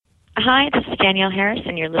Hi, this is Danielle Harris,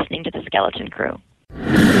 and you're listening to The Skeleton Crew.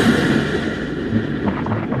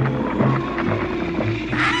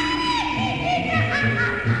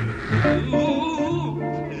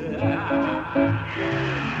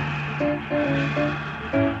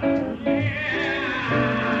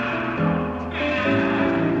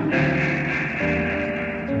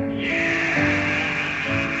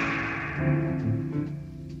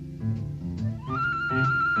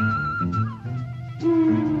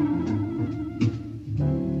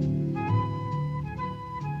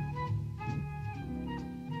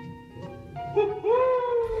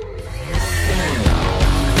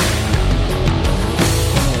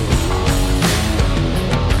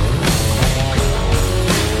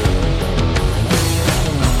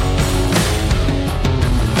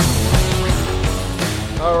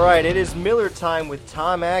 It is Miller time with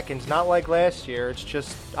Tom Atkins. Not like last year. It's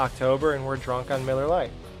just October and we're drunk on Miller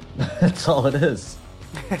Lite. That's all it is.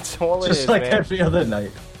 That's all it is, just like man. every other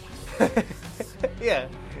night. Yeah,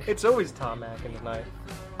 it's always Tom Atkins night.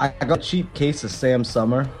 I got a cheap case of Sam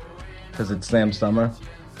Summer because it's Sam Summer.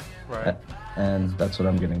 Right. And that's what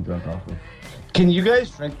I'm getting drunk off of. Can you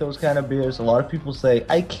guys drink those kind of beers? A lot of people say,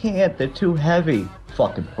 I can't, they're too heavy.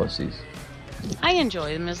 Fucking pussies. I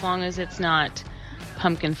enjoy them as long as it's not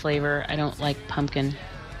pumpkin flavor. I don't like pumpkin.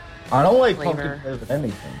 I don't like flavor. pumpkin flavor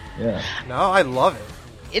anything. Yeah. No, I love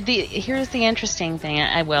it. Here's the interesting thing.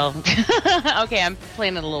 Okay, I'm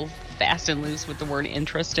playing it a little fast and loose with the word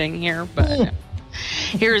interesting here, but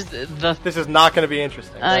here's the. This is not going to be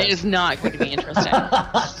interesting. Right? It's not going to be interesting,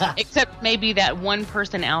 except maybe that one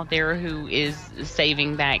person out there who is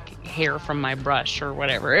saving back hair from my brush or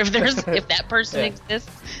whatever. If that person exists,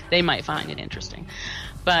 they might find it interesting.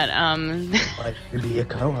 But like to be a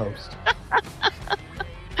co-host.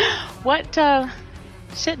 What?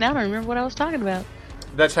 Shit! Now I don't remember what I was talking about.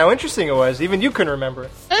 That's how interesting it was. Even you couldn't remember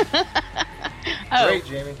it. Great,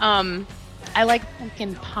 Jamie. I like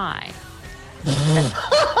pumpkin pie.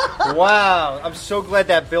 Wow! I'm so glad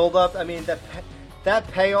that build up. I mean that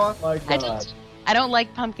payoff. My God. I don't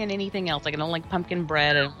like pumpkin anything else. Like I don't like pumpkin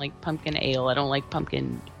bread. I don't like pumpkin ale. I don't like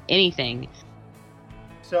pumpkin anything.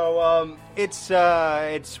 So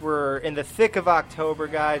we're in the thick of October,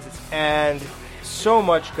 guys, and so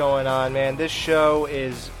much going on, man. This show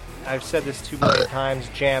is, I've said this too many times,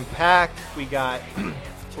 jam-packed. We're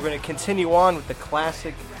going to continue on with the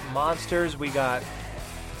classic monsters. We got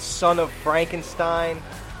Son of Frankenstein.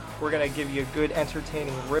 We're going to give you a good,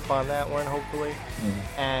 entertaining rip on that one, hopefully.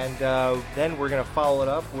 And then we're going to follow it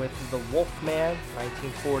up with The Wolfman,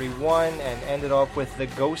 1941, and end it off with The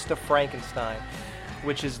Ghost of Frankenstein,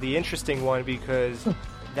 which is the interesting one because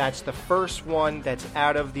that's the first one that's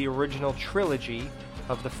out of the original trilogy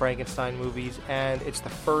of the Frankenstein movies, and it's the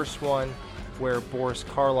first one where Boris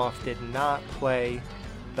Karloff did not play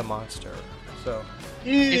the monster. So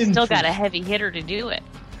it's still got a heavy hitter to do it.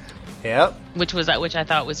 Yep. Which I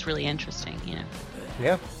thought was really interesting, you know.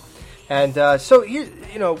 Yeah. And so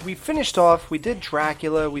we finished off. We did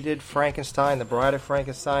Dracula. We did Frankenstein, The Bride of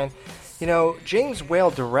Frankenstein. You know, James Whale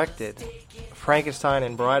directed Frankenstein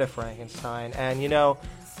and Bride of Frankenstein, and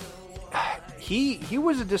he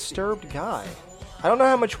was a disturbed guy. I don't know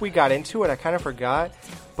how much we got into it, I kind of forgot,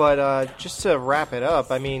 but just to wrap it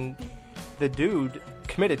up, I mean, the dude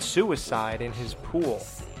committed suicide in his pool,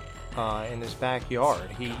 in his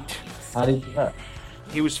backyard. How did he do that?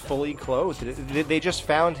 He was fully clothed. They just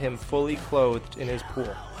found him fully clothed in his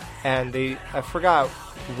pool, and I forgot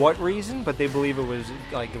what reason, but they believe it was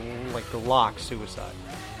like the lock suicide.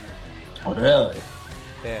 Oh, really?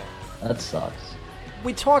 Yeah. That sucks.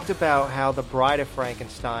 We talked about how the Bride of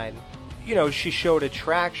Frankenstein, she showed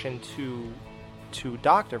attraction to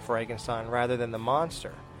Dr. Frankenstein rather than the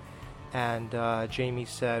monster. And Jamie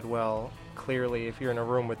said, well, clearly if you're in a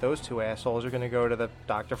room with those two assholes, you're going to go to the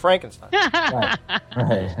Dr. Frankenstein. Right.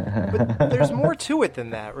 But there's more to it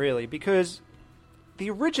than that, really, because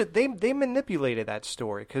they manipulated that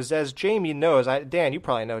story. Because as Jamie knows, Dan, you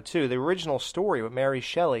probably know too, the original story with Mary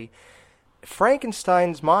Shelley,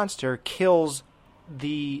 Frankenstein's monster kills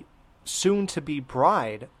the soon-to-be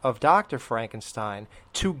bride of Dr. Frankenstein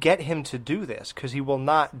to get him to do this, because he will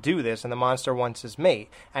not do this, and the monster wants his mate.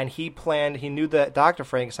 And he knew that Dr.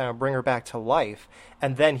 Frankenstein would bring her back to life,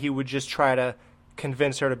 and then he would just try to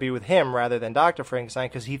convince her to be with him rather than Dr. Frankenstein,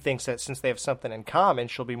 because he thinks that since they have something in common,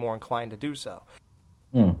 she'll be more inclined to do so.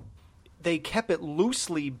 They kept it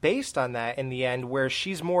loosely based on that in the end, where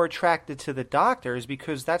she's more attracted to the doctors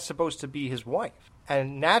because that's supposed to be his wife.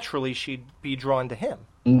 And naturally, she'd be drawn to him.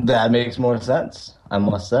 That makes more sense, I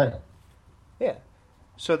must say. Yeah.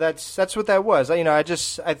 So that's what that was. We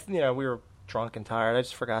were drunk and tired. I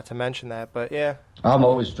just forgot to mention that, but yeah. I'm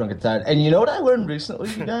always drunk and tired. And you know what I learned recently,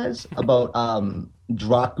 you guys, about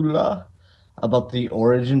Dracula, about the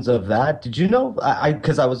origins of that? Did you know?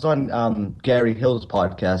 Because I was on Gary Hill's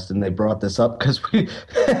podcast, and they brought this up because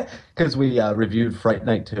we reviewed Fright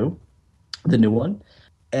Night 2, the new one,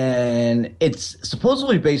 and it's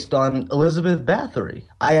supposedly based on Elizabeth Bathory.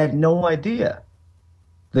 I had no idea.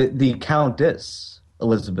 The Countess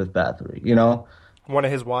Elizabeth Bathory, you know? One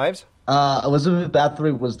of his wives? Elizabeth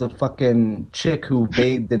Bathory was the fucking chick who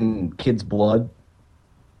bathed in kids' blood.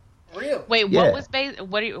 Real? Wait, Yeah. what was based?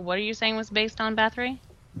 What are you saying was based on Bathory?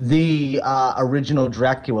 The original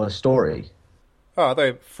Dracula story. Oh, I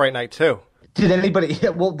thought Fright Night 2. Did anybody?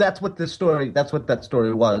 Well, that's what that story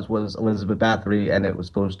was Elizabeth Bathory, and it was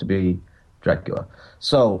supposed to be Dracula.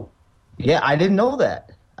 So, yeah, I didn't know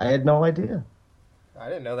that. I had no idea. I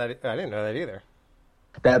didn't know that either.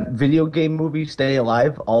 That video game movie, Stay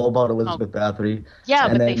Alive, all about Elizabeth Bathory. Yeah,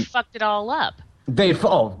 and but then they fucked it all up.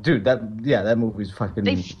 Dude, that movie's fucking.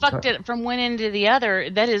 They fucked it from one end to the other.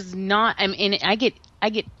 That is not. I mean, I get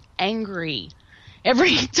angry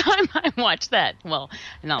every time I watch that. Well,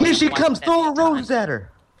 not Here like she I watch comes, that throw a all the time. rose at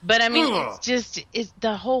her. But I mean, it's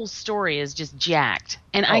the whole story is just jacked,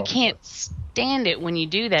 and I can't stand it when you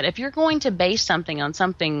do that. If you're going to base something on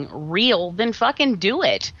something real, then fucking do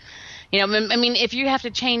it. You know, I mean, if you have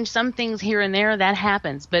to change some things here and there, that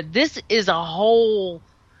happens. But this is a whole.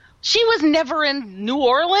 She was never in New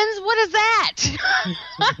Orleans. What is that?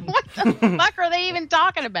 What the fuck are they even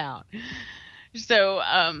talking about? So,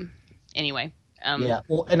 anyway. Yeah.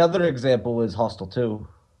 Well, another example is Hostel 2.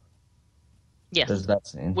 Yes. There's that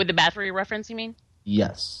scene. With the Bathory reference, you mean?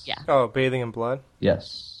 Yes. Yeah. Oh, bathing in blood?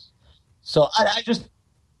 Yes. So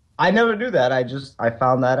I never knew that. I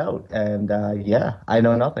found that out, and yeah, I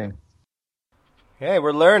know nothing. Hey,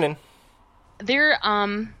 we're learning. There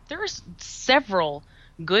are several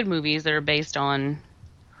good movies that are based on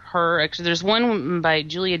her. Actually, there's one by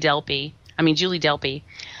Julie Delpy, where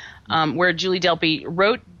Julie Delpy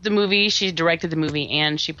wrote the movie, she directed the movie,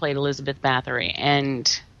 and she played Elizabeth Bathory,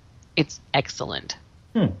 and it's excellent.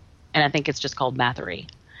 And I think it's just called Bathory.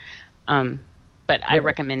 But I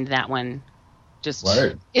recommend that one.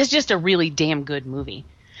 It's just a really damn good movie.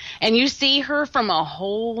 And you see her from a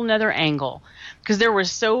whole nother angle, because there were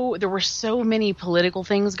so many political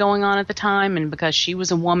things going on at the time, and because she was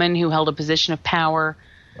a woman who held a position of power,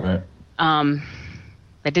 Right.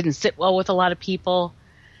 that didn't sit well with a lot of people.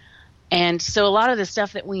 And so a lot of the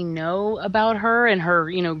stuff that we know about her and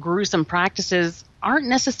her, gruesome practices aren't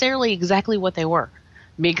necessarily exactly what they were,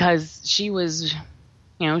 because she was,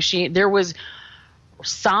 there was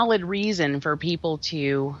solid reason for people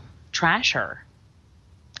to trash her.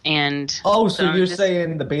 And so you're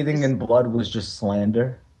saying the bathing in blood was just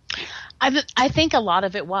slander? I think a lot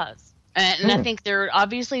of it was, and I think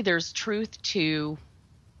there's truth to,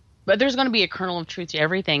 but there's going to be a kernel of truth to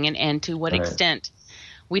everything, and to what extent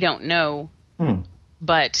we don't know.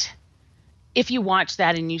 But if you watch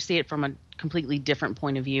that and you see it from a completely different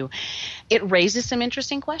point of view, it raises some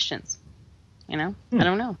interesting questions. I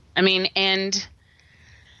don't know. I mean, and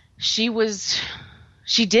she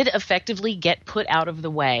did effectively get put out of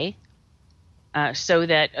the way so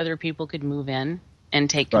that other people could move in and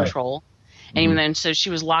take control. And even then, so she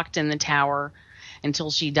was locked in the tower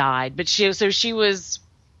until she died. But she was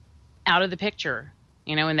out of the picture,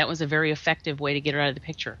 and that was a very effective way to get her out of the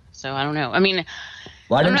picture. So I don't know. I mean,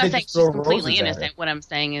 I'm not saying she's completely innocent. What I'm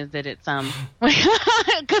saying is that it's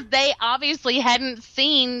because they obviously hadn't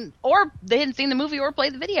seen the movie or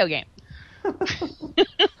played the video game.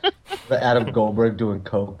 The Adam Goldberg doing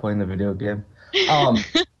coke playing the video game.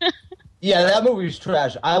 Yeah, that movie's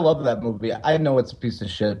trash. I love that movie. I know it's a piece of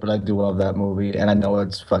shit, but I do love that movie, and I know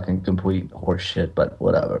it's fucking complete horse shit, but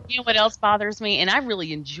whatever. You know what else bothers me? And I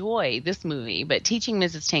really enjoy this movie, but Teaching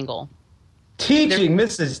Mrs. Tingle.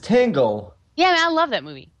 Mrs. Tingle? Yeah, I love that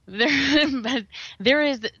movie. But there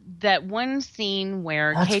is that one scene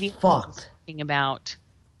where Katie was talking about,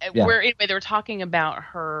 where anyway, they were talking about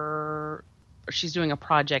her. She's doing a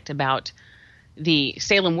project about the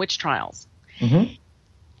Salem witch trials.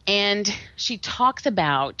 And she talks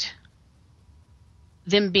about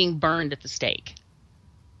them being burned at the stake,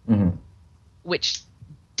 which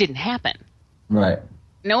didn't happen. Right.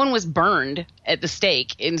 No one was burned at the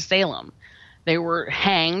stake in Salem. They were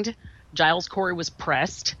hanged. Giles Corey was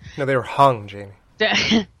pressed. No, they were hung, Jamie.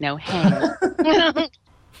 No, hanged.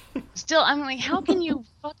 Still, I'm like, how can you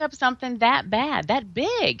fuck up something that bad, that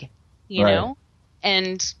big, you know?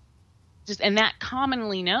 And that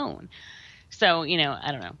commonly known. So,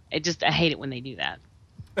 I don't know. I hate it when they do that.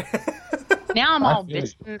 Now I'm all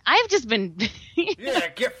bitching. I've just been Yeah,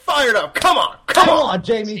 get fired up. Come on,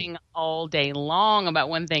 Jamie. bitching all day long about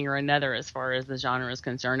one thing or another as far as the genre is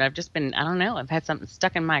concerned. I've just been, I don't know, I've had something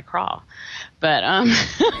stuck in my craw. But,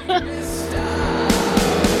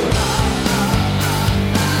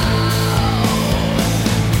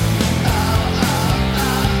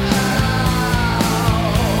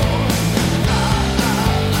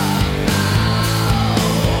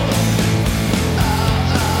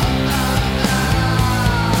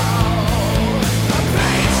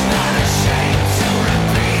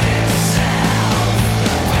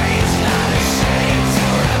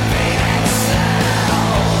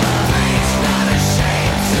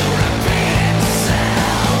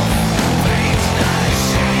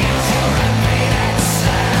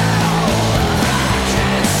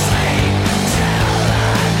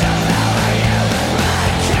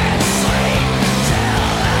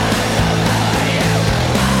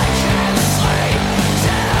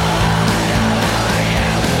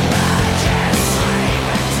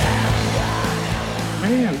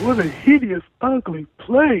 what a hideous, ugly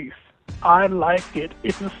place. I like it.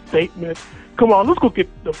 It's a statement. Come on, let's go get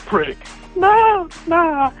the prick. Nah.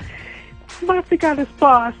 Murphy got his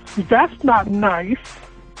boss. That's not nice.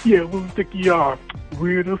 Yeah, what do you think you are?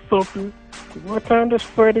 Weird or something? What time does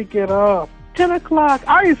Freddy get off? 10 o'clock.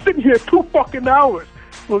 I ain't sitting here 2 fucking hours.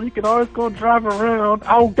 Well, you can always go drive around.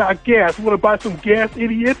 I don't got gas. Want to buy some gas,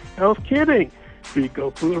 idiot? I was kidding. We go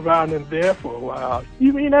fool around in there for a while.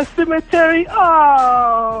 You mean that cemetery?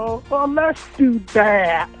 Oh, well, let's do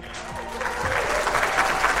that.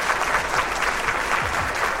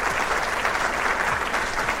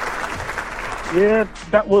 Yeah,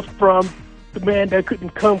 that was from the man that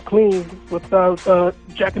couldn't come clean without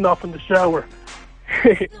jacking off in the shower.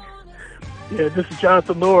 Yeah, this is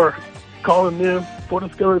Jonathan Lohr calling in for the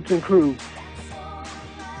Skeleton Crew.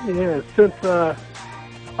 Yeah, since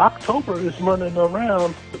October is running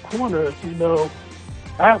around the corner, you know,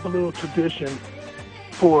 I have a little tradition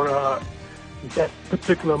for that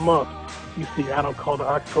particular month. You see, I don't call it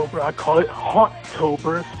October, I call it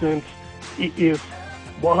Hearttober, since it is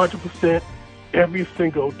 100% every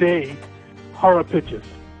single day horror pictures.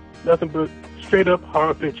 Nothing but straight up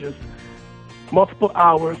horror pictures. Multiple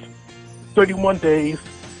hours, 31 days,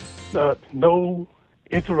 no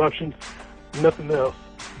interruptions, nothing else.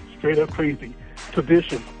 Straight up crazy.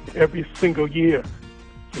 Tradition every single year.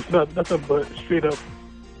 It's nothing but straight up,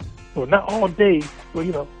 well, not all day, but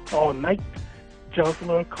you know, all night. Jonathan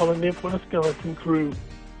Lohr calling in for the Skeleton Crew.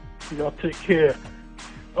 Y'all take care.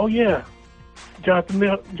 Oh yeah, Jonathan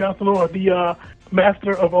Lohr, the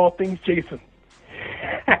master of all things Jason.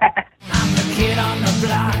 I'm the kid on the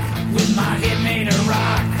block with my head made of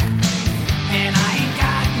rock, and I ain't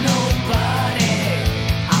got nobody.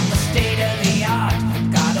 I'm the state of the art,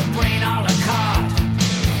 got a brain a la carte.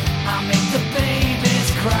 I make the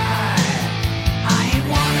babies cry. I ain't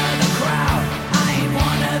one of the crowd, I ain't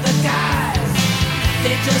one of the guys.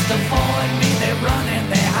 They just avoid me, they run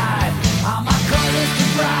and they hide. Are my colors too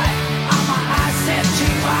bright? Are my eyes set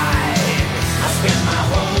too wide? I spend my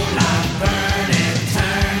whole life burning,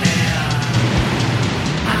 turning.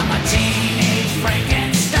 I'm a teenage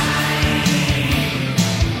Frankenstein,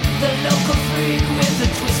 the local freak with a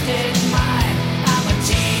twisted mind. I'm a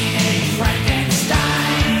teenage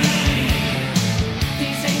Frankenstein.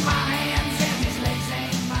 These ain't my hands and these legs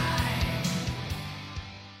ain't mine.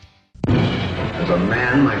 As a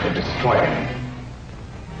man, I could destroy him.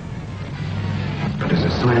 But as a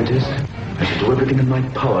scientist, I should do everything in my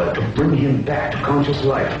power to bring him back to conscious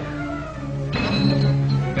life.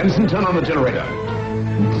 Benson, turn on the generator.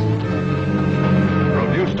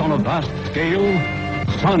 Produced on a vast scale,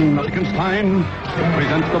 Son Frankenstein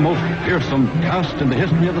presents the most fearsome cast in the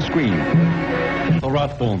history of the screen. The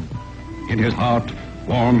Rathbone. In his heart,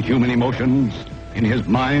 warm human emotions. In his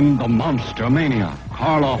mind, the monster maniac,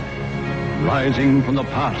 Karloff, rising from the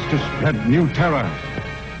past to spread new terror.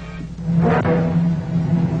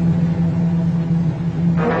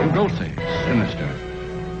 Dulce, sinister,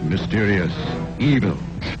 mysterious, evil,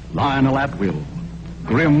 Lionel Atwill,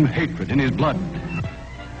 grim hatred in his blood.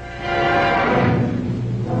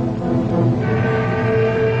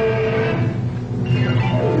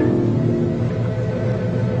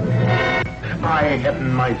 By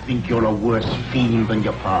heaven, I think you're a worse fiend than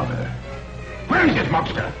your father. Where is this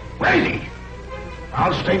monster? Where is he?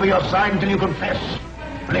 I'll stay by your side until you confess.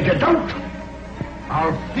 And if you don't,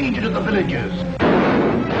 I'll feed you to the villagers.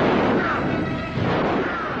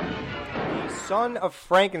 Son of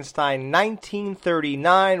Frankenstein,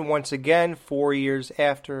 1939, once again, 4 years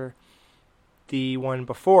after the one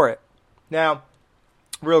before it. Now,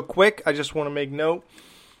 real quick, I just want to make note.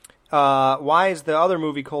 why is the other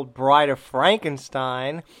movie called Bride of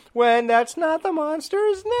Frankenstein when that's not the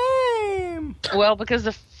monster's name? Well, because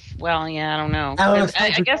I don't know. I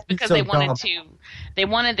guess because they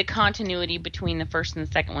wanted the continuity between the first and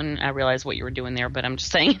the second one. I realize what you were doing there, but I'm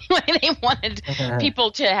just saying anyway, they wanted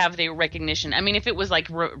people to have the recognition. I mean, if it was like,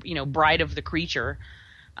 Bride of the Creature,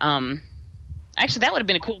 actually that would have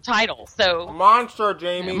been a cool title. So Monster,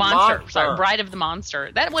 Jamie. Monster. Sorry, Bride of the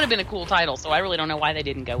Monster. That would have been a cool title. So I really don't know why they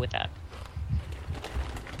didn't go with that.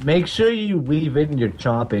 Make sure you weave in your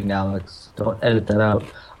chomping, Alex. Don't edit that out.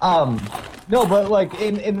 No, but like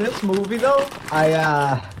in this movie though,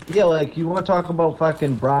 like you want to talk about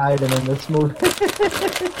fucking Bride, and in this movie,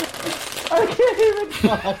 I can't even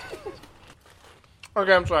talk.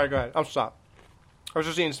 Okay, I'm sorry. Go ahead. I'll stop. I was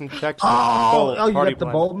just eating some Chex. You got the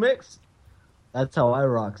bowl mix? That's how I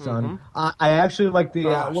rock, son. I actually like the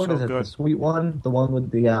the sweet one, the one with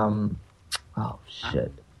the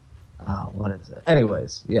shit. What is it?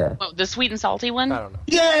 Anyways, yeah. Oh, the sweet and salty one? I don't know.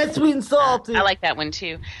 Yeah, sweet and salty. I like that one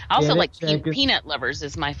too. I also like Peanut Lovers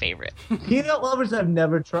is my favorite. Peanut Lovers I've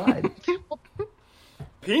never tried.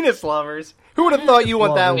 Penis Lovers? Who would have thought you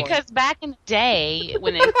want that one? Because back in the day,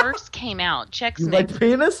 when they first came out, Chex You Mix like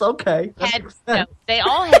penis? Okay. they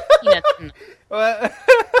all had peanuts in them.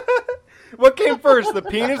 What came first, the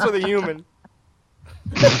penis or the human?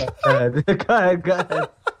 Go ahead.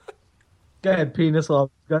 Go ahead, penis love.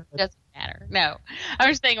 Go ahead. Doesn't matter. No. I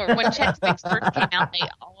was saying, when Chex Mix first came out, they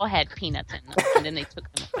all had peanuts in them, and then they took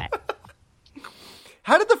them away.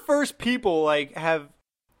 How did the first people, have...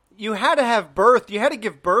 You had to have birth. You had to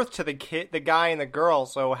give birth to the kid, the guy and the girl,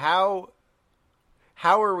 so how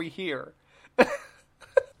are we here?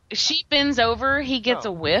 She bends over, he gets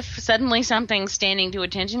a whiff, suddenly something's standing to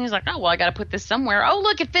attention, he's like, oh, well, I gotta put this somewhere. Oh,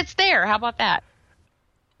 look, it fits there. How about that?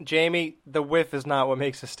 Jamie, the whiff is not what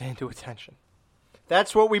makes us stand to attention.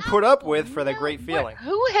 That's what we put up with for the great feeling.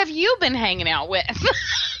 Who have you been hanging out with?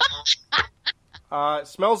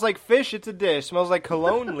 Smells like fish, it's a dish. Smells like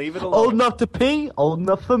cologne, leave it alone. Old enough to pee, old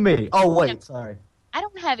enough for me. Oh, wait, sorry. I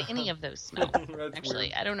don't have any of those smells, actually.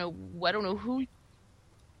 Weird. I don't know who...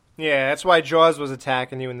 Yeah, that's why Jaws was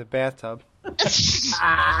attacking you in the bathtub. All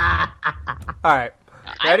right.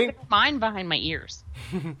 Ready? I put mine behind my ears.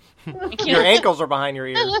 Your ankles are behind your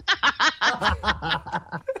ears.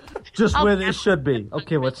 Just where they should be.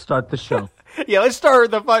 Okay, let's start the show. Yeah, let's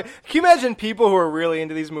start the fight. Can you imagine people who are really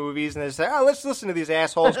into these movies and they say, "Oh, let's listen to these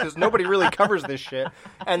assholes because nobody really covers this shit,"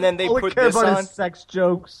 and then they put this on. Sex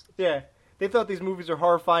jokes. Yeah, they thought these movies are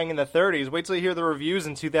horrifying in the 30s. Wait till you hear the reviews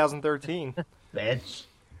in 2013. Bitch.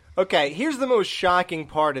 Okay, here's the most shocking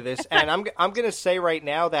part of this, and I'm going to say right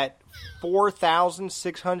now that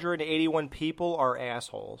 4,681 people are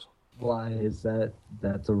assholes. Why is that?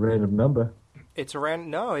 That's a random number. It's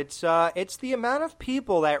it's the amount of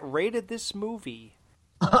people that rated this movie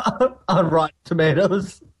on Rotten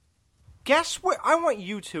Tomatoes. Guess what? I want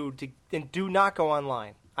you to and do not go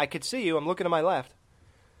online. I could see you. I'm looking to my left.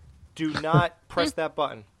 Do not press that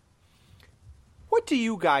button. What do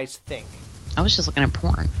you guys think? I was just looking at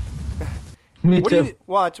porn. Me too.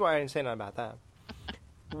 Well, that's why I didn't say nothing about that.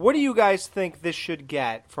 What do you guys think this should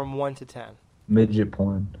get from 1 to 10? Midget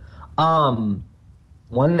porn. 1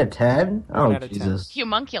 to 10? Oh, Jesus.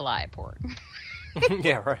 Homunculi porn.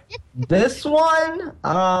 Yeah, right. This one?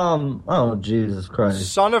 Oh, Jesus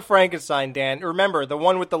Christ. Son of Frankenstein, Dan. Remember, the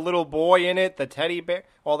one with the little boy in it, the teddy bear,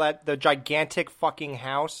 all that, the gigantic fucking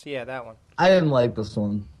house? Yeah, that one. I didn't like this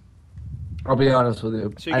one. I'll be honest with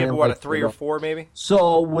you. So you give what, a 3 or 4 maybe?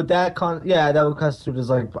 So would that that would constitute as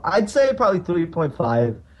I'd say probably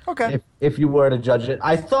 3.5. Okay. If you were to judge it.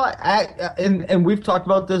 I thought, and we've talked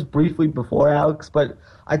about this briefly before, Alex, but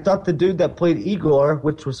I thought the dude that played Igor,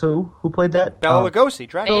 which was who? Who played that? Bela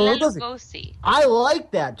Lugosi, Bela Lugosi. I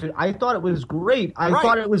liked that, dude. I thought it was great. I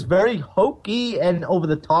thought it was very hokey and over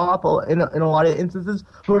the top in a lot of instances,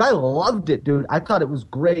 but I loved it, dude. I thought it was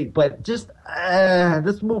great, but just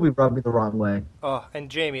this movie rubbed me the wrong way. Oh, and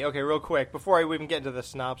Jamie, okay, real quick, before I even get into the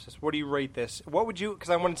synopsis, what do you rate this? What would you, because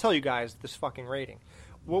I want to tell you guys this fucking rating.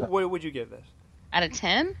 What would you give this? Out of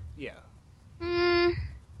 10? Yeah.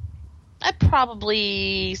 I'd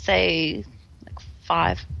probably say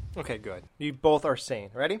 5. Okay, good. You both are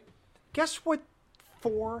sane. Ready? Guess what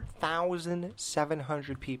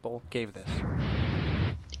 4,700 people gave this?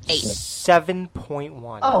 8.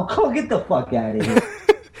 7.1. Oh, go get the fuck out of here.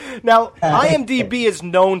 Now, IMDb is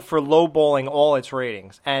known for lowballing all its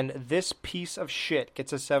ratings, and this piece of shit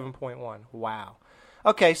gets a 7.1. Wow.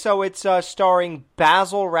 Okay, so it's starring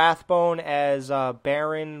Basil Rathbone as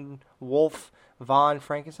Baron Wolf von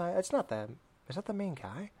Frankenstein. Is that the main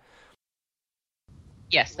guy?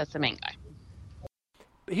 Yes, that's the main guy.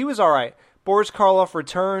 he was all right. Boris Karloff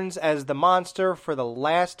returns as the monster for the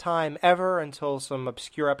last time ever until some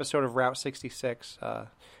obscure episode of Route 66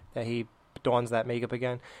 that he dons that makeup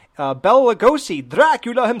again. Bela Lugosi,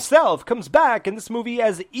 Dracula himself, comes back in this movie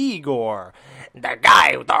as Igor. The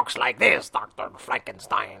guy who talks like this, Dr.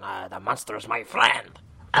 Frankenstein, the monster is my friend.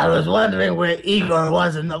 I was wondering where Igor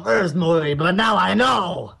was in the first movie, but now I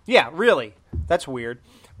know. Yeah, really. That's weird.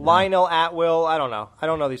 Lionel Atwill, I don't know. I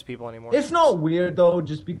don't know these people anymore. It's not weird though,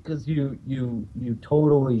 just because you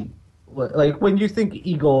totally like when you think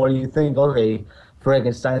Igor, you think okay,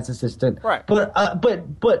 Frankenstein's assistant, right?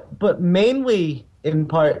 But mainly in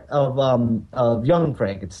part of Young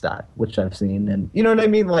Frankenstein, which I've seen, and you know what I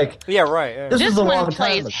mean, like yeah, right. Yeah. This one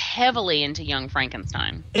plays heavily into Young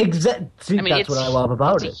Frankenstein. Exactly. I mean, that's what I love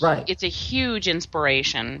about it. Right. It's a huge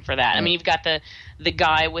inspiration for that. I mean, you've got the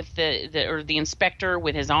guy with the inspector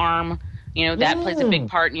with his arm. You know, that plays a big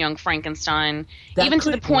part in Young Frankenstein. Even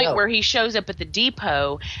to the point where he shows up at the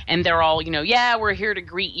depot and they're all, you know, yeah, we're here to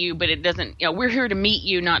greet you, but it doesn't, you know, we're here to meet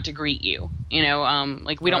you, not to greet you. You know,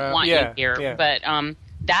 like we don't want you here. Yeah. But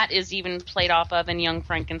that is even played off of in Young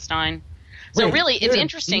Frankenstein. So really, it's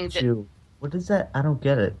interesting that. What is that? I don't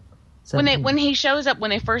get it. When he shows up, when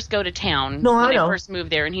they first go to town, when they first move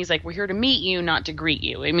there, and he's like, we're here to meet you, not to greet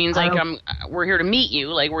you. It means like we're here to meet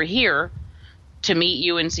you, like we're here to meet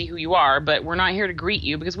you and see who you are, but we're not here to greet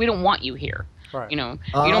you because we don't want you here. Right. You know,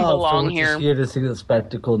 you don't belong so here. Just here to see the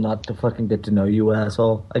spectacle, not to fucking get to know you,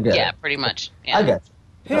 asshole. I get it. Yeah, pretty much. Yeah. I get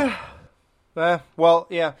it. Yeah. Well,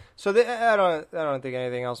 yeah. So I don't think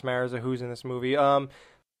anything else matters of who's in this movie.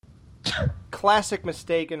 Classic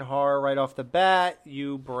mistake in horror right off the bat.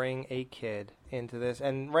 You bring a kid into this,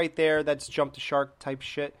 and right there, that's jump the shark type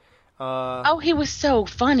shit. He was so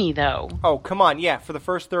funny, though. Oh, come on. Yeah, for the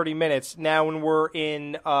first 30 minutes. Now when we're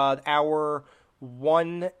in hour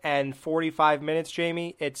 1 and 45 minutes,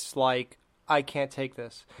 Jamie, it's like, I can't take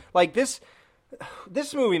this. Like, this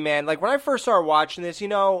movie, man, like, when I first started watching this, you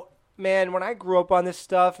know, man, when I grew up on this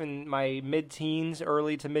stuff in my mid-teens,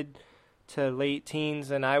 early to late teens,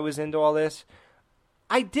 and I was into all this,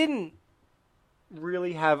 I didn't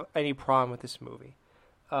really have any problem with this movie.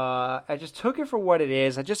 I just took it for what it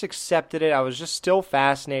is. I just accepted it. I was just still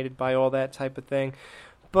fascinated by all that type of thing.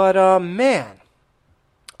 But, man,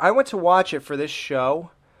 I went to watch it for this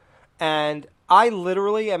show, and I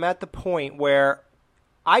literally am at the point where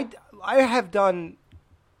I have gone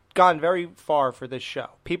very far for this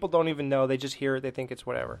show. People don't even know. They just hear it. They think it's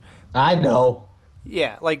whatever. I know.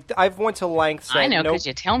 Yeah, like, I've went to lengths. I know, because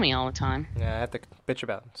you tell me all the time. Yeah, I have to bitch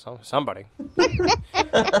about somebody.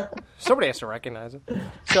 Somebody has to recognize it.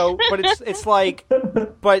 So, but it's like,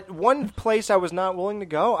 but one place I was not willing to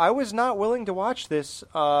go, I was not willing to watch this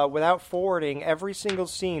without forwarding every single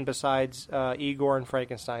scene besides Igor and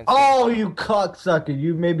Frankenstein. Oh, you cocksucker.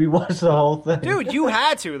 You made me watch the whole thing. Dude, you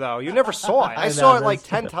had to, though. You never saw it. I saw it like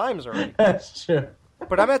 10 times already. That's true.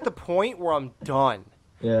 But I'm at the point where I'm done.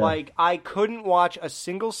 Yeah. Like, I couldn't watch a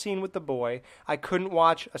single scene with the boy. I couldn't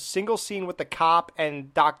watch a single scene with the cop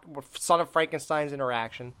and Son of Frankenstein's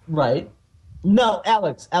interaction. Right. No,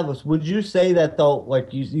 Alex, would you say that, though,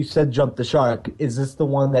 like you said jump the shark, is this the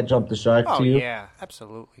one that jumped the shark to you? Oh, yeah,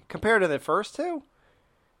 absolutely. Compared to the first two?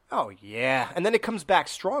 Oh, yeah. And then it comes back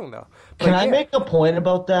strong, though. But Can I make a point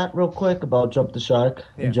about that real quick, about jump the shark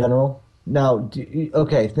in general? Now,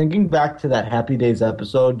 thinking back to that Happy Days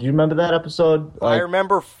episode, do you remember that episode? I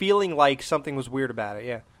remember feeling like something was weird about it,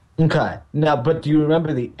 yeah. Okay. Now, but do you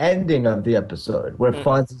remember the ending of the episode where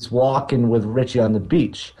Fonzie's walking with Richie on the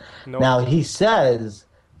beach? Nope. Now, he says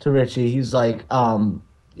to Richie, he's like,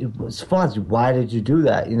 it was Fonzie, why did you do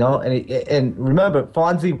that? You know? And remember,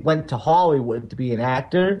 Fonzie went to Hollywood to be an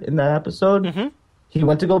actor in that episode. Mm-hmm. He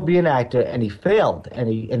went to go be an actor, and he failed, and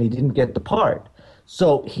he didn't get the part.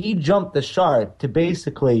 So he jumped the shark to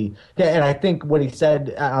basically, and I think what he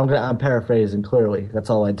said, I'm paraphrasing clearly, that's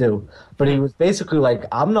all I do, but he was basically like,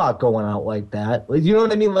 I'm not going out like that. You know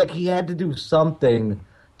what I mean? Like, he had to do something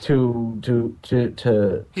to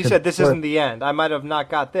He said, this isn't the end. I might have not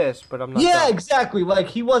got this, but I'm not Yeah, done. Exactly. Like,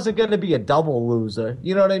 he wasn't going to be a double loser.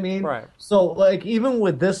 You know what I mean? Right. So, like, even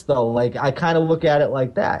with this, though, like, I kind of look at it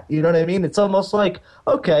like that. You know what I mean? It's almost like,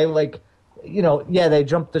 okay, like, you know, yeah, they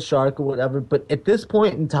jumped the shark or whatever, but at this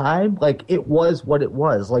point in time, like, it was what it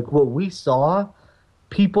was. Like, what we saw,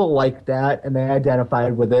 people like that, and they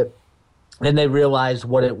identified with it, and they realized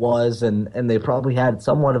what it was, and they probably had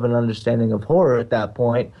somewhat of an understanding of horror at that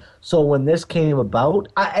point. So when this came about,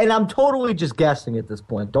 and I'm totally just guessing at this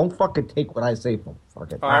point. Don't fucking take what I say for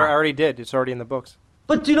fucking. I already did. It's already in the books.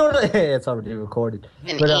 But you know what? It's already recorded.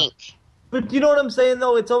 Ink. But you know what I'm saying,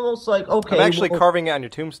 though? It's almost like, okay. I'm actually carving it on your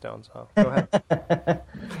tombstone, so go ahead.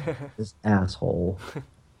 This asshole.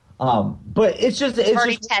 But it's just it's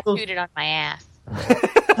already just tattooed it on my ass.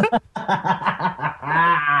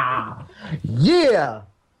 Yeah,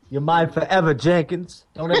 you're mine forever, Jenkins.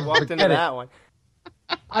 Don't ever Walked into forget it. that one.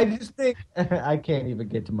 I just think I can't even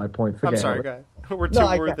get to my point. I'm Forget sorry, it. go ahead. We're too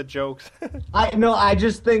worried with the jokes. I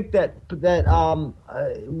just think that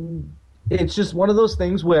it's just one of those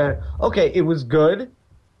things where okay, it was good,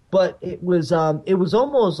 but it was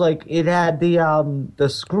almost like it had the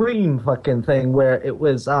Scream fucking thing where it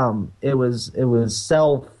was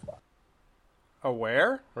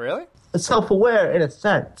Aware? Really? self-aware in a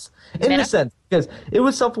sense. Because it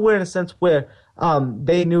was self-aware in a sense where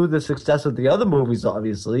they knew the success of the other movies,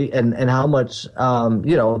 obviously, and how much how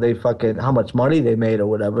much money they made or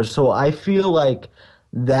whatever. So I feel like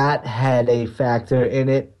that had a factor in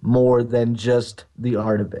it more than just the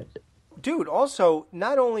art of it. Dude, also,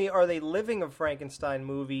 not only are they living a Frankenstein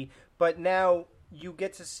movie, but now you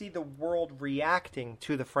get to see the world reacting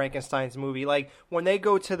to the Frankenstein's movie. Like, when they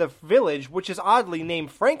go to the village, which is oddly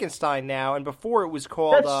named Frankenstein now, and before it was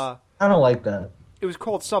called... I don't like that. It was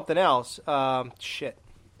called something else. Shit.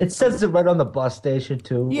 It says it right on the bus station,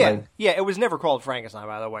 too. Yeah, yeah. It was never called Frankenstein,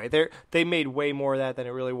 by the way. They made way more of that than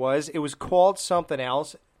it really was. It was called something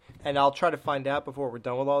else, and I'll try to find out before we're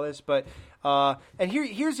done with all this. But and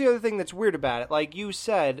here's the other thing that's weird about it. Like you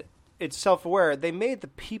said, it's self-aware. They made the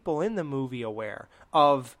people in the movie aware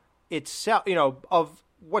of itself, of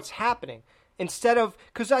what's happening. Instead of,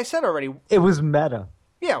 because I said already, it was meta.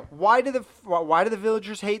 Yeah, why do the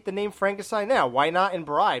villagers hate the name Frankenstein now? Why not in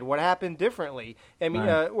Bride? What happened differently? I mean,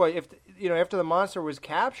 if after the monster was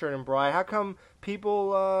captured in Bride, how come people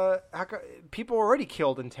were already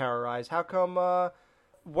killed and terrorized? How come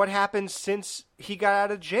what happened since he got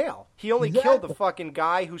out of jail? He only killed the fucking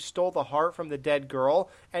guy who stole the heart from the dead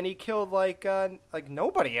girl, and he killed like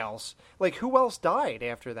nobody else. Like, who else died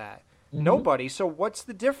after that? Mm-hmm. Nobody. So what's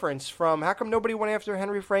the difference from how come nobody went after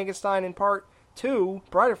Henry Frankenstein in Part 2,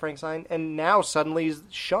 Bride of Frankenstein, and now suddenly he's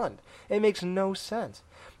shunned? It makes no sense.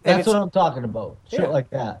 And that's what I'm talking about. Shit like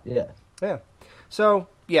that. Yeah. Yeah. So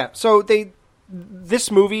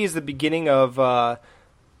this movie is the beginning of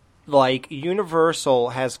Universal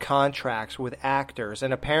has contracts with actors,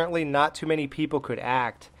 and apparently not too many people could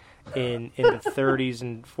act in the 30s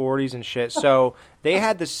and 40s and shit. So they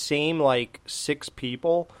had the same 6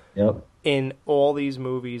 people. Yep. In all these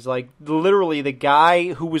movies. Like, literally, the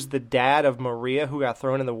guy who was the dad of Maria, who got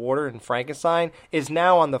thrown in the water in Frankenstein, is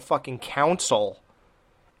now on the fucking council.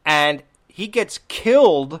 And he gets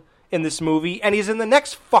killed in this movie, and he's in the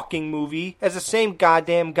next fucking movie as the same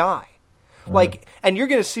goddamn guy. Like, and you're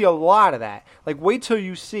going to see a lot of that. Like, wait till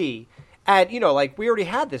you see. And, we already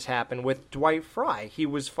had this happen with Dwight Fry. He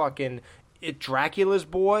was fucking Dracula's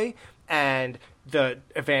boy, and the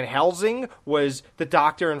Van Helsing was the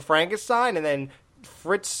doctor in Frankenstein, and then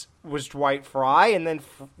Fritz was Dwight Fry, and then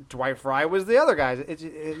Dwight Fry was the other guy.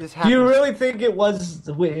 This happens. Do you really think it was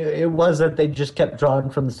that they just kept drawing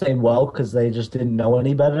from the same well because they just didn't know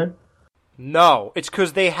any better? No, it's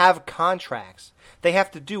because they have contracts. They have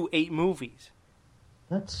to do 8 movies.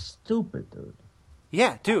 That's stupid, dude.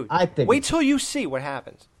 Yeah, dude. I think. Wait till you see what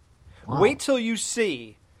happens. Wow. Wait till you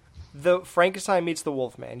see the Frankenstein meets the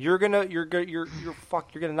Wolfman. You're gonna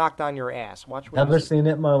knock down your ass. Watch. Never seen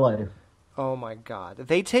it in my life. Oh my god!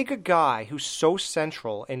 They take a guy who's so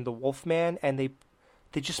central in the Wolfman, and they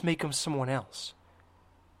just make him someone else.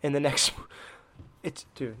 In the next, it's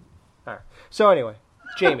dude. All right. So anyway,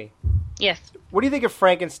 Jamie. Yes. What do you think of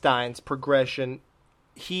Frankenstein's progression?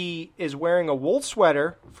 He is wearing a wool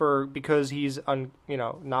sweater because he's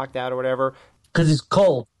knocked out or whatever. Because he's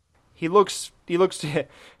cold. He looks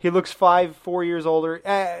 4 years older.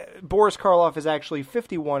 Boris Karloff is actually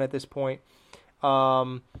 51 at this point.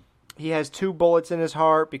 He has 2 bullets in his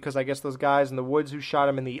heart because I guess those guys in the woods who shot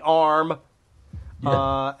him in the arm.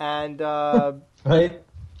 Yeah. Right.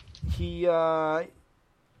 He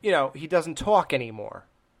he doesn't talk anymore.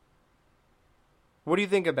 What do you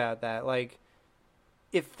think about that? Like,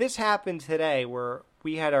 if this happened today, where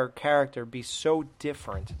we had our character be so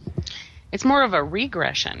different, it's more of a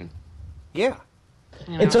regression. Yeah.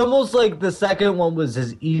 It's almost like the second one was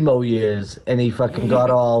his emo years, and he fucking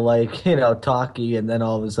got all talky, and then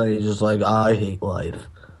all of a sudden he's just like, I hate life.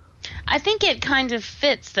 I think it kind of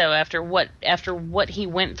fits though after what he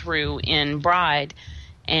went through in Bride,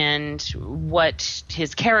 and what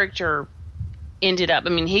his character ended up. I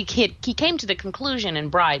mean, he came to the conclusion in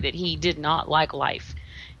Bride that he did not like life.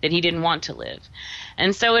 that he didn't want to live.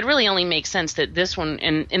 And so it really only makes sense that this one,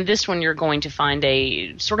 in this one, you're going to find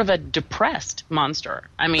a sort of a depressed monster.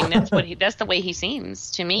 I mean, that's the way he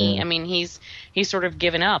seems to me. I mean, he's sort of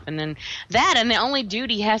given up, and then the only dude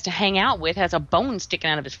he has to hang out with has a bone sticking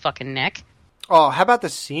out of his fucking neck. Oh, how about the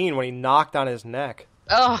scene when he knocked on his neck?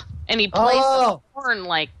 Oh, and he plays the horn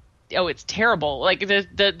like, oh, it's terrible. Like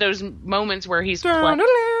those moments where he's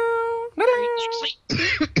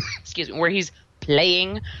excuse me, where he's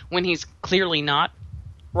playing when he's clearly not.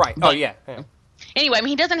 Right. But, yeah. Anyway, I mean,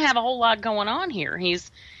 he doesn't have a whole lot going on here.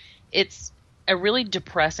 It's a really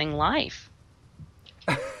depressing life.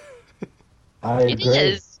 I agree. It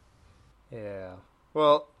is. Yeah.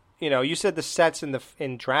 Well, you said the sets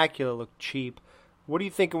in Dracula look cheap. What do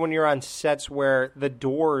you think when you're on sets where the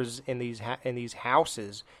doors in these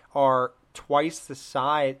houses are twice the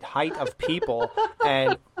height of people,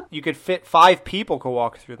 and you could fit 5 people could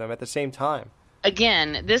walk through them at the same time?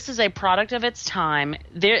 Again, this is a product of its time.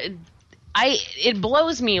 It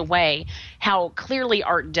blows me away how clearly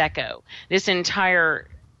Art Deco this entire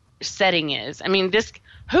setting is. I mean,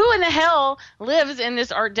 who in the hell lives in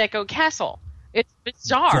this Art Deco castle? It's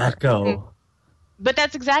bizarre. Deco. But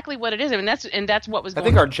that's exactly what it is, and that's what was. I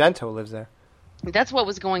think Argento lives there. That's what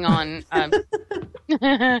was going on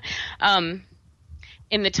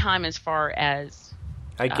in the time, as far as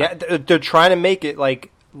I get. They're trying to make it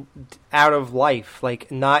like out of life, like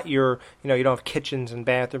not you don't have kitchens and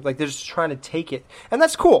bathrooms, like they're just trying to take it, and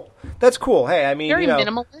that's cool. Hey, I mean, very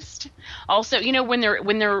minimalist. Also, when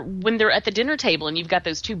they're at the dinner table and you've got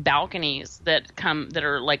those 2 balconies that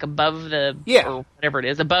are like above the or whatever it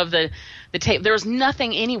is, above the table. There's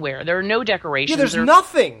nothing anywhere. There are no decorations. Yeah, there's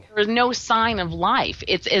nothing. There's no sign of life.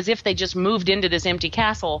 It's as if they just moved into this empty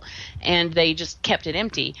castle and they just kept it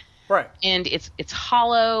empty. Right. And it's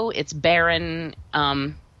hollow, it's barren,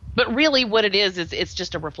 but really what it is it's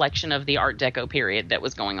just a reflection of the Art Deco period that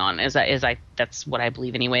was going on. That's what I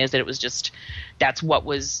believe anyway, is that it was just that's what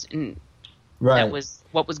was that was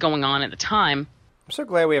what was going on at the time. I'm so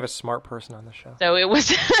glad we have a smart person on the show. So it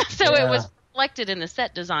was it was reflected in the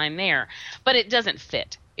set design there, but it doesn't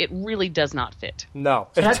fit. It really does not fit. No.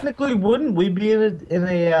 Technically, wouldn't we be in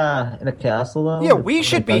a castle though? Yeah, we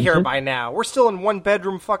should be here by now. We're still in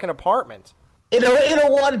 1-bedroom fucking apartment. In a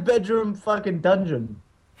 1-bedroom fucking dungeon.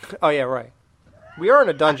 Oh yeah, right. We are in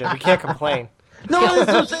a dungeon. We can't complain. No,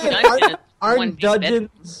 that's what I'm saying. Aren't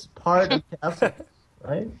dungeons part of castles,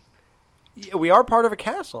 right? Yeah, we are part of a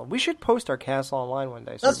castle. We should post our castle online one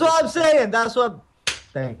day. That's what I'm saying.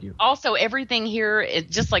 Thank you. Also, everything here is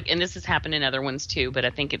just like, and this has happened in other ones too, but I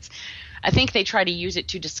think they try to use it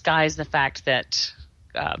to disguise the fact that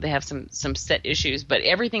they have some set issues, but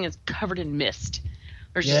everything is covered in mist.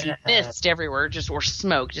 There's just mist everywhere, or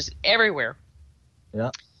smoke, just everywhere. Yeah.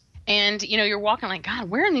 And you're walking like, God,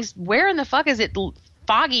 where in the fuck is it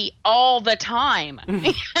foggy all the time?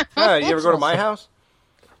 You ever go to my house?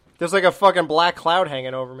 There's like a fucking black cloud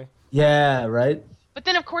hanging over me. Yeah, right. But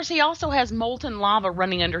then, of course, he also has molten lava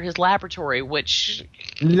running under his laboratory, which,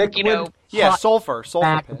 Liquid sulfur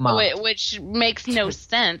pit. Which makes no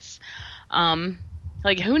sense.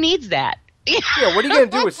 Like, who needs that? Yeah, what are you going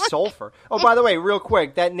to do with sulfur? Oh, by the way, real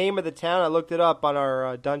quick, that name of the town, I looked it up on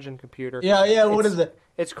our dungeon computer. Yeah, what is it?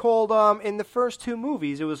 It's called, in the first 2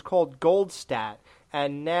 movies, it was called Goldstadt,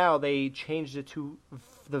 and now they changed it to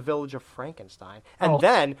the village of Frankenstein. And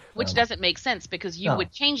then... Which doesn't make sense, because you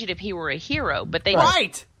would change it if he were a hero, but they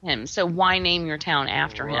right. him, so why name your town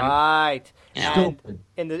after him? Right. And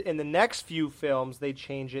in the next few films, they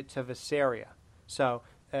change it to Visaria. So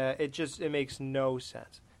it makes no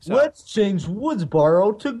sense. So, let's change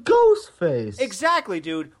Woodsboro to Ghostface. Exactly,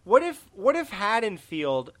 dude. What if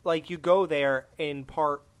Haddonfield, like, you go there in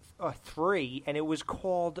part 3, and it was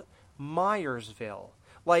called Myersville?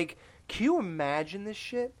 Like, can you imagine this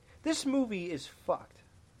shit? This movie is fucked.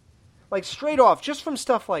 Like, straight off, just from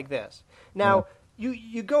stuff like this. Now,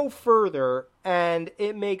 you go further, and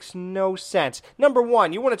it makes no sense. Number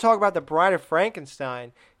one, you want to talk about the Bride of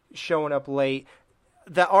Frankenstein showing up late.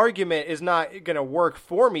 The argument is not going to work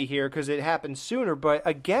for me here because it happened sooner. But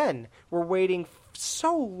again, we're waiting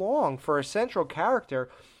so long for a central character.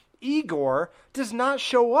 Igor does not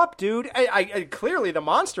show up, dude. I clearly the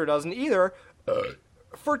monster doesn't either.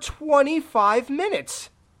 For 25 minutes.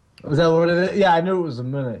 Was that what it is? Yeah, I knew it was a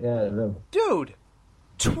minute. Yeah, dude.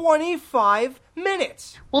 25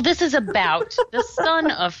 minutes. Well, this is about the son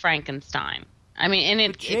of Frankenstein. I mean,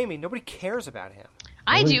 and Jamie, nobody cares about him.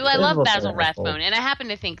 I do. I love Basil Rathbone, and I happen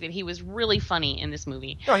to think that he was really funny in this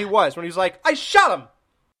movie. No, he was when he was like, "I shot him."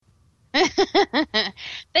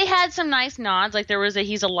 They had some nice nods. Like there was a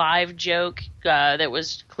 "he's alive" joke that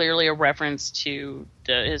was clearly a reference to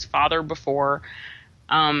his father before.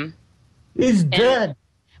 He's dead.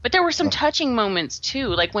 But there were some touching moments too,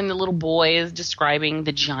 like when the little boy is describing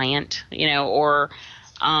the giant, or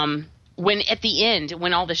when at the end,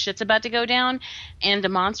 when all the shit's about to go down, and the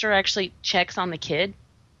monster actually checks on the kid.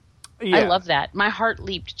 Yeah. I love that. My heart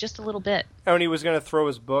leaped just a little bit. Oh, and he was going to throw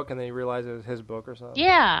his book, and then he realized it was his book or something.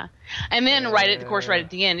 Yeah. And then right at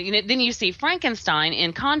the end, then you see Frankenstein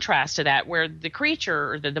in contrast to that, where the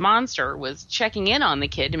creature, or the monster, was checking in on the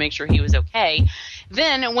kid to make sure he was okay.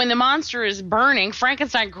 Then when the monster is burning,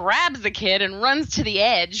 Frankenstein grabs the kid and runs to the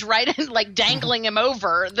edge, right, and like dangling him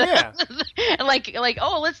over. like,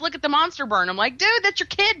 oh, let's look at the monster burn. I'm like, dude, that's your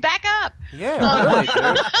kid. Back up. Yeah, really,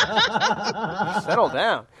 dude. Settle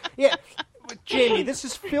down. Yeah. Jamie, this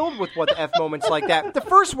is filled with what the F moments like that. The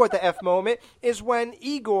first what the F moment is when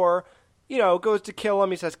Igor, goes to kill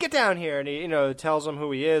him. He says, "Get down here." And he, tells him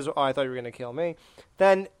who he is. "Oh, I thought you were going to kill me."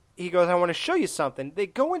 Then he goes, "I want to show you something." They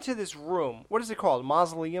go into this room. What is it called?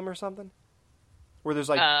 Mausoleum or something? Where there's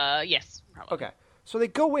like... yes. Probably. Okay. So they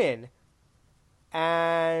go in,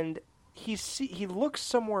 and he looks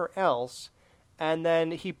somewhere else. And then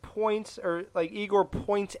he points, or like Igor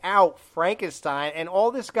points out Frankenstein, and all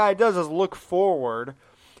this guy does is look forward,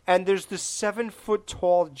 and there's this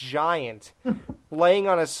 7-foot-tall giant laying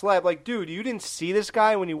on a slab. Like, dude, you didn't see this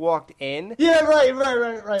guy when you walked in? Yeah, right.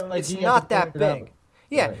 Like, it's not that big.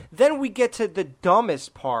 Yeah, right. Then we get to the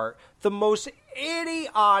dumbest part. The most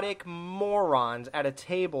idiotic morons at a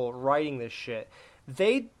table writing this shit.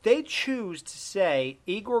 They choose to say,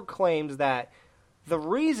 Igor claims that the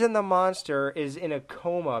reason the monster is in a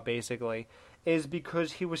coma, basically, is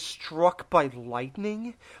because he was struck by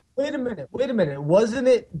lightning. Wait a minute.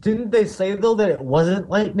 Didn't they say, though, that it wasn't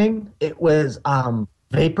lightning? It was,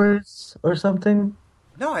 vapors or something?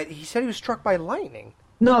 No, he said he was struck by lightning.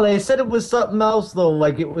 No, they said it was something else, though,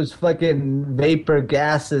 like it was fucking vapor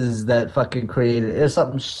gases that fucking created it. It was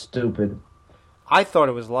something stupid. I thought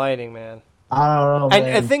it was lightning, man. I don't know, man.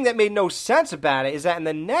 And a thing that made no sense about it is that in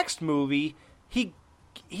the next movie...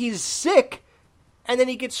 He's sick, and then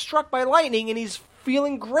he gets struck by lightning, and he's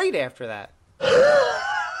feeling great after that.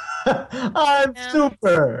 I'm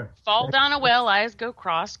super. Fall down a well, eyes go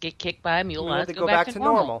cross, get kicked by a mule, eyes go back to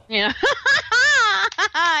normal. Yeah.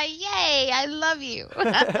 Yay, I love you.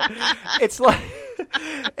 It's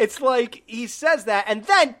like he says that, and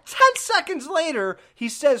then 10 seconds later, he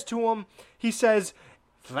says,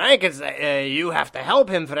 "Frankenstein, you have to help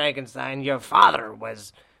him, Frankenstein. Your father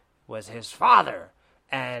was his father.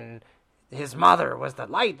 And his mother was the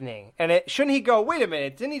lightning." And shouldn't he go, wait a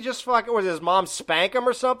minute, didn't he just was his mom spank him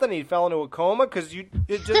or something? And he fell into a coma? Because you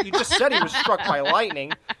just said he was struck by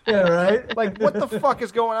lightning. Yeah, right? Like, what the fuck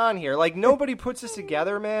is going on here? Like, nobody puts this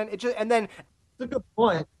together, man. And then... That's a good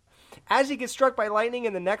point. As he gets struck by lightning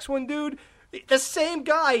in the next one, dude, the same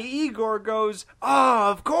guy, Igor, goes,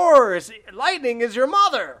 "Oh, of course, lightning is your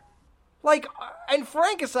mother. Like, and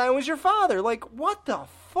Frankenstein was your father." Like, what the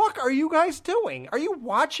fuck are you guys doing? Are you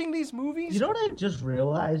watching these movies? You know what I just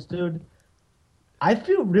realized, dude? I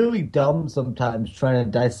feel really dumb sometimes trying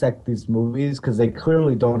to dissect these movies because they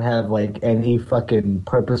clearly don't have, like, any fucking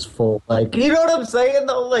purposeful, like, you know what I'm saying,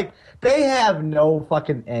 though? Like, they have no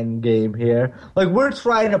fucking end game here. Like, we're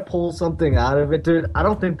trying to pull something out of it, dude. I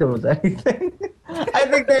don't think there was anything. I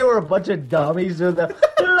think they were a bunch of dummies with the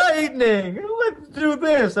lightning. Let's do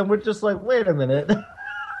this. And we're just like, wait a minute.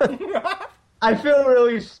 I feel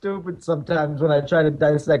really stupid sometimes when I try to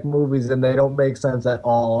dissect movies and they don't make sense at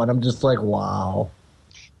all, and I'm just like, wow.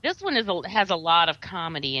 This one has a lot of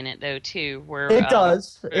comedy in it, though, too. Where it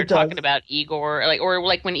does. They're talking about Igor, or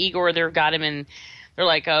when Igor, they've got him in. They're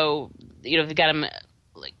like, oh, they've got him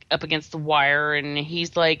like up against the wire, and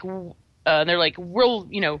he's like, they're like, we'll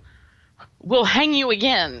hang you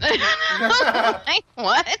again. Like,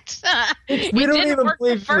 what? We don't didn't even work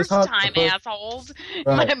believe the first was time, assholes.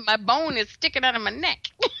 Right. My bone is sticking out of my neck.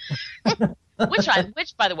 Which,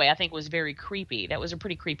 by the way, I think was very creepy. That was a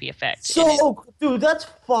pretty creepy effect. So, dude, that's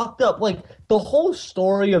fucked up. Like, the whole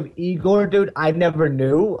story of Igor, dude, I never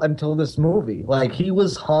knew until this movie. Like, he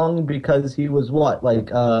was hung because he was what?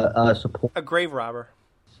 Like, a grave robber.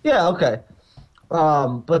 Yeah, okay.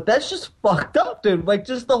 But that's just fucked up, dude. Like,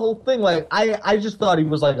 just the whole thing. Like, I just thought he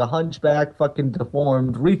was like a hunchback, fucking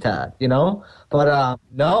deformed retard, you know? But,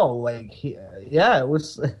 no, like, it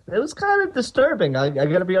was kind of disturbing. I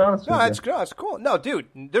gotta be honest with you. No, it's cool. No, dude,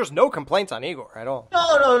 there's no complaints on Igor at all.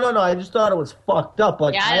 No. I just thought it was fucked up.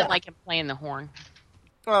 Like, yeah, I didn't like him playing the horn.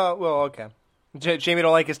 Well, okay. Jamie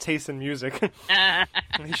don't like his taste in music.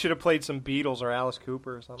 He should have played some Beatles or Alice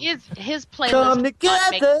Cooper or something. His playlist Come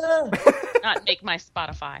together. not make my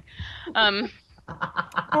Spotify.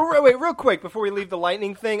 Oh, wait, real quick, before we leave the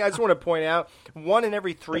lightning thing, I just want to point out, 1 in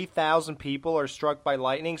every 3,000 people are struck by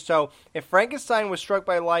lightning. So if Frankenstein was struck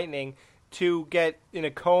by lightning to get in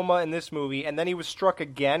a coma in this movie, and then he was struck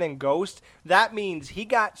again in Ghost, that means he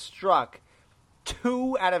got struck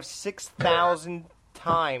 2 out of 6,000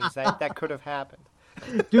 times that could have happened.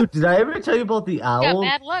 Dude, did I ever tell you about the owl got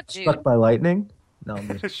bad luck, dude. struck by lightning? No,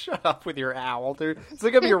 I'm just... Shut up with your owl, dude. It's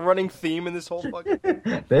like going to be a running theme in this whole fucking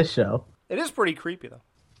thing. This show. It is pretty creepy, though.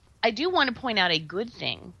 I do want to point out a good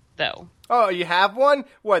thing, though. Oh, you have one?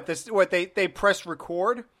 What, they press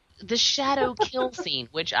record? The shadow kill scene,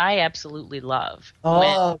 which I absolutely love.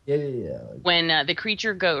 Oh, yeah. When the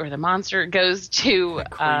creature or the monster goes to...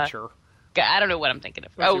 Creature. I don't know what I'm thinking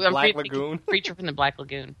of. I'm Black Lagoon? Creature from the Black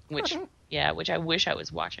Lagoon, which I wish I was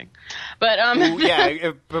watching. But Ooh,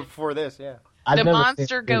 yeah, before this, yeah. The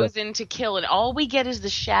monster goes in to kill, and all we get is the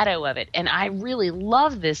shadow of it. And I really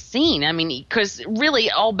love this scene. I mean, because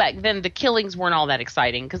really, all back then, the killings weren't all that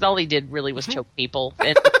exciting, because all he did really was choke people.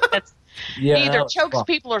 And that's he either chokes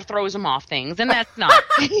people or throws them off things, and that's not.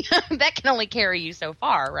 That can only carry you so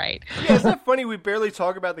far, right? Yeah, isn't that funny? We barely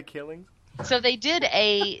talk about the killings. So they did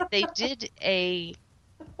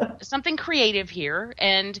something creative here,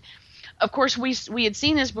 and of course we had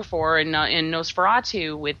seen this before in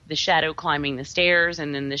Nosferatu with the shadow climbing the stairs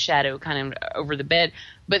and then the shadow kind of over the bed.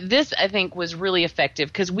 But this, I think, was really effective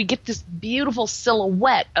because we get this beautiful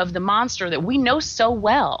silhouette of the monster that we know so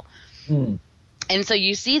well. Mm. And so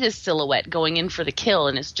you see this silhouette going in for the kill,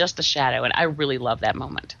 and it's just a shadow, and I really love that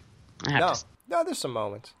moment. No, there's some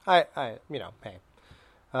moments. Hey.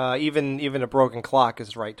 Even a broken clock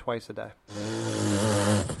is right twice a day.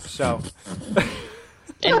 So.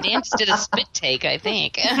 And Dan just did a spit take, I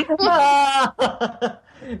think. Yeah, that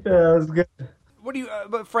was good. What do you?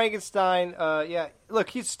 But Frankenstein, yeah.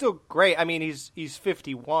 Look, he's still great. I mean, he's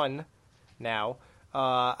 51 now.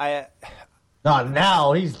 Not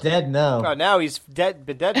now. He's dead now. Oh, now he's dead.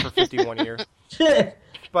 Been dead for 51 years.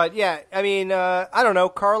 But yeah, I mean, I don't know,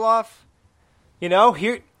 Karloff. You know,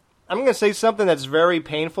 here I'm going to say something that's very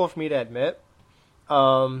painful for me to admit.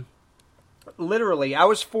 Literally, I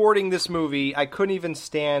was forwarding this movie. I couldn't even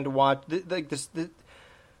stand watch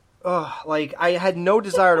I had no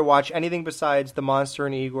desire to watch anything besides The Monster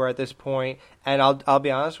and Igor at this point. And I'll be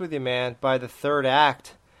honest with you, man. By the third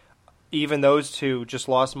act, even those two just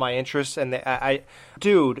lost my interest. And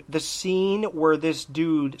dude, the scene where this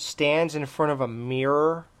dude stands in front of a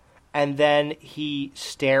mirror and then he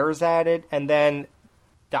stares at it, and then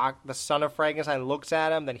the son of Frankenstein looks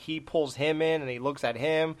at him, then he pulls him in, and he looks at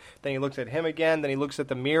him, then he looks at him again, then he looks at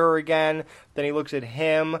the mirror again, then he looks at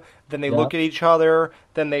him, then they look at each other,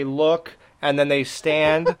 then they look, and then they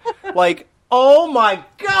stand. Like, oh my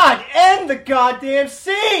God, end the goddamn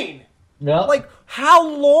scene! Yeah. Like, how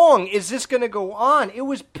long is this going to go on? It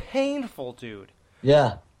was painful, dude.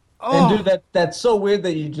 Yeah. Oh. And dude, that's so weird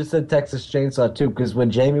that you just said Texas Chainsaw too, because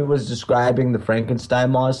when Jamie was describing the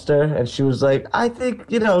Frankenstein monster, and she was like, I think,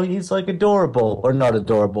 he's like adorable, or not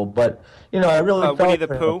adorable, but, I really felt Winnie the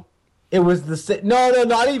Pooh? It was no,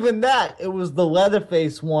 not even that. It was the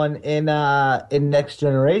Leatherface one in Next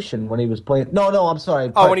Generation when he was playing. No, I'm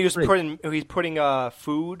sorry. Oh, when he was putting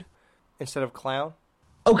food instead of clown?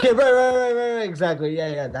 Okay, right, exactly.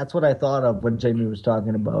 Yeah, that's what I thought of when Jamie was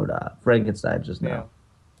talking about Frankenstein just now.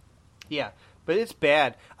 Yeah, but it's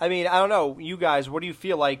bad. I mean, I don't know. You guys, what do you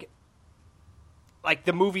feel like? Like,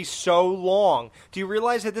 the movie's so long. Do you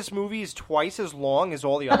realize that this movie is twice as long as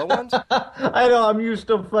all the other ones? I know. I'm used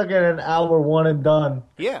to fucking an hour one and done.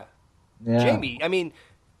 Yeah. Jamie, I mean,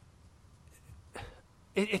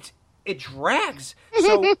 it drags.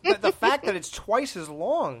 So the fact that it's twice as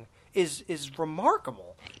long is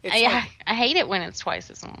remarkable. I hate it when it's twice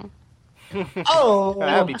as long. Oh,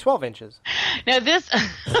 that would be 12 inches. Now this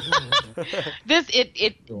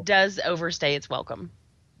does overstay its welcome.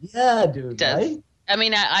 Yeah, dude. Does. Right? I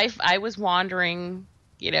mean, I was wandering.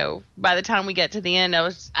 By the time we get to the end,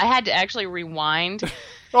 I had to actually rewind.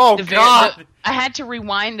 Oh God! I had to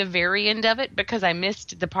rewind the very end of it because I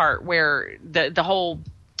missed the part where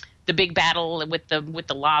the big battle with the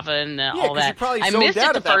lava and all that. I missed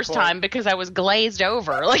it the first time because I was glazed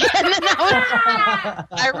over. Like, and then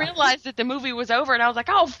I realized that the movie was over, and I was like,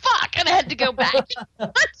 "Oh fuck!" And I had to go back.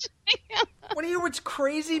 Well, you know what's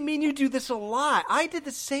crazy? Me and you do this a lot. I did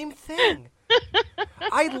the same thing.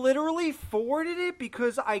 I literally forwarded it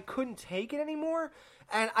because I couldn't take it anymore,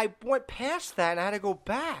 And I went past that, and I had to go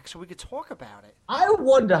back so we could talk about it. I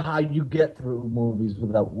wonder how you get through movies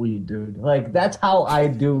without weed, dude. Like, that's how I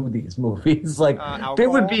do these movies. Like, it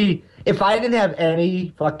would be, if I didn't have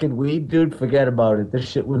any fucking weed, dude, forget about it. This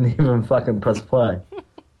shit wouldn't even fucking press play.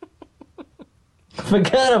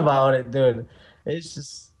 Forget about it, dude. It's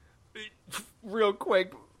just... Real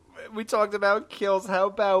quick, we talked about kills. How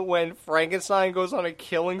about when Frankenstein goes on a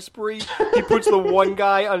killing spree? He puts the one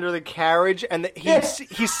guy under the carriage, and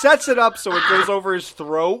he sets it up so it goes over his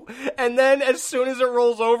throat, and then as soon as it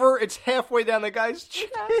rolls over, it's halfway down the guy's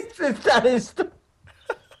chest. That is...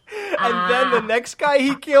 And then the next guy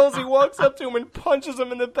he kills, he walks up to him and punches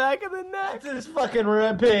him in the back of the neck. It's fucking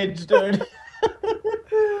rampage, dude.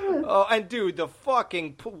 Oh, and dude, the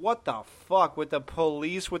fucking what the fuck with the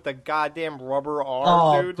police with the goddamn rubber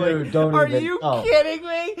arm, dude? Dude, like, don't are even, you kidding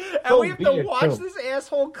me? And we have to watch this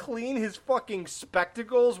asshole clean his fucking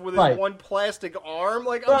spectacles with his one plastic arm.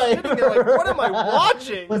 Like, I'm sitting there like, what am I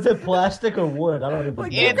watching? Was it plastic or wood? I don't even know.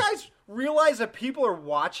 Like, you guys realize that people are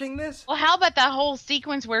watching this? Well, how about that whole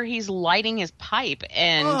sequence where he's lighting his pipe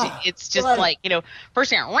and it's just like,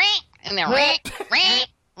 first you're and then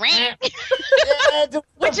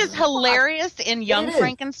which is hilarious in Young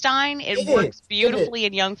Frankenstein. It works beautifully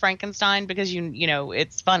in Young Frankenstein because you know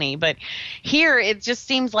it's funny, but here it just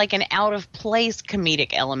seems like an out of place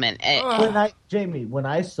comedic element. When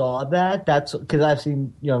I saw that, that's because I've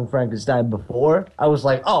seen Young Frankenstein before. I was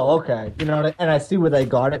like, oh, okay, and I see where they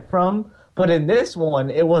got it from. But in this one,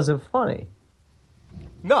 it wasn't funny.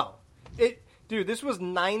 No. Dude, this was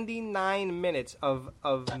 99 minutes of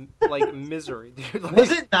like misery, dude. Like, was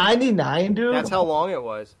it 99, dude? That's how long it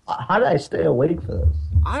was. How did I stay awake for this?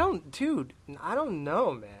 I don't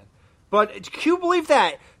know, man. But can you believe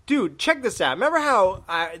that? Dude, check this out. Remember how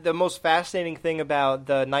the most fascinating thing about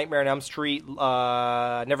the Nightmare on Elm Street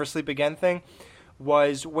Never Sleep Again thing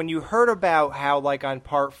was when you heard about how, like, on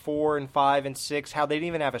part 4 and 5 and 6, how they didn't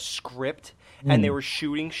even have a script and they were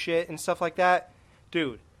shooting shit and stuff like that?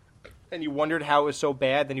 Dude. And you wondered how it was so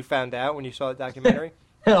bad, then you found out when you saw the documentary?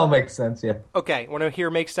 It all makes sense, yeah. Okay, want to hear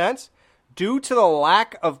it makes sense? Due to the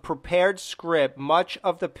lack of prepared script, much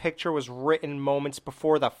of the picture was written moments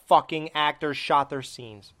before the fucking actors shot their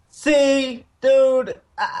scenes. See, dude,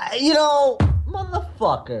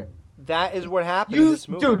 motherfucker. That is what happened in this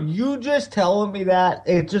movie. Dude, you just telling me that,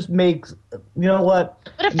 it just makes, you know what?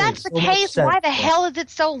 But if that's the case, why the hell is it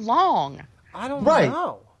so long? I don't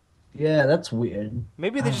know. Yeah, that's weird.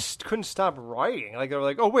 Maybe they just couldn't stop writing. Like, they were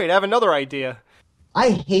like, oh, wait, I have another idea.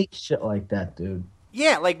 I hate shit like that, dude.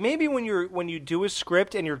 Yeah, like maybe when you do a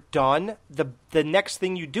script and you're done, the next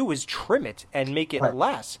thing you do is trim it and make it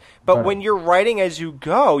less. But when you're writing as you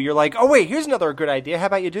go, you're like, oh, wait, here's another good idea. How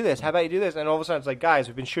about you do this? How about you do this? And all of a sudden it's like, guys,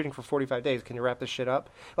 we've been shooting for 45 days. Can you wrap this shit up?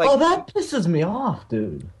 Like, oh, that pisses me off,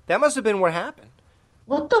 dude. That must have been what happened.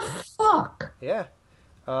 What the fuck? Yeah.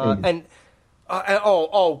 Oh,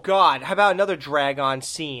 God. How about another drag-on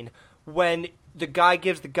scene when the guy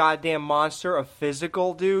gives the goddamn monster a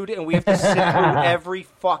physical, dude, and we have to sit through every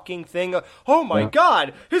fucking thing. Oh, my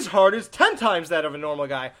God. His heart is 10 times that of a normal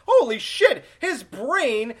guy. Holy shit. His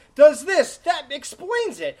brain does this. That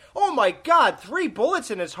explains it. Oh, my God. 3 bullets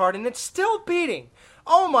in his heart, and it's still beating.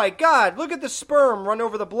 Oh, my God. Look at the sperm run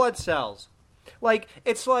over the blood cells. Like,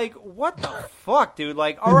 it's like, what the fuck, dude?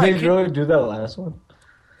 Like, all right. Did they really do that last one?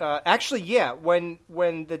 Actually, yeah. When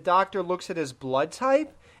the doctor looks at his blood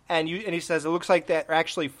type and he says it looks like they're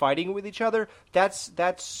actually fighting with each other, that's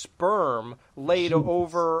sperm laid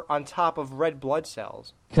over on top of red blood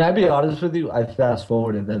cells. Can I be honest with you? I fast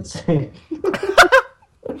forwarded that scene.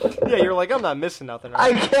 Yeah, you're like, I'm not missing nothing.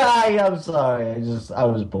 Right? I'm sorry. I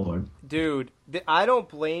was bored. Dude, I don't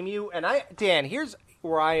blame you. And Dan, here's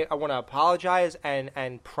where I want to apologize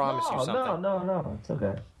and promise you something. No, it's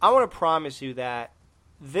okay. I want to promise you that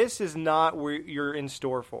this is not where you're in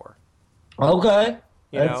store for. Okay.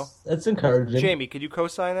 That's encouraging. Jamie, could you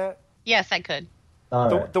co-sign that? Yes, I could.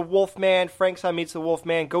 Right. The Wolfman, Frankenstein meets the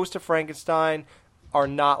Wolfman, Ghost of Frankenstein are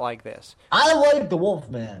not like this. I like the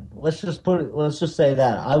Wolfman. Let's just say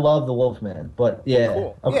that. I love the Wolfman. But yeah.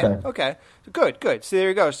 Cool. Okay. Yeah, okay. Good. So there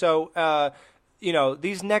you go. So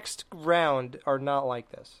these next round are not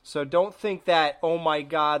like this. So don't think that, oh my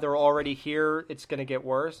God, they're already here, it's gonna get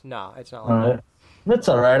worse. No, it's not like that. That's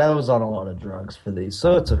all right. I was on a lot of drugs for these,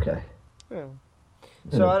 so it's okay. Yeah.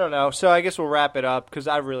 So I don't know. So I guess we'll wrap it up because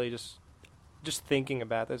I really just thinking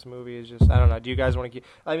about this movie is just, I don't know. Do you guys want to keep?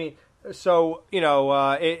 I mean, so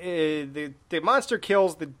the monster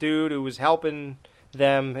kills the dude who was helping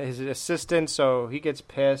them, his assistant. So he gets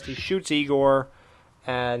pissed. He shoots Igor,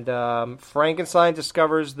 and Frankenstein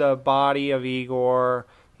discovers the body of Igor.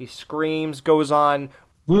 He screams, goes on.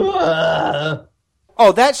 Ugh.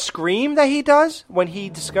 Oh, that scream that he does when he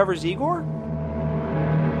discovers Igor?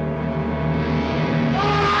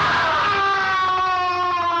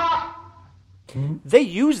 They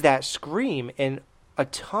use that scream in a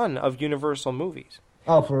ton of Universal movies.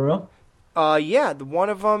 Oh, for real? Yeah, one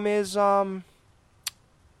of them is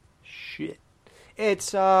shit.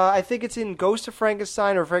 It's I think it's in Ghost of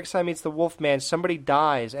Frankenstein or Frankenstein Meets the Wolfman. Somebody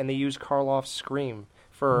dies and they use Karloff's scream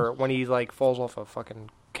for when he like falls off a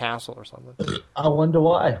fucking castle or something. I wonder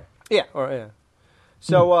why. Yeah,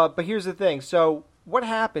 So, but here's the thing. So, what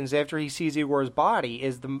happens after he sees Igor's body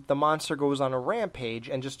is the monster goes on a rampage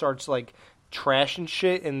and just starts like trashing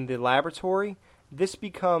shit in the laboratory. This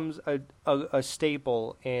becomes a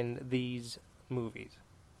staple in these movies.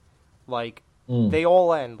 Like, they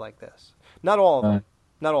all end like this. Not all of them.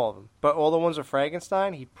 Not all of them. But all the ones with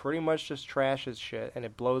Frankenstein, he pretty much just trashes shit and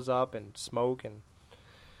it blows up and smoke and...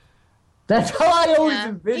 That's how I always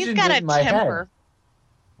envisioned it in my temper.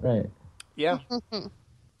 head. Right. Yeah.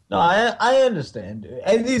 No, I understand.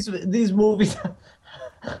 And these movies,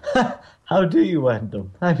 how do you end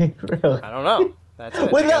them? I mean, really. I don't know. That's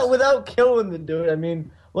it. Without killing the dude. I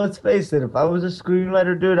mean, let's face it. If I was a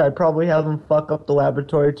screenwriter, dude, I'd probably have him fuck up the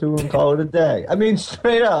laboratory too and call it a day. I mean,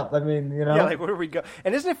 straight up. I mean, you know. Yeah, like where do we go?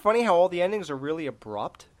 And isn't it funny how all the endings are really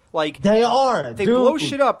abrupt? Like they are. They dude. blow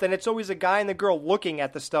shit up, then it's always a guy and the girl looking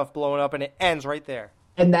at the stuff blowing up, and it ends right there.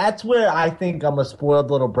 And that's where I think I'm a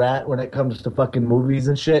spoiled little brat when it comes to fucking movies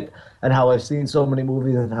and shit, and how I've seen so many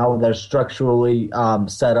movies and how they're structurally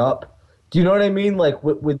set up. Do you know what I mean? Like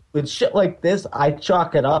with shit like this, I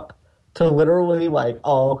chalk it up to literally like,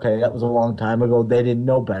 oh, okay, that was a long time ago. They didn't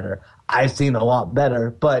know better. I've seen a lot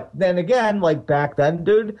better. But then again, like back then,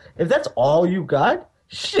 dude, if that's all you got,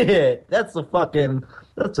 shit, that's a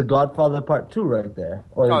Godfather Part 2 right there.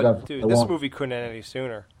 Oh, dude, this movie couldn't end any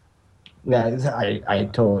sooner. Yeah, I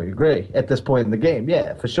totally agree. At this point in the game,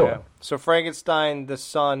 yeah, for sure. Yeah. So Frankenstein, the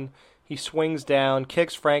son, he swings down,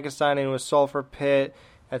 kicks Frankenstein into a sulfur pit.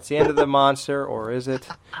 That's the end of the monster, or is it?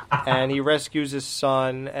 And he rescues his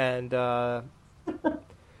son, and that's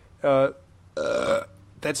it.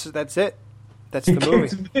 That's the movie.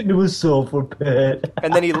 Kicks him into a sulfur pit.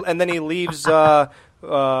 And then he leaves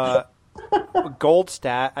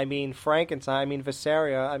Goldstadt. I mean Frankenstein. I mean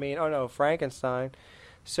Visaria. Frankenstein.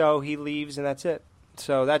 So he leaves, and that's it.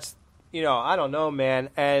 So that's, I don't know,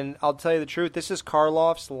 man. And I'll tell you the truth. This is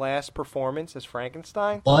Karloff's last performance as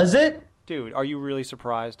Frankenstein. Was it? Dude, are you really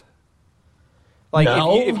surprised? Like,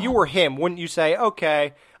 no. if you were him, wouldn't you say,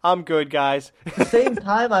 okay, I'm good, guys? At the same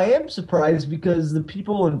time, I am surprised because the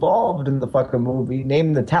people involved in the fucking movie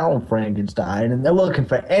named the town Frankenstein, and they're looking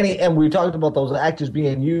for and we talked about those actors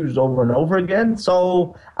being used over and over again,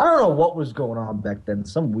 so I don't know what was going on back then.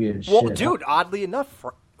 Some weird shit. Well, dude, oddly enough,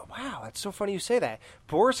 wow, that's so funny you say that.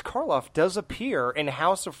 Boris Karloff does appear in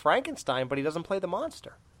House of Frankenstein, but he doesn't play the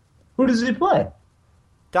monster. Who does he play?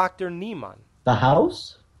 Dr. Niemann. The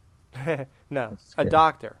house? No, a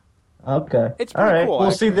doctor. Okay. It's pretty all right. cool.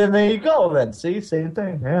 Well, see, then there you go. Then see, same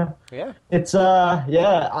thing. Yeah. Yeah. It's are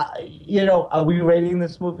we rating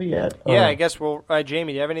this movie yet? Yeah, I guess we'll.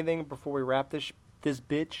 Jamie, do you have anything before we wrap this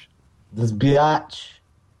bitch? This biatch.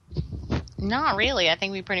 Not really. I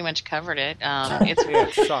think we pretty much covered it.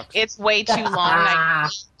 It sucks. It's way too long. I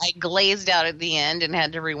glazed out at the end and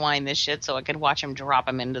had to rewind this shit so I could watch him drop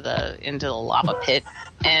him into the lava pit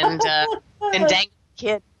and dang the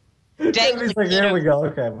kid. Here we go.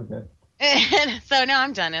 Okay, we're good. And so no,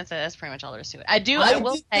 I'm done. That's pretty much all there is to it. I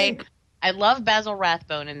will say I love Basil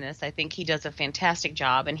Rathbone in this. I think he does a fantastic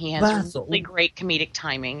job, and he has really great comedic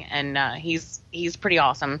timing, and he's pretty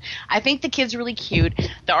awesome. I think the kid's really cute.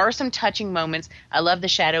 There are some touching moments. I love the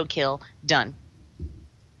shadow kill. Done.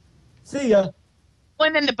 See ya.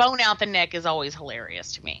 And then the bone out the neck is always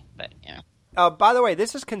hilarious to me, but By the way,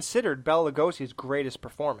 this is considered Bela Lugosi's greatest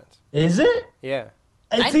performance. Is it? Yeah.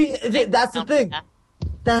 And that's the thing.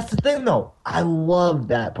 That's the thing, though. I love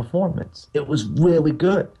that performance. It was really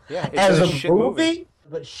good. Yeah, it's as a shit movie.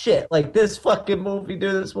 But shit, like this fucking movie,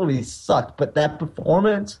 dude. This movie sucked, but that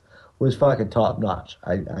performance was fucking top notch.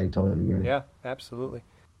 I totally agree. Yeah, absolutely.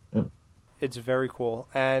 Yeah. It's very cool,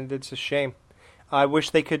 and it's a shame. I wish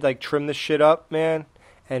they could trim this shit up, man,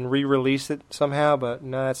 and re-release it somehow, but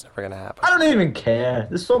no, that's never gonna happen. I don't even care.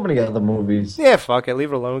 There's so many other movies. Yeah, fuck it.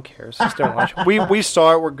 Leave it alone. Who cares? Just don't watch it. We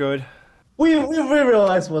saw it. We're good. We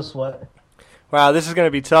realized what's what. Wow, this is gonna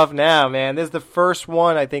be tough now, man. This is the first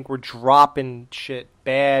one. I think we're dropping shit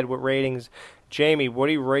bad with ratings. Jamie, what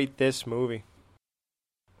do you rate this movie?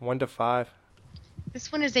 1 to 5.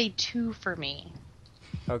 This one is a 2 for me.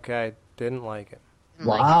 Okay, didn't like it.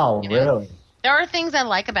 Wow, really? There are things I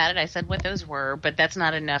like about it. I said what those were, but that's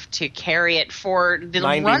not enough to carry it for the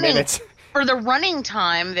 90 running minutes. for the running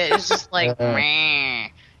time. That is just like meh.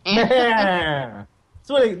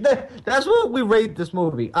 That's what we rate this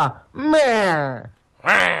movie. Meh.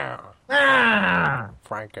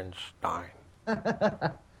 Frankenstein.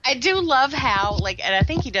 I do love how, and I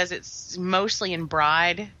think he does it mostly in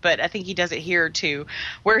Bride, but I think he does it here too,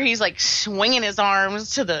 where he's like swinging his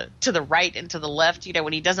arms to the right and to the left. You know,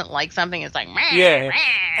 when he doesn't like something, it's like meh, Yeah. meh,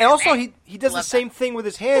 And also, meh. he does the same thing with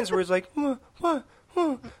his hands, where he's like, where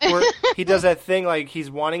he does that thing like he's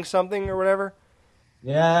wanting something or whatever.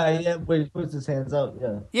 Yeah, when he puts his hands out,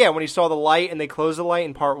 yeah. Yeah, when he saw the light and they closed the light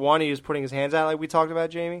in part 1, he was putting his hands out like we talked about,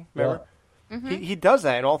 Jamie. Remember? Yeah. Mm-hmm. He does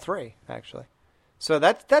that in all 3, actually. So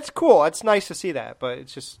that's cool. That's nice to see that, but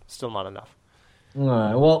it's just still not enough. All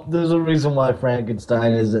right. Well, there's a reason why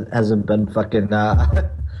Frankenstein hasn't been fucking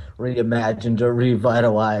reimagined or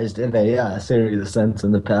revitalized in a serious sense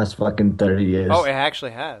in the past fucking 30 years. Oh, it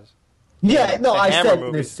actually has. Yeah, no, I Hammer said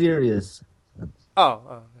movies. in a serious. Oh.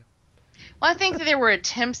 Well, I think that there were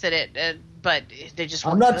attempts at it, but they just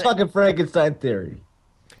weren't I'm not good. talking Frankenstein theory.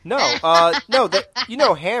 No. You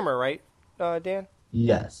know Hammer, right, Dan?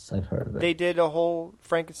 Yes, I've heard of it. They did a whole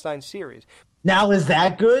Frankenstein series. Now, is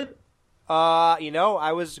that good?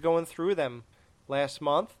 I was going through them last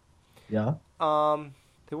month. Yeah.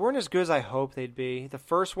 They weren't as good as I hoped they'd be. The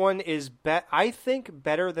first one is, I think,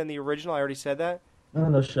 better than the original. I already said that. Oh,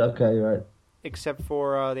 no shit. Okay, you're right. Except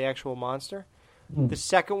for the actual monster. The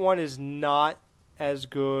second one is not as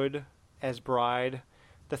good as Bride.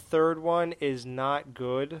 The third one is not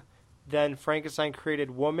good. Then Frankenstein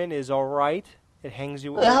Created Woman is all right. It hangs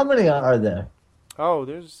you. How many are there? Oh,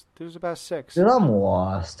 there's about 6. Dude, I'm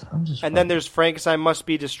lost. And then there's Frankenstein Must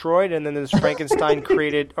Be Destroyed, and then there's Frankenstein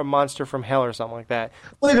Created a Monster from Hell or something like that.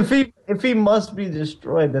 Wait, if he must be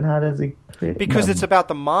destroyed, then how does he create? Because it's about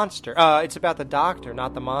the monster. It's about the doctor,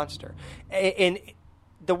 not the monster. And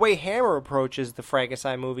the way Hammer approaches the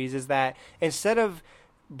Frankenstein movies is that instead of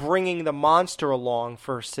bringing the monster along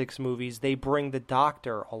for 6 movies, they bring the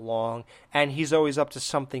doctor along, and he's always up to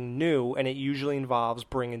something new, and it usually involves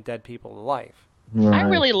bringing dead people to life. Right. I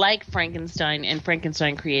really like Frankenstein and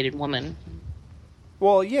Frankenstein Created Woman.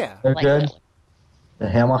 Well, yeah. They're Like good. that. The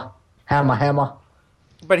hammer.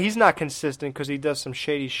 But he's not consistent because he does some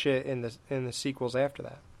shady shit in the sequels after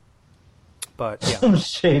that. But yeah, Some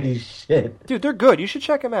shady shit. dude, they're good. You should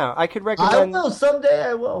check them out. I could I recommend. will someday.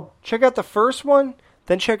 I will. Check out the first one,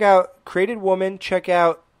 then check out Created Woman. Check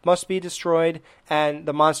out Must Be Destroyed and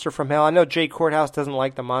The Monster from Hell. I know Jay Courthouse doesn't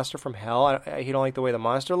like The Monster from Hell. He don't like the way the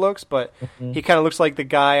monster looks, but he kind of looks like the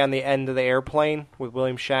guy on the end of the airplane with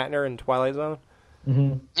William Shatner in Twilight Zone.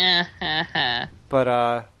 But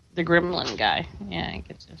The Gremlin guy. Yeah, I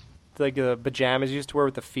get you. like the pajamas he used to wear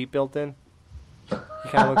with the feet built in. He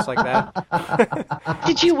kind of looks like that.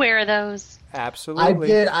 Did you wear those? Absolutely. I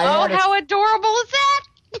did. How adorable is that?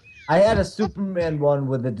 I had a Superman one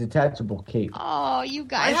with a detachable cape. Oh, you I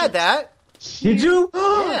guys. had that. Did you?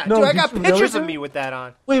 Yeah, No, dude, I did got you pictures really? of me with that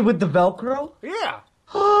on. Wait, with the Velcro? Yeah.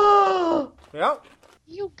 Oh Yep.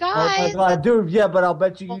 You my guys. god, dude! Yeah, but I'll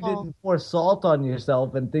bet you didn't pour salt on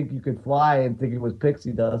yourself and think you could fly and think it was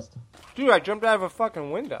pixie dust. Dude, I jumped out of a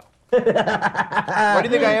fucking window. Why do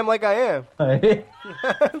you think I am like I am?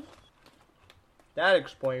 That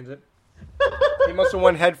explains it. He must have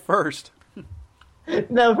went head first.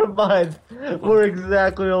 Never mind. We're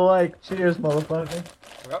exactly alike. Cheers, motherfucker.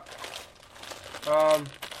 Yep.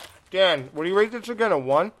 Dan, what do you rate this again? A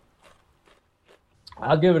 1?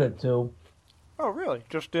 I'll give it a 2. Oh, really?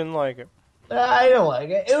 Just didn't like it. I don't like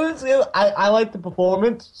it. I like the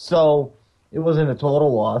performance, so it wasn't a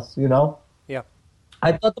total loss, you know? Yeah.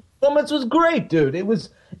 I thought the performance was great, dude. It was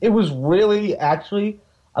really, actually,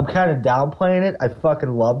 I'm kind of downplaying it. I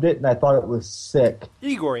fucking loved it, and I thought it was sick.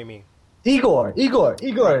 Igor, you mean? Igor.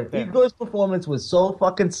 Yeah. Igor's performance was so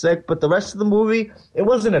fucking sick, but the rest of the movie, it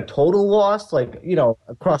wasn't a total loss, like, you know,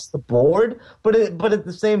 across the board. But at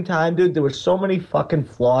the same time, dude, there were so many fucking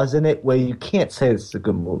flaws in it where you can't say it's a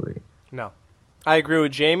good movie. No. I agree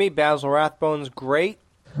with Jamie. Basil Rathbone's great.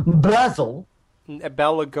 Basil?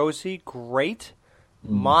 Bela Lugosi, great.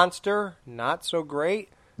 Monster, not so great.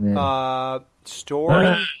 Yeah.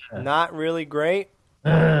 Story, not really great.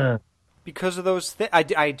 Because of those things,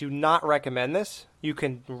 I do not recommend this. You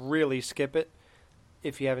can really skip it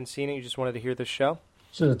if you haven't seen it. You just wanted to hear this show.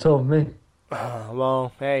 Should have told me.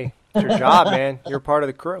 Well, hey, it's your job, man. You're part of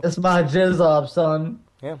the crew. It's my jizz off, son.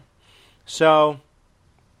 Yeah. So,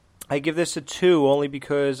 I give this a 2 only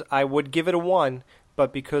because I would give it a 1,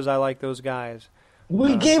 but because I like those guys.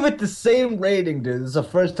 We gave it the same rating, dude. This is the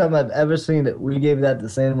first time I've ever seen it. We gave that the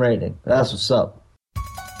same rating. That's what's up.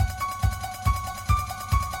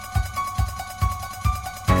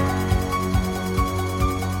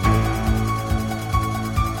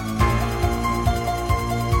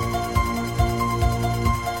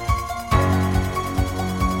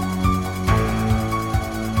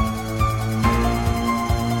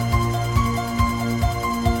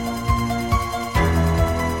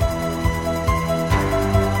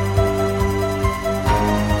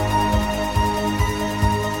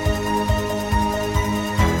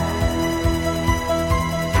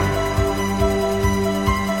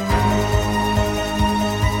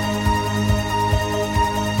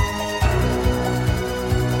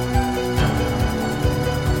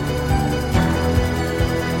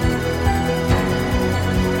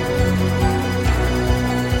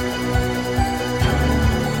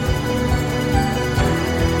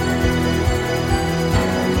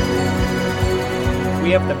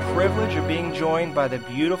 We have the privilege of being joined by the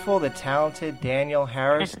beautiful, the talented Danielle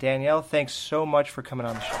Harris. Danielle, thanks so much for coming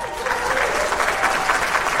on the show.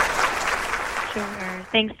 Sure.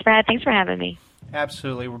 Thanks for having me.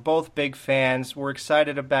 Absolutely. We're both big fans. We're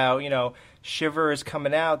excited about, Shiver is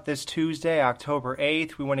coming out this Tuesday, October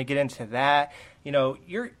 8th. We want to get into that.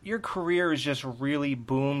 Your career has just really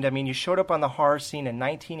boomed. I mean, you showed up on the horror scene in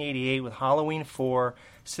 1988 with Halloween 4.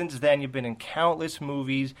 Since then, you've been in countless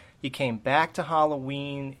movies. You came back to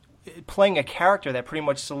Halloween, playing a character that pretty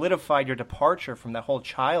much solidified your departure from that whole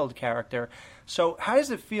child character. So how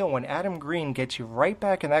does it feel when Adam Green gets you right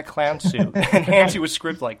back in that clown suit and hands you a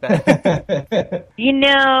script like that? We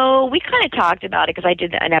kind of talked about it because I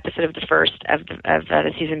did an episode of the first of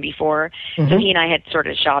the season before. Mm-hmm. So he and I had sort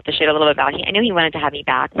of shot the shit a little bit about it. I knew he wanted to have me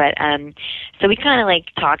back, but so we kind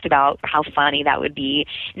of talked about how funny that would be.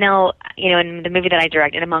 Now, in the movie that I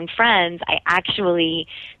directed, Among Friends,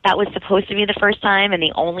 that was supposed to be the first time and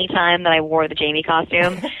the only time that I wore the Jamie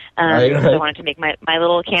costume. Right. I wanted to make my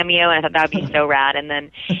little cameo, and I thought that would be so rad. And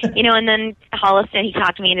then, and then Holliston, he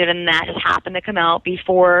talked me into it, and that just happened to come out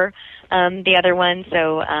before the other one.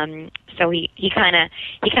 So he kind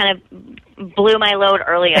of blew my load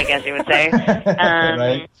early, I guess you would say.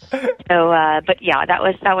 Right. So, but yeah, that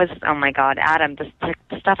was. Oh my God, Adam, the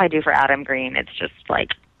stuff I do for Adam Green, it's just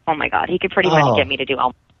oh my God, he could pretty much get me to do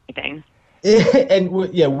almost anything. And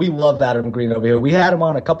we love Adam Green over here. We had him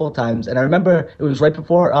on a couple of times, and I remember it was right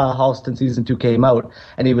before Halston season 2 came out,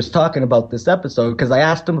 and he was talking about this episode because I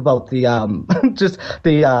asked him about the just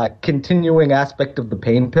the continuing aspect of the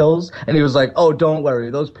pain pills, and he was like, "Oh, don't worry,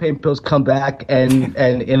 those pain pills come back and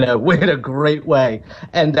in a great way."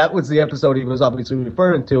 And that was the episode he was obviously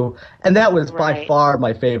referring to, and that was by far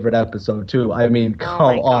my favorite episode too. I mean,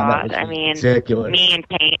 come on, that was ridiculous. Me and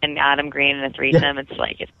Payne and Adam Green in a threesome, it's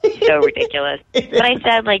so ridiculous. But I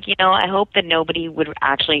said, I hope that nobody would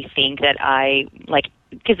actually think that I,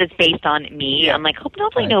 because it's based on me. Yeah. I'm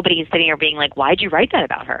hopefully nobody is sitting here being like, why'd you write that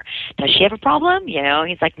about her? Does she have a problem?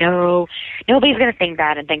 He's like, no, nobody's going to think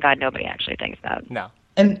that, and thank God nobody actually thinks that. No.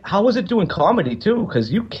 And how was it doing comedy, too? Because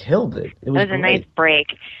you killed it. It was a nice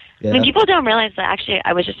break. Yeah. I mean, people don't realize that actually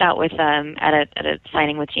I was just out with at a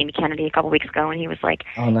signing with Jamie Kennedy a couple weeks ago, and he was like,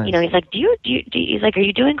 oh, nice. He's like, he's like, are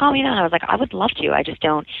you doing comedy now? And I was like, I would love to. I just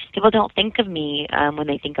don't. People don't think of me when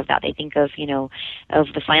they think of that. They think of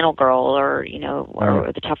of the final girl or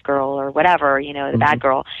or the tough girl or whatever the bad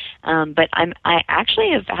girl. But I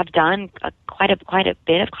actually have done quite a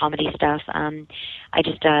bit of comedy stuff. I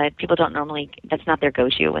just people don't normally. That's not their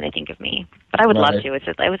go-to when they think of me. But I would love to.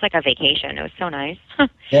 It was like a vacation. It was so nice.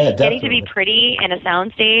 Yeah, getting to be pretty in a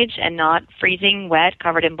soundstage and not freezing wet,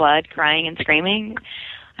 covered in blood, crying and screaming.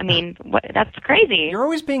 I mean, that's crazy. You're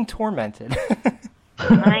always being tormented.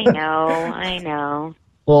 I know.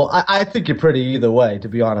 Well, I think you're pretty either way, to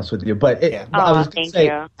be honest with you. But I was going to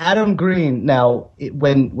say, Adam Green, now,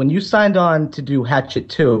 when you signed on to do Hatchet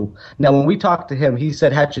 2, now, when we talked to him, he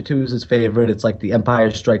said Hatchet 2 is his favorite. It's like the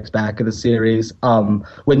Empire Strikes Back of the series.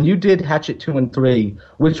 When you did Hatchet 2 and 3,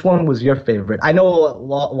 which one was your favorite? I know a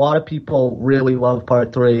lot of people really love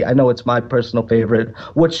Part 3. I know it's my personal favorite.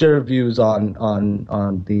 What's your views on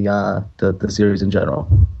the series in general?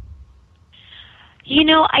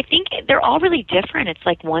 I think they're all really different. It's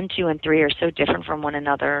like 1, 2, and 3 are so different from one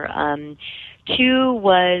another. 2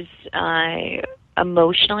 was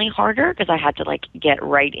emotionally harder because I had to get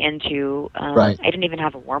right into. I didn't even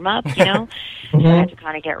have a warm up, So I had to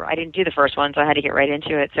kind of I didn't do the first one, so I had to get right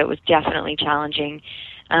into it. So it was definitely challenging.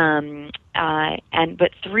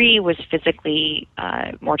 But 3 was physically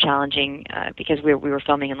more challenging because we were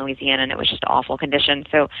filming in Louisiana and it was just awful conditions.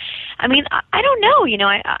 So, I mean, I don't know. You know,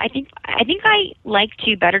 I think I liked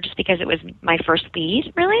 2 better just because it was my first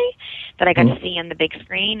lead, really, that I got to see on the big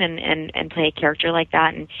screen and play a character like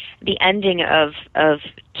that. And the ending of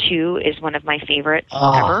 2 is one of my favorites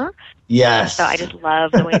ever. Yes. So I just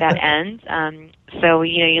love the way that ends. So,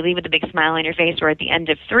 you know, you leave with a big smile on your face, or at the end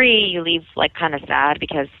of 3, you leave, like, kind of sad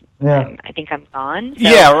because I think I'm gone. So,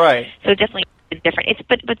 yeah, right. So definitely different.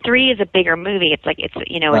 But 3 is a bigger movie. It's like, it's,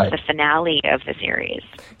 you know, it's the finale of the series.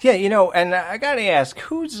 Yeah, you know, and I gotta ask,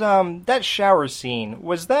 who's, that shower scene,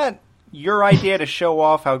 was that your idea to show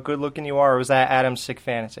off how good looking you are, or was that Adam's sick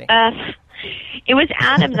fantasy? It was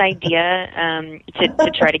Adam's idea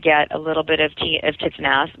to try to get a little bit of tits and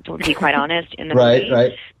ass, to be quite honest, in the movie.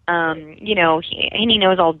 Right. You know, he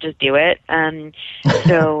knows I'll just do it.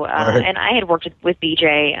 So, and I had worked with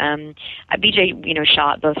BJ. BJ, you know,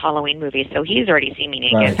 shot both Halloween movies, so he's already seen me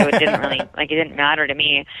naked, so it didn't really, like, it didn't matter to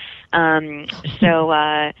me.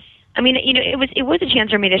 I mean, you know, it was a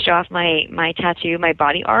chance for me to show off my tattoo, my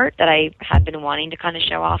body art that I had been wanting to kind of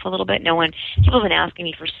show off a little bit. People have been asking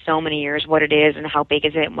me for so many years what it is and how big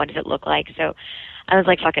is it and what does it look like. So I was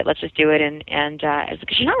like, fuck it, let's just do it. And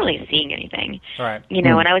because you're not really seeing anything, right? You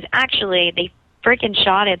know, and I was actually, they freaking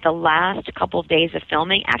shot it the last couple of days of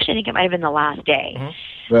filming. Actually, I think it might have been the last day.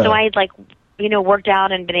 Right. So I had, like, you know, worked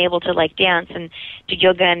out and been able to, like, dance and do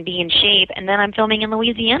yoga and be in shape, and then I'm filming in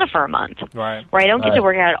Louisiana for a month, right? Where I don't get to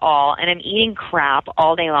work out at all, and I'm eating crap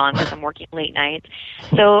all day long because I'm working late nights.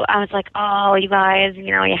 So I was like, oh, you guys,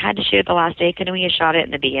 you know, you had to shoot it the last day. Couldn't we have shot it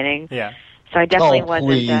in the beginning? Yeah. So I definitely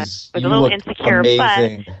was a little insecure,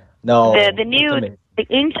 amazing. but no, the new. The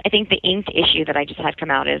inked, I think the inked issue that I just had come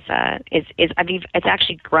out is I mean, it's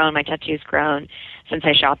actually grown. My tattoo's grown since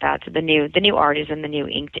I shot that. So the new art is in the new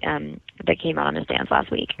inked that came out on his stands last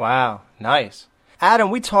week. Wow, nice. Adam,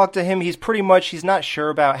 we talked to him. He's not sure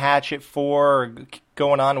about Hatchet 4 or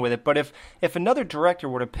going on with it. But if another director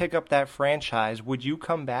were to pick up that franchise, would you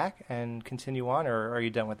come back and continue on, or are you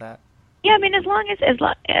done with that? Yeah, I mean, as long as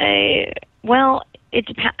well, it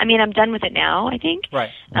depends. I mean, I'm done with it now, I think.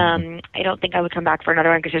 Right. I don't think I would come back for another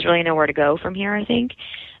one because there's really nowhere to go from here, I think.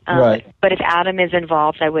 Right. But if Adam is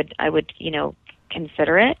involved, I would, you know,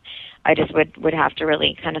 consider it. I just would have to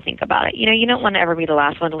really kind of think about it. You know, you don't want to ever be the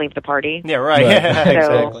last one to leave the party. Yeah, right.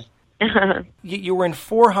 Exactly. You were in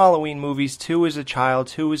 4 Halloween movies, 2 as a child,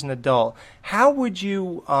 2 as an adult. How would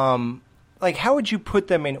you how would you put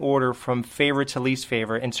them in order from favorite to least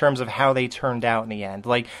favorite in terms of how they turned out in the end?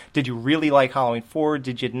 Like, did you really like Halloween 4?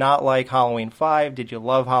 Did you not like Halloween 5? Did you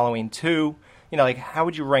love Halloween 2? You know, like, how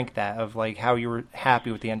would you rank that of, like, how you were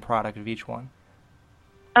happy with the end product of each one?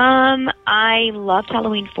 I loved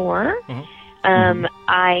Halloween 4.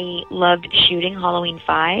 I loved shooting Halloween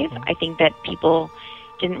 5. I think that people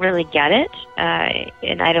didn't really get it,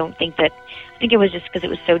 and I think it was just because it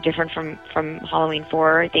was so different from Halloween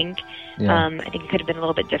 4, I think. Yeah. I think it could have been a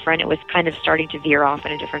little bit different. It was kind of starting to veer off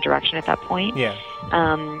in a different direction at that point. Yeah.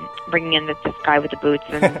 Bringing in this guy with the boots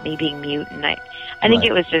and me being mute, and I think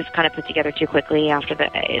it was just kind of put together too quickly after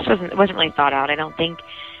it wasn't really thought out, I don't think.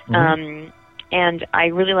 And I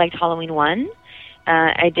really liked Halloween 1.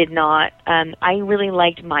 I did not. I really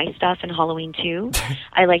liked my stuff in Halloween 2.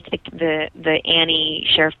 I liked the Annie,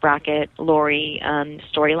 Sheriff Brackett, Laurie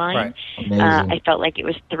storyline. Right. I felt like it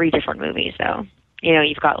was 3 different movies, though. You know,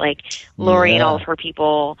 you've got, like, Laurie and all of her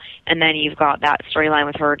people, and then you've got that storyline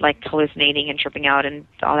with her, like, hallucinating and tripping out and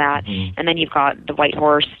all that. And then you've got the White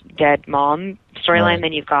Horse, dead mom storyline,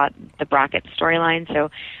 then you've got the Brackett storyline.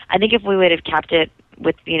 So I think if we would have kept it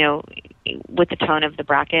with, you know, with the tone of the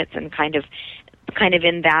Bracketts and kind of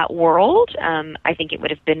in that world, I think it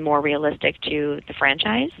would have been more realistic to the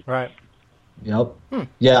franchise. Right. Yep.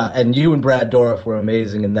 Yeah, and you and Brad Dourif were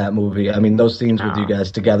amazing in that movie. I mean, those scenes with you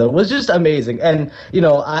guys together was just amazing. And, you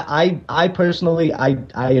know, I personally,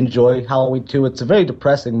 I enjoy Halloween 2. It's a very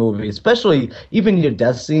depressing movie, especially even your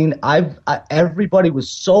death scene. Everybody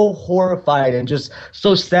was so horrified and just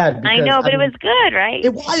so sad. Because, I know, but it was good, right?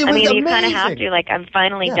 It was I mean, amazing. you kind of have to, like, I'm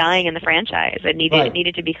finally dying in the franchise. It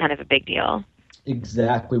needed to be kind of a big deal.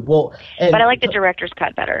 Exactly. Well, but I like the director's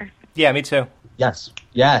cut better. Yeah, me too. Yes.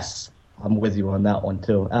 I'm with you on that one,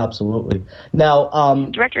 too. Absolutely. Now,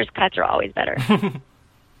 director's cuts are always better.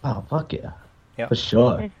 Oh, fuck yeah. Yep. For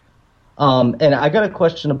sure. And I got a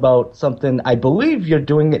question about something. I believe you're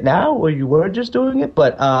doing it now, or you were just doing it,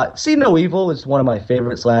 but See No Evil is one of my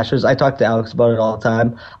favorite slashers. I talk to Alex about it all the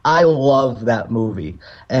time. I love that movie.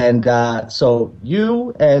 And so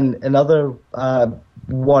you and another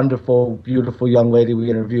wonderful, beautiful young lady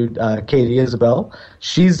we interviewed, Katie Isabel,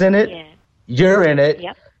 she's in it. Yeah. You're in it.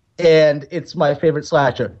 Yep. And it's my favorite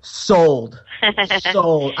slasher. Sold.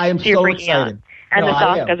 Sold. I am so excited. And the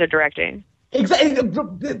Soskas are directing. Exactly.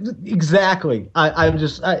 I'm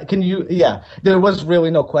just. Can you? Yeah. There was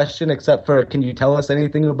really no question except for. Can you tell us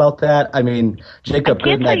anything about that? I mean, Jacob. I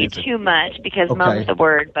can't tell you too much because mom's the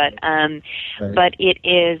word, but but it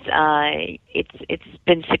is. It's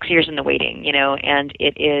been 6 years in the waiting, and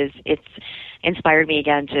it's inspired me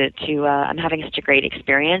again to I'm having such a great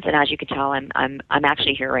experience, and as you can tell, I'm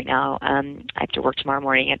actually here right now. I have to work tomorrow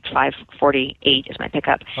morning at 5:48 is my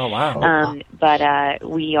pickup. Oh wow! But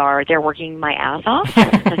they're working my ass off,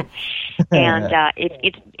 and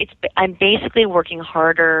I'm basically working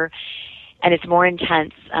harder, and it's more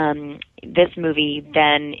intense this movie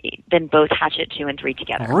than both Hatchet 2 and 3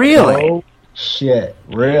 together. Really? Oh, shit!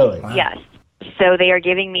 Really? Wow. Yes. So they are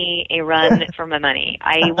giving me a run for my money.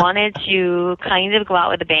 I wanted to kind of go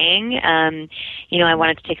out with a bang. I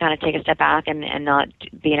wanted to take a step back and not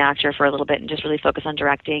be an actor for a little bit and just really focus on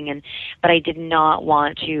directing. But I did not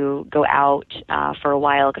want to go out for a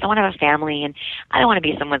while because I want to have a family and I don't want to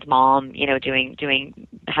be someone's mom, having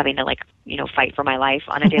to fight for my life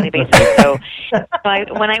on a daily basis. So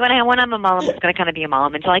when I'm a mom, I'm just going to kind of be a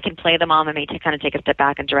mom until I can play the mom. I may kind of take a step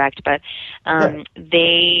back and direct. But I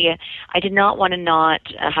did not want to not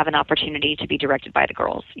have an opportunity to be directed by the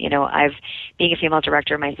girls. I've being a female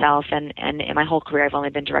director myself, and in my whole career, I've only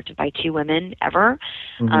been directed by 2 women ever.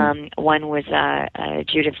 Mm-hmm. One was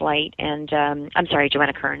Judith Light, and I'm sorry,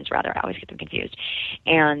 Joanna Kearns. Rather, I always get them confused.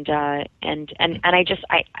 And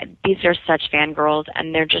these are such fangirls,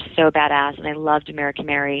 and they're just so badass. And I loved American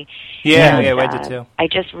Mary. Yeah, I did too.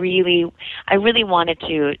 I really wanted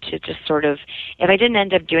to just sort of, if I didn't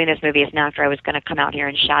end up doing this movie as an actor, I was going to come out here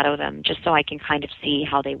and shadow them just so I can kind of see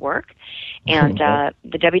how they work. And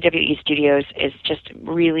the WWE Studios is just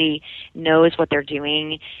really knows what they're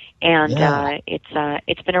doing. And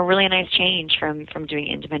it's been a really nice change from doing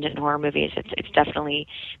independent horror movies. It's definitely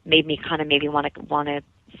made me kind of maybe want to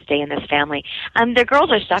stay in this family. The girls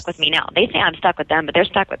are stuck with me now. They say I'm stuck with them, but they're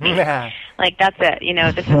stuck with me. Like that's it.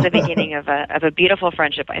 This is the beginning of a beautiful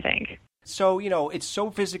friendship, I think. So, it's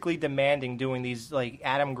so physically demanding doing these like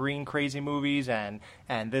Adam Green crazy movies and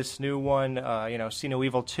this new one, See No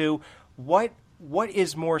Evil 2. What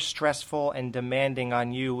is more stressful and demanding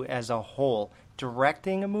on you as a whole?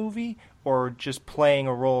 Directing a movie or just playing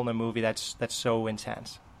a role in a movie that's so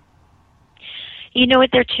intense?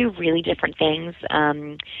 They're 2 really different things.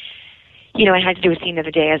 I had to do a scene the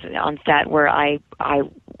other day on set where I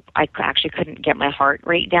actually couldn't get my heart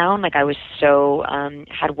rate down. Like I was so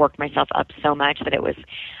had worked myself up so much that I was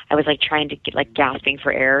like trying to get like gasping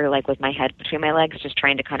for air, like with my head between my legs, just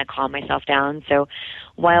trying to kind of calm myself down. So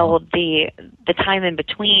while the time in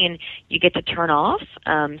between you get to turn off,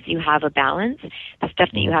 so you have a balance, the stuff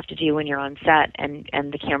that you have to do when you're on set and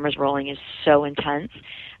the camera's rolling is so intense.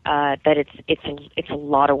 That it's a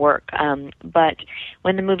lot of work. But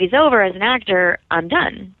when the movie's over, as an actor, I'm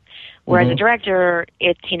done. Whereas a director,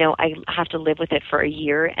 it's I have to live with it for a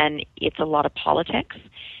year, and it's a lot of politics.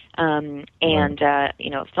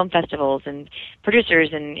 Film festivals and producers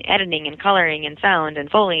and editing and coloring and sound and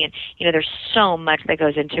Foley and there's so much that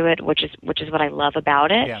goes into it, which is what I love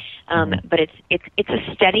about it. Yeah. But it's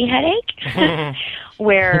a steady headache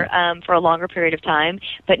where for a longer period of time,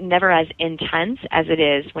 but never as intense as it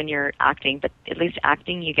is when you're acting. But at least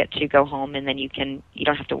acting, you get to go home and then you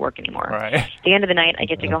don't have to work anymore. Right. At the end of the night, I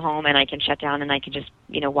get to go home and I can shut down and I can just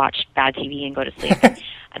watch bad TV and go to sleep.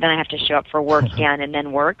 And then I have to show up for work again and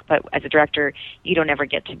then work. But as a director, you don't ever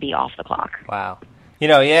get to be off the clock. Wow.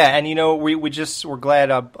 And we're glad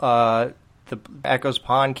the Echoes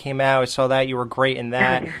Pond came out. I saw that. You were great in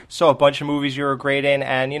that. Saw a bunch of movies you were great in.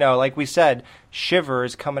 And, like we said, Shiver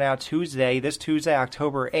is coming out this Tuesday,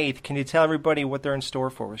 October 8th. Can you tell everybody what they're in store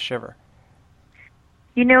for with Shiver?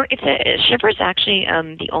 Shiver is actually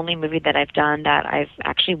the only movie that I've done that I've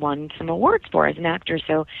actually won some awards for as an actor.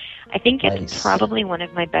 So I think it's probably one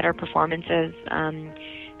of my better performances.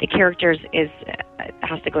 The characters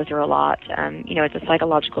has to go through a lot. It's a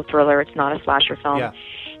psychological thriller. It's not a slasher film. Yeah.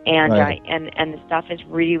 And and the stuff is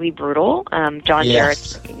really brutal. John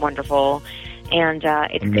Jarrett's wonderful. And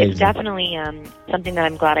it's definitely something that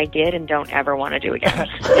I'm glad I did and don't ever want to do again.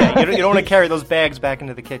 You don't want to carry those bags back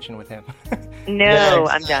into the kitchen with him. No,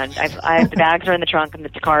 I'm done. The bags are in the trunk and the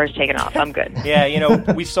car is taken off. I'm good.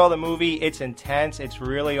 Yeah, we saw the movie. It's intense. It's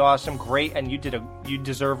really awesome. Great, and you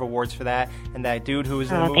deserve awards for that. And that dude who was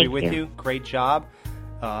in the movie with you, great job.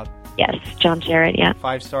 Yes, John Jarrett, yeah.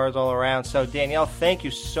 5 stars all around. So, Danielle, thank you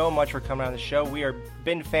so much for coming on the show. We are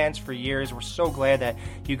been fans for years. We're so glad that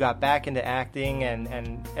you got back into acting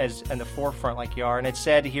and as in the forefront like you are. And it's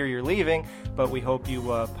sad to hear you're leaving, but we hope you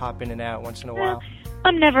pop in and out once in a while.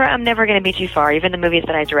 I'm never going to be too far. Even the movies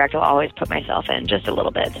that I direct, I'll always put myself in just a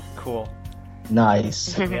little bit. Cool.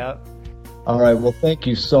 Nice. Yep. All right. Well, thank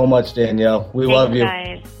you so much, Danielle. We love you.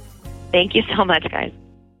 Guys. Thank you so much, guys.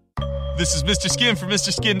 This is Mr. Skin from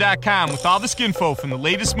MrSkin.com with all the skinfo from the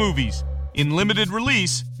latest movies. In limited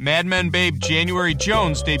release, Mad Men babe January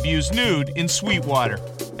Jones debuts nude in Sweetwater.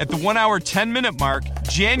 At the 1 hour 10-minute mark,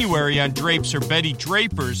 January undrapes her Betty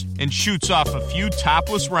Drapers and shoots off a few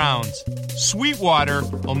topless rounds. Sweetwater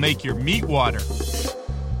will make your meat water.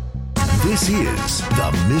 This is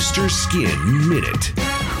the Mr. Skin Minute.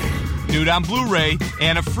 Nude on Blu-ray,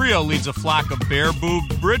 Anna Friel leads a flock of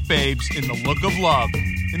bare-boobed Brit babes in the look of love.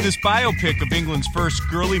 In this biopic of England's first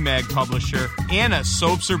girly mag publisher, Anna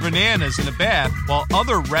soaps her bananas in a bath while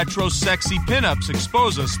other retro sexy pinups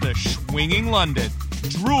expose us to swinging London.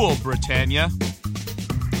 Drool, Britannia.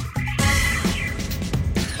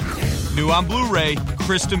 New on Blu-ray,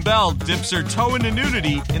 Kristen Bell dips her toe into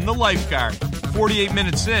nudity in The Lifeguard. 48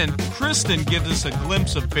 minutes in, Kristen gives us a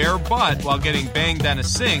glimpse of bare butt while getting banged on a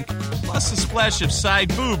sink, plus a splash of side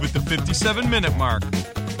boob at the 57-minute mark.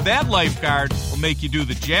 That Lifeguard will make you do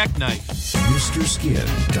the jackknife.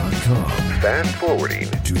 MrSkin.com. Fast forwarding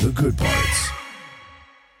to the good parts.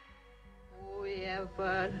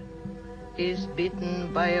 Whoever is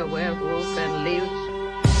bitten by a werewolf and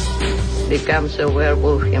lives becomes a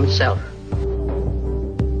werewolf himself.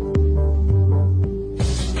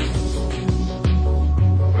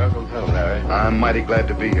 Welcome home, Larry. I'm mighty glad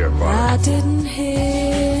to be here, Father. I didn't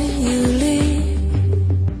hear you leave.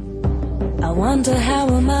 I wonder how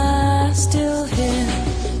am I still here?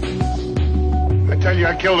 I tell you,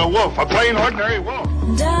 I killed a wolf, a plain, ordinary wolf.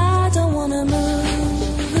 And I don't want to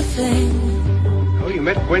move a thing. Oh, you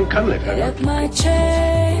met Gwen Cunliffe, haven't It might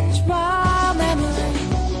change my memory.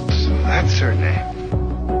 you? So that's her name.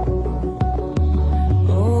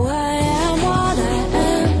 Oh, I am what I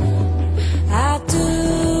am. I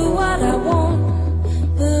do what I want,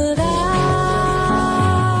 but I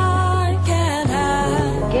can't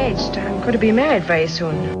hide. Engaged. I'm going to be married very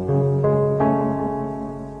soon.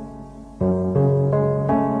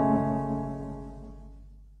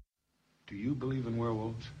 Do you believe in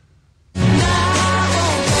werewolves? You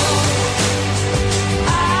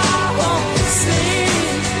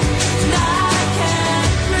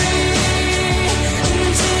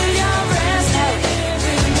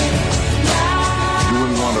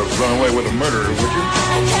wouldn't want to run away with a murderer, would you?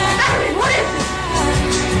 Hey, what is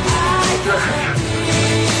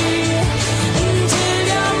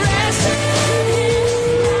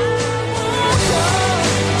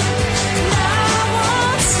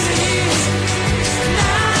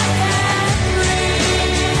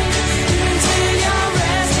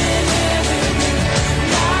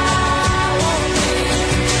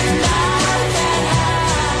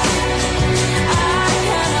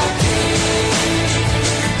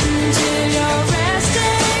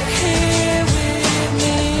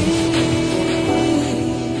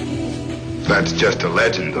That's just a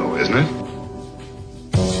legend, though, isn't it?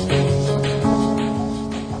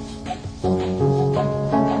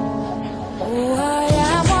 Oh, I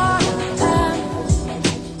am what I am.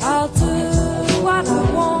 I'll do what I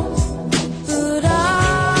want, but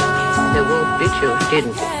The wolf bit you,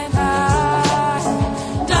 didn't it?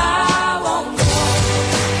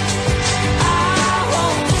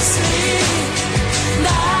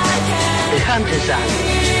 The hunter's out.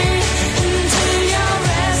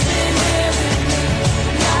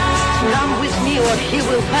 Come with me or he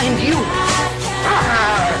will find you.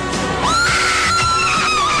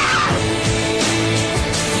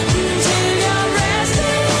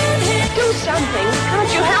 Do something.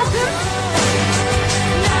 Can't you help him?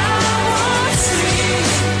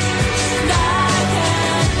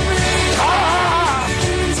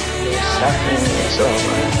 Your suffering is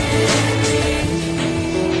over.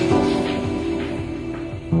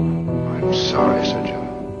 I'm sorry, Sir John.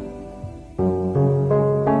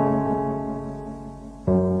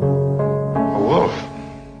 A wolf.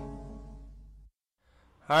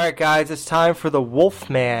 All right, guys, it's time for The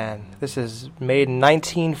Wolfman. This is made in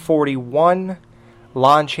 1941.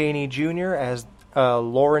 Lon Chaney Jr. as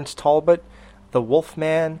Lawrence Talbot, The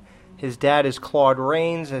Wolfman. His dad is Claude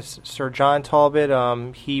Rains as Sir John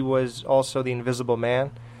Talbot. He was also the Invisible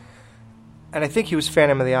Man. And I think he was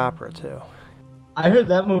Phantom of the Opera, too. I heard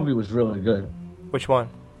that movie was really good. Which one?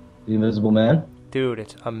 The Invisible Man. Dude,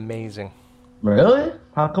 it's amazing. Really?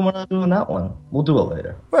 How come we're not doing that one? We'll do it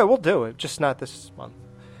later. Well, we'll do it, just not this month.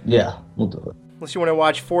 Yeah, we'll do it. Unless you want to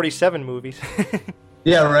watch 47 movies.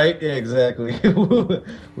 Yeah, right? Yeah, exactly.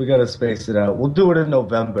 We gotta space it out. We'll do it in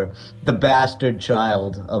November. The bastard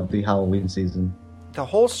child of the Halloween season. The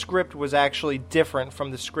whole script was actually different from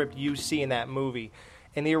the script you see in that movie.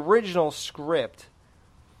 In the original script,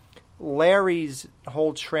 Larry's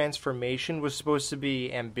whole transformation was supposed to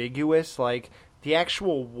be ambiguous. Like, the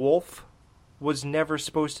actual wolf was never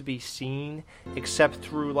supposed to be seen except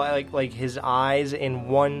through like his eyes. In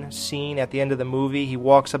one scene at the end of the movie, he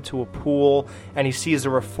walks up to a pool and he sees a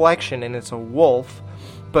reflection and it's a wolf,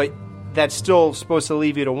 but that's still supposed to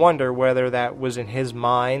leave you to wonder whether that was in his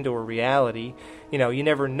mind or reality. You know, you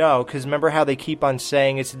never know, because remember how they keep on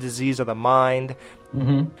saying it's a disease of the mind?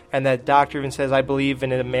 Mm-hmm. And that doctor even says, I believe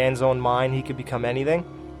in a man's own mind he could become anything.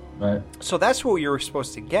 Right. So that's what you were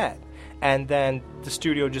supposed to get. And then the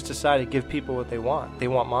studio just decided to give people what they want. They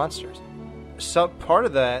want monsters. Some part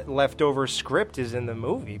of that leftover script is in the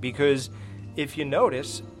movie, because if you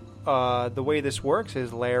notice, the way this works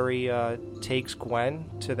is Larry takes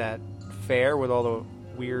Gwen to that fair with all the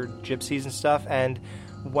weird gypsies and stuff, and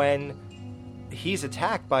when he's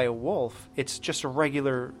attacked by a wolf, it's just a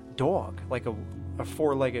regular dog, like a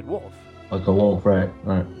four-legged wolf. Like a wolf, right.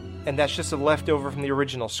 And that's just a leftover from the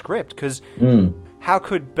original script, because how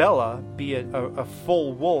could Bella be a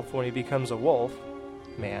full wolf when he becomes a wolf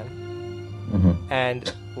man? Mm-hmm.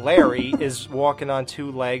 And Larry is walking on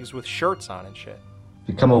two legs with shirts on and shit.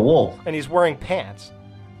 Become a wolf. And he's wearing pants.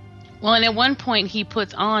 Well, and at one point he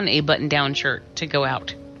puts on a button-down shirt to go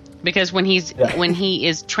out, because when he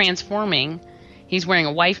is transforming, he's wearing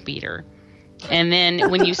a wife beater, and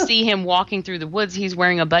then when you see him walking through the woods, he's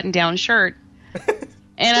wearing a button-down shirt.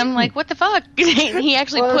 And I'm like, what the fuck? He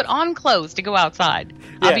actually put on clothes to go outside.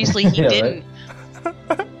 Yeah. Obviously, he didn't.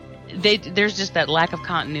 Right? There's just that lack of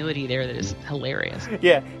continuity there that is hilarious.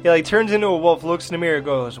 Yeah, he like turns into a wolf, looks in the mirror,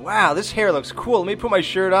 goes, "Wow, this hair looks cool. Let me put my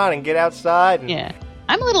shirt on and get outside." And... Yeah,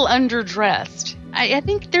 I'm a little underdressed. I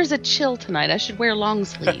think there's a chill tonight. I should wear long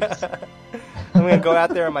sleeves. I'm gonna go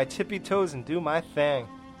out there on my tippy toes and do my thing.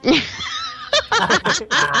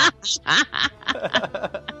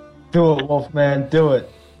 Do it, Wolfman. Do it.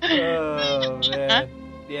 Oh man,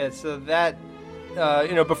 yeah. So that,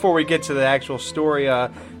 before we get to the actual story,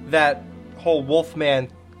 that whole Wolfman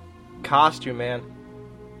costume, man,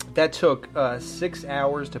 that took 6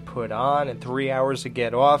 hours to put on and 3 hours to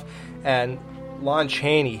get off. And Lon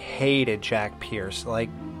Chaney hated Jack Pierce. Like,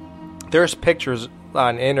 there's pictures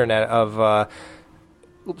on the internet of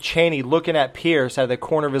Chaney looking at Pierce out of the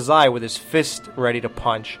corner of his eye with his fist ready to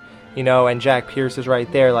punch. And Jack Pierce is right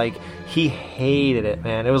there. Like, he hated it,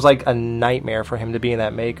 man. It was like a nightmare for him to be in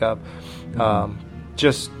that makeup.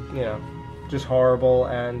 Just horrible.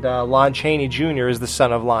 And Lon Chaney Jr. is the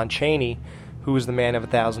son of Lon Chaney, who was the man of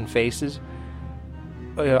 1,000 faces,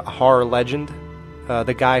 a horror legend,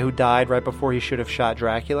 the guy who died right before he should have shot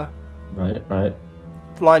Dracula. Right.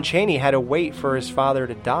 Lon Chaney had to wait for his father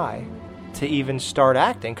to die to even start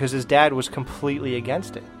acting, because his dad was completely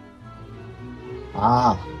against it.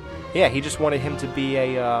 Yeah, he just wanted him to be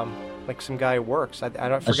like some guy who works. I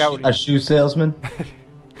forgot a shoe salesman.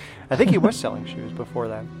 I think he was selling shoes before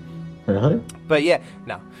that. Really? But yeah,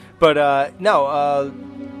 no. But no.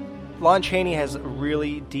 Lon Chaney has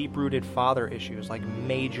really deep-rooted father issues, like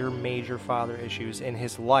major father issues in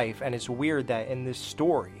his life, and it's weird that in this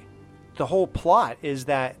story, the whole plot is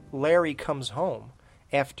that Larry comes home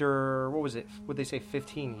after, what was it? Would they say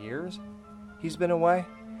 15 years? He's been away.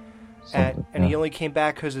 And he only came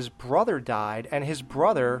back because his brother died, and his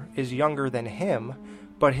brother is younger than him,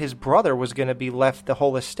 but his brother was going to be left the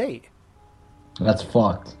whole estate. That's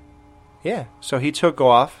fucked. Yeah, so he took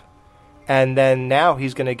off, and then now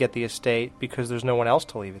he's going to get the estate because there's no one else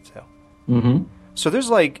to leave it to. Mm-hmm. So there's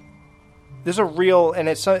a real, and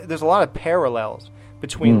there's a lot of parallels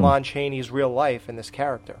between Lon Chaney's real life and this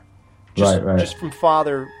character. Right. Just from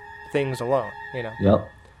father things alone, Yep.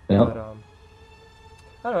 But,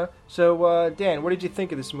 I don't know. So, Dan, what did you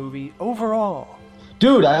think of this movie overall?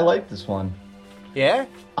 Dude, I like this one. Yeah?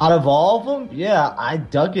 Out of all of them, yeah, I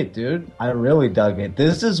dug it, dude. I really dug it.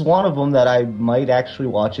 This is one of them that I might actually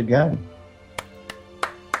watch again.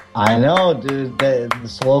 I know, dude. The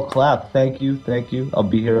slow clap. Thank you. I'll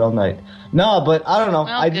be here all night. No, but I don't know.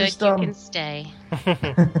 Well, you can stay.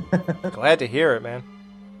 Glad to hear it, man.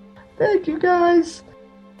 Thank you, guys.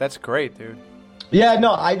 That's great, dude. Yeah,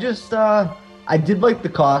 no, I just... I did like the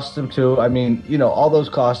costume, too. I mean, all those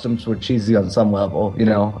costumes were cheesy on some level,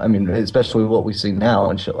 I mean, especially what we see now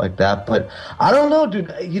and shit like that. But I don't know,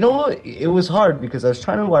 dude. You know what? It was hard because I was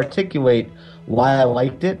trying to articulate why I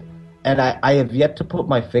liked it. and I have yet to put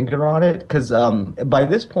my finger on it because by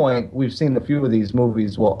this point we've seen a few of these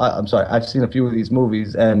movies. Well, I'm sorry, I've seen a few of these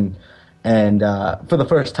movies, and for the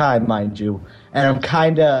first time, mind you, and I'm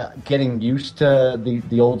kind of getting used to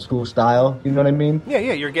the old school style. You know what I mean? Yeah,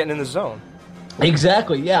 you're getting in the zone.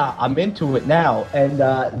 Exactly. Yeah, I'm into it now, and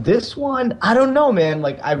this one, I don't know, man.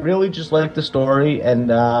 Like, I really just liked the story, and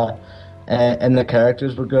the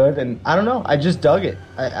characters were good, and I don't know, I just dug it.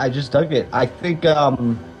 I just dug it. I think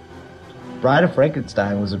Bride of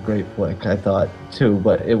Frankenstein was a great flick, I thought, too,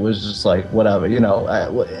 but it was just like, whatever, you know.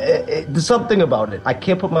 There's something about it. I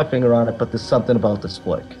can't put my finger on it, but there's something about this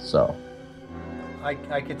flick, so. I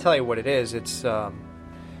can tell you what it is. It's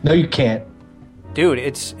No, you can't. Dude,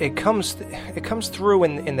 it comes through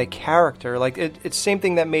in the character. Like, it's same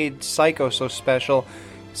thing that made Psycho so special,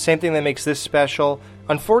 same thing that makes this special.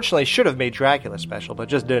 Unfortunately, should have made Dracula special, but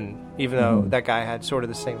just didn't, even though that guy had sort of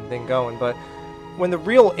the same thing going. But when the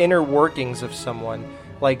real inner workings of someone,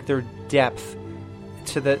 like their depth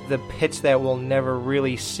to the pits that we'll never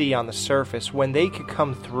really see on the surface, when they could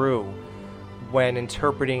come through when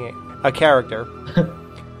interpreting a character,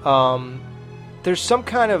 there's some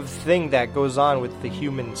kind of thing that goes on with the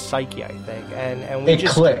human psyche, I think, and we it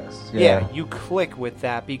just clicks. Yeah, you click with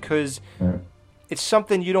that because it's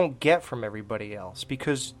something you don't get from everybody else,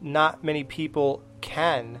 because not many people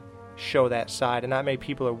can show that side, and not many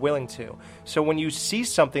people are willing to. So when you see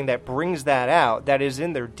something that brings that out, that is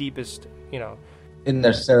in their deepest, you know, in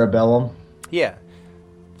their cerebellum, yeah,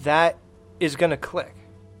 that is gonna click.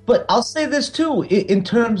 But I'll say this too, in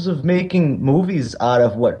terms of making movies out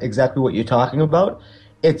of exactly what you're talking about,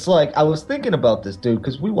 it's like, I was thinking about this, dude,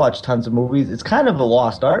 because we watch tons of movies. It's kind of a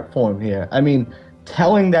lost art form here. I mean,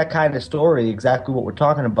 telling that kind of story, exactly what we're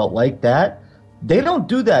talking about, like that, they don't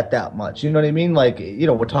do that much. You know what I mean? Like, you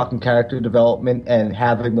know, we're talking character development and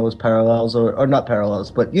having those parallels, or not parallels,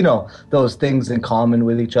 but, you know, those things in common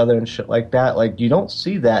with each other and shit like that. Like, you don't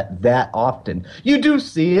see that often. You do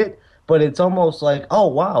see it, but it's almost like, oh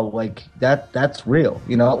wow, like that's real,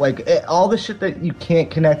 you know, like all the shit that you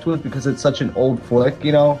can't connect with because it's such an old flick,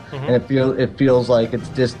 you know, and it feels like it's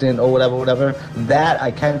distant or whatever. That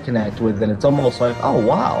I can connect with, and it's almost like, oh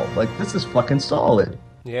wow, like this is fucking solid.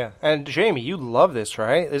 Yeah, and Jamie, you love this,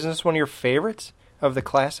 right? Isn't this one of your favorites of the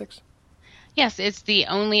classics? Yes, it's the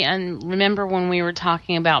only. And remember when we were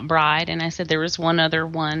talking about Bride, and I said there was one other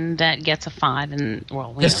one that gets a 5, and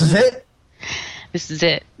well, this is it. This is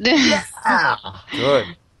it. Yeah. Good.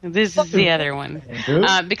 This is the other one.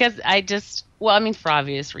 Because I mean, for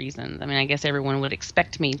obvious reasons. I mean, I guess everyone would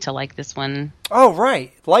expect me to like this one. Oh,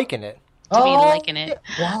 right. Liking it. To be liking it.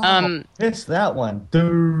 Wow. It's that one.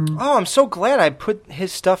 Dude. Oh, I'm so glad I put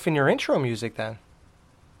his stuff in your intro music then.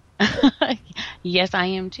 Yes, I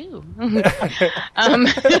am too.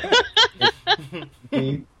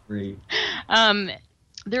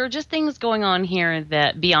 There are just things going on here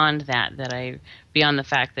that beyond the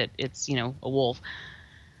fact that it's, you know, a wolf.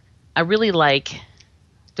 I really like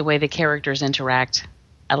the way the characters interact.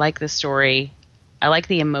 I like the story. I like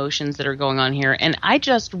the emotions that are going on here, and I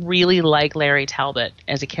just really like Larry Talbot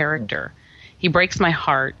as a character. He breaks my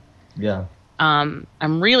heart. Yeah. I'm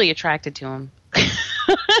really attracted to him.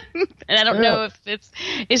 And I don't know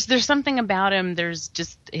if there's something about him. There's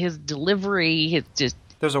just his delivery.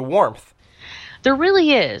 There's a warmth. There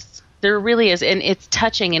really is. There really is. And it's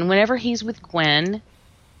touching. And whenever he's with Gwen,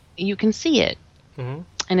 you can see it. Mm-hmm.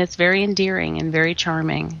 And it's very endearing and very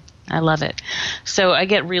charming. I love it. So I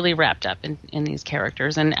get really wrapped up in these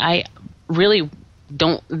characters. And I really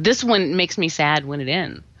don't... This one makes me sad when it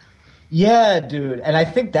ends. Yeah, dude. And I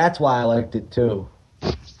think that's why I liked it, too.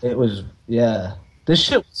 It was... Yeah. This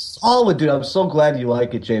shit was solid, dude. I'm so glad you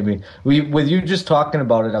like it, Jamie. With you just talking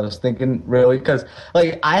about it, I was thinking, really, because,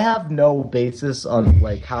 like, I have no basis on,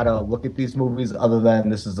 like, how to look at these movies other than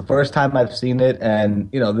this is the first time I've seen it, and,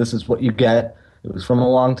 you know, this is what you get. It was from a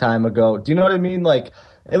long time ago. Do you know what I mean? Like,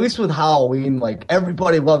 at least with Halloween, like,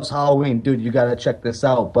 everybody loves Halloween. Dude, you gotta check this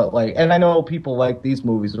out. But, like, and I know people like these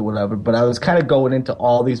movies or whatever, but I was kind of going into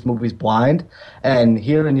all these movies blind, and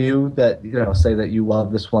hearing you that, you know, say that you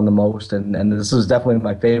love this one the most, and this is definitely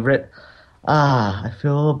my favorite. I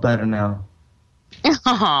feel a little better now.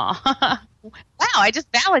 Aww. Wow, I just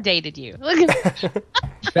validated you.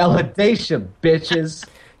 Validation, bitches.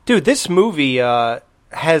 Dude, this movie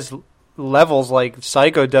has levels like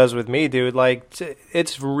Psycho does with me, dude. Like,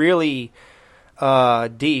 it's really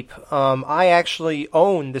deep. I actually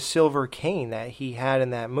own the silver cane that he had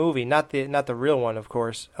in that movie, not the real one, of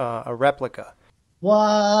course, a replica.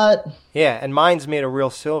 What? Yeah, and mine's made of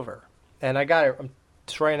real silver, and I got it.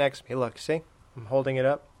 It's right next to me. Look, see, I'm holding it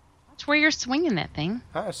up. It's where you're swinging that thing.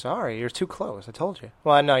 Oh, sorry. You're too close. I told you.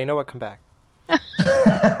 Well, no, you know what? Come back.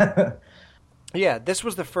 Yeah, this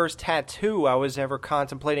was the first tattoo I was ever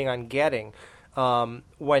contemplating on getting.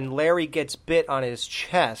 When Larry gets bit on his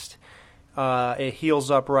chest, it heals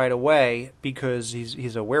up right away because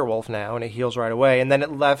he's a werewolf now, and it heals right away. And then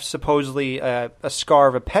it left supposedly a scar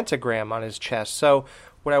of a pentagram on his chest. So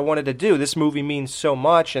what I wanted to do, this movie means so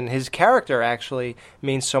much, and his character actually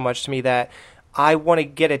means so much to me that I want to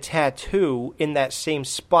get a tattoo in that same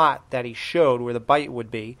spot that he showed where the bite would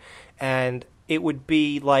be. And it would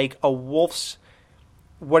be like a wolf's,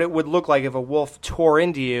 what it would look like if a wolf tore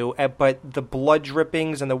into you, but the blood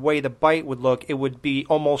drippings and the way the bite would look, it would be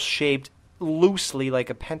almost shaped loosely like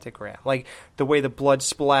a pentagram. Like the way the blood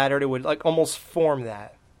splattered, it would like almost form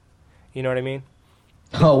that. You know what I mean?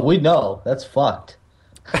 Oh, we know. That's fucked.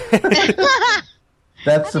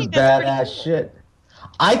 That's some badass shit.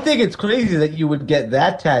 I think it's crazy that you would get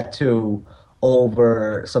that tattoo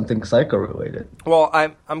over something Psycho related. Well,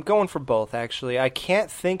 I'm going for both, actually. I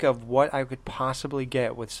can't think of what I could possibly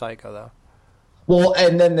get with Psycho, though. Well,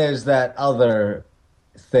 and then there's that other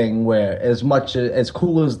thing where, as much as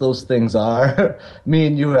cool as those things are, me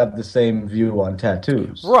and you have the same view on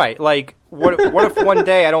tattoos. Right. Like, what if one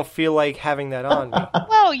day I don't feel like having that on me?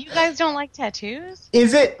 Whoa, you guys don't like tattoos?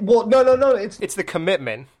 Is it? Well, no. It's the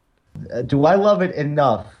commitment. Do I love it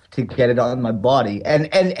enough to get it on my body? And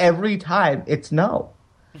every time it's no.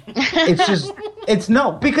 It's just, it's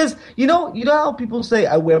no. Because, you know how people say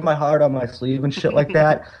I wear my heart on my sleeve and shit like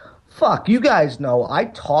that? Fuck, you guys know I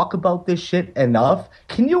talk about this shit enough.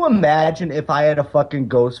 Can you imagine if I had a fucking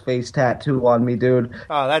ghost face tattoo on me, dude?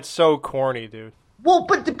 Oh, that's so corny, dude. Well,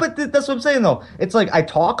 but that's what I'm saying, though. It's like I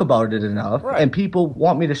talk about it enough, right, and people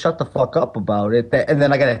want me to shut the fuck up about it, and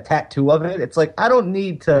then I got a tattoo of it. It's like I don't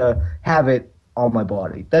need to have it on my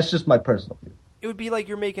body. That's just my personal view. It would be like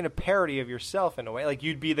you're making a parody of yourself in a way. Like,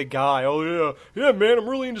 you'd be the guy, oh, yeah, man, I'm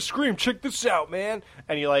really into Scream. Check this out, man.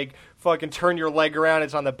 And you, like, fucking turn your leg around.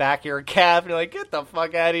 It's on the back of your calf. And you're like, get the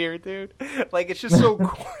fuck out of here, dude. Like, it's just so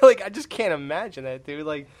cool. Like, I just can't imagine that, dude.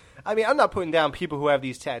 Like, I mean, I'm not putting down people who have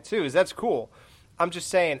these tattoos. That's cool. I'm just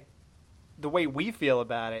saying the way we feel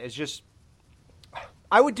about it is just,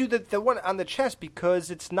 I would do the one on the chest because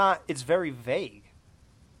it's very vague.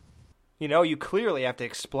 You know, you clearly have to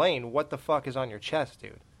explain what the fuck is on your chest,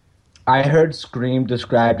 dude. I heard Scream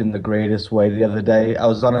described in the greatest way the other day. I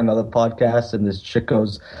was on another podcast, and this chick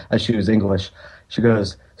goes, she was English, she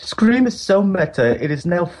goes, Scream is so meta, it is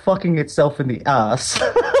now fucking itself in the ass.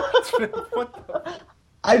 What the...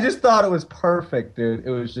 I just thought it was perfect, dude.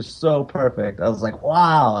 It was just so perfect. I was like,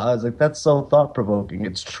 wow. I was like, that's so thought-provoking.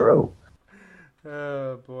 It's true.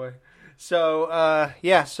 Oh, boy. So,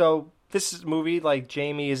 yeah, so this movie, like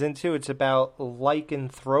Jamie is into, it's about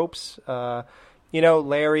lycanthropes.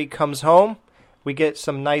 Larry comes home. We get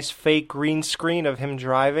some nice fake green screen of him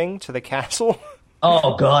driving to the castle.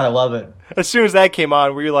 Oh, God, I love it. As soon as that came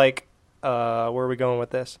on, we were like, where are we going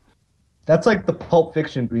with this? That's like the Pulp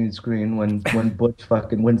Fiction green screen when Butch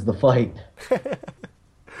fucking wins the fight.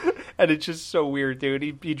 And it's just so weird, dude.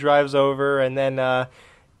 He drives over, and then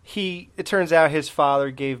it turns out his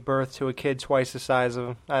father gave birth to a kid twice the size of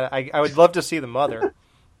him. I would love to see the mother.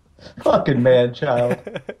 Fucking man-child.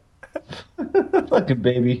 Fucking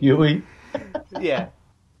baby Huey. Yeah.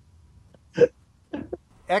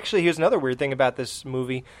 Actually, here's another weird thing about this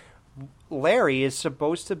movie. Larry is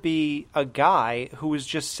supposed to be a guy who was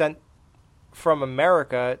just sent from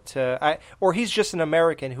America or he's just an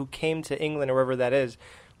American who came to England or wherever that is,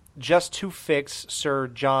 just to fix Sir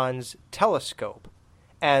John's telescope.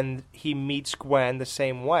 And he meets Gwen the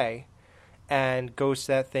same way and goes to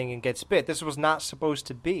that thing and gets bit. This was not supposed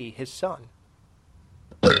to be his son.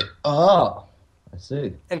 Oh, I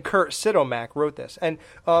see. And Kurt Sidomak wrote this. And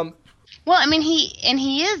well, I mean,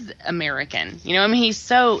 he is American. You know, I mean, he's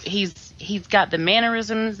got the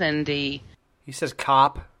mannerisms and the... He says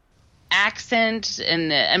cop. Accent,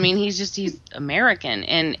 and he's American.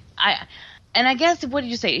 And I guess, what did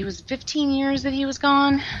you say? It was 15 years that he was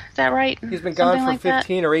gone? Is that right? He's been gone for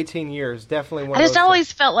 15 or 18 years. Definitely one of I those just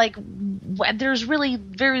always felt like there's really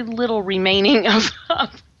very little remaining of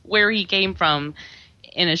where he came from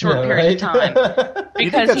in a short period of time. Because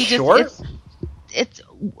you think that's short? It's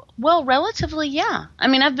well, relatively, yeah. I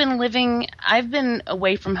mean, I've been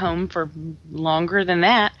away from home for longer than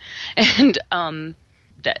that, and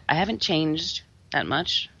I haven't changed that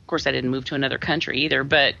much. Of course, I didn't move to another country either,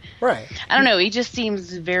 but right. I don't know. He just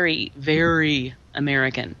seems very, very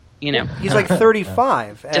American, you know. He's like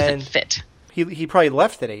 35. Doesn't fit. He probably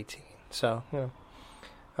left at 18, so, you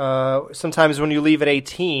know. Sometimes when you leave at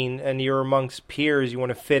 18 and you're amongst peers, you want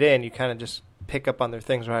to fit in, you kind of just pick up on their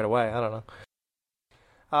things right away. I don't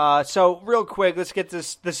know. So real quick, let's get the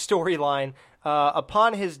storyline.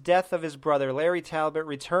 Upon his death of his brother, Larry Talbot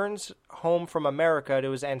returns home from America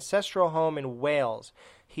to his ancestral home in Wales.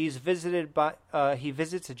 He visits a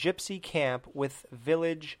gypsy camp with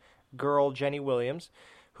village girl Jenny Williams,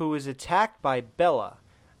 who is attacked by Bella,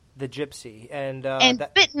 the gypsy, and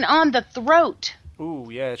bitten on the throat. Ooh,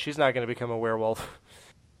 yeah, she's not going to become a werewolf.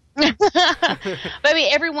 But I mean,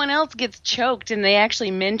 everyone else gets choked, and they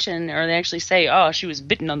actually mention, or they actually say, "Oh, she was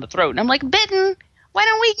bitten on the throat." And I'm like, "Bitten? Why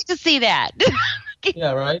don't we get to see that?"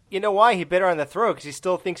 Yeah, right. You know why he bit her on the throat? Because he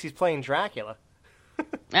still thinks he's playing Dracula.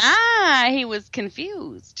 He was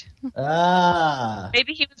confused.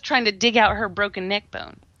 Maybe he was trying to dig out her broken neck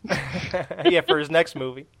bone. Yeah, for his next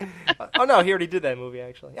movie. Oh no, he already did that movie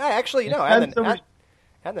actually. Yeah, actually, no, and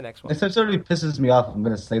the next one. It already pisses me off. I'm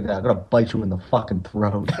gonna say that. I'm gonna bite you in the fucking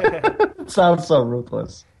throat. It sounds so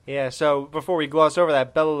ruthless. Yeah. So before we gloss over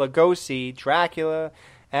that, Bela Lugosi, Dracula,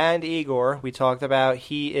 and Igor, we talked about.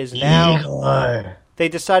 He is now. Igor. They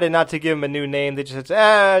decided not to give him a new name. They just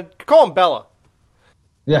said, call him Bella.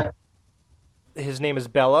 Yeah. His name is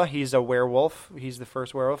Bella. He's a werewolf. He's the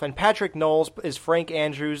first werewolf. And Patrick Knowles is Frank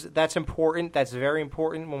Andrews. That's important. That's very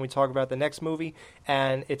important when we talk about the next movie.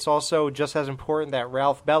 And it's also just as important that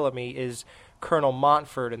Ralph Bellamy is Colonel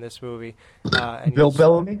Montfort in this movie. Bill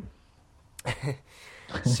Bellamy?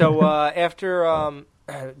 So after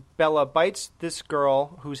Bella bites this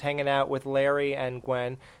girl who's hanging out with Larry and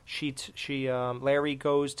Gwen, Larry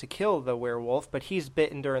goes to kill the werewolf, but he's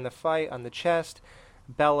bitten during the fight on the chest.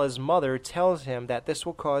 Bella's mother tells him that this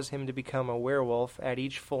will cause him to become a werewolf at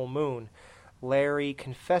each full moon. Larry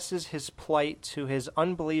confesses his plight to his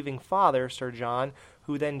unbelieving father, Sir John,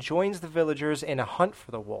 who then joins the villagers in a hunt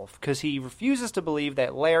for the wolf, because he refuses to believe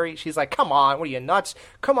that Larry... She's like, come on, what are you, nuts?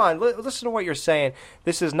 Come on, listen to what you're saying.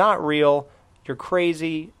 This is not real. You're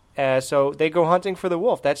crazy. So they go hunting for the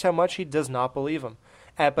wolf. That's how much he does not believe him.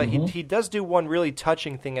 But he does do one really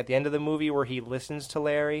touching thing at the end of the movie where he listens to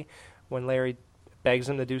Larry when Larry begs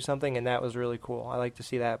him to do something, and that was really cool. I like to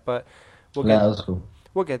see that, but that was cool.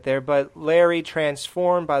 We'll get there. But Larry,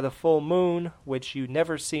 transformed by the full moon, which you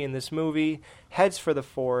never see in this movie, heads for the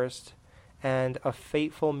forest, and a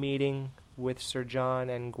fateful meeting with Sir John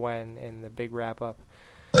and Gwen in the big wrap-up.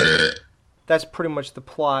 That's pretty much the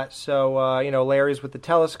plot. So, Larry's with the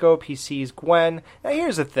telescope. He sees Gwen. Now,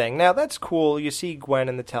 here's the thing. Now, that's cool. You see Gwen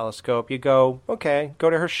in the telescope. You go to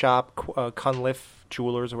her shop, Cunliffe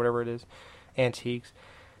Jewelers or whatever it is. Antiques.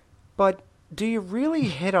 But do you really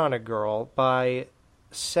hit on a girl by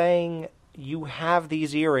saying you have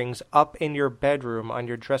these earrings up in your bedroom on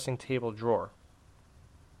your dressing table drawer?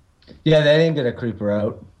 Yeah, that ain't gonna creep her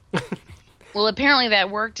out. Well, apparently that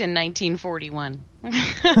worked in 1941.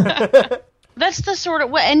 That's the sort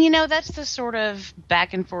of that's the sort of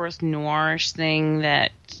back and forth noirish thing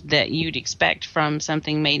that you'd expect from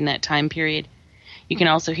something made in that time period. You can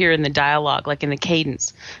also hear in the dialogue, like in the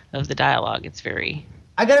cadence of the dialogue, it's very...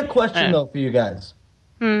 I got a question, though, for you guys.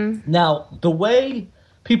 Now, the way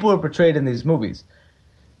people are portrayed in these movies,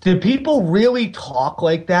 did people really talk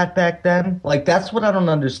like that back then? Like, that's what I don't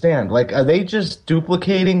understand. Like, are they just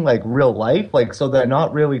duplicating, like, real life? Like, so they're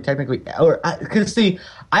not really technically... Because, see,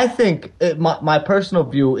 I think my personal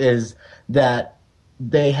view is that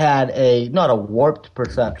they had not a warped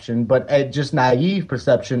perception, but a just naive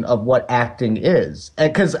perception of what acting is.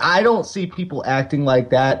 Because I don't see people acting like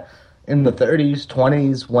that in the 30s,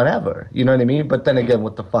 20s, whenever. You know what I mean? But then again,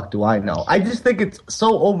 what the fuck do I know? I just think it's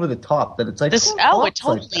so over the top that it's like... it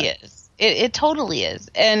totally is. It totally is.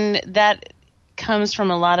 And that comes from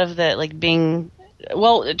a lot of the, like, being...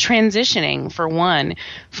 Well, transitioning, for one,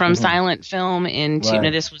 from silent film into... Right.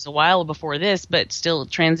 Now, this was a while before this, but still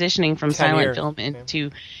transitioning from silent film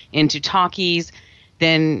into talkies.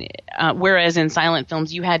 Then, whereas in silent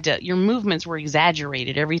films, your movements were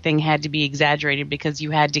exaggerated. Everything had to be exaggerated because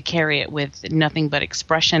you had to carry it with nothing but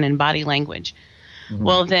expression and body language.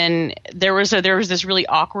 Well, then there was this really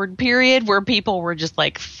awkward period where people were just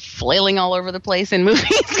like flailing all over the place in movies.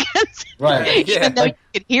 Right. Even though you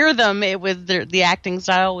could hear them, it was the acting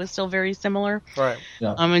style was still very similar. Right.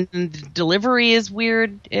 Yeah. And the delivery is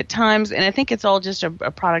weird at times, and I think it's all just a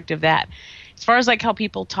product of that. As far as like how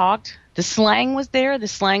people talked, the slang was there. The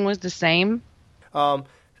slang was the same.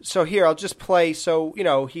 So here, I'll just play. So,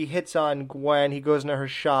 he hits on Gwen. He goes into her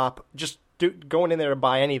shop, just going in there to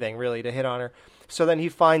buy anything, really, to hit on her. So then he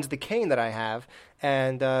finds the cane that I have.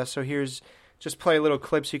 And so here's, just play a little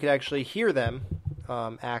clip so you could actually hear them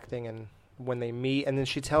acting and when they meet. And then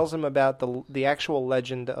she tells him about the actual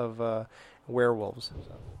legend of werewolves.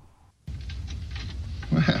 So.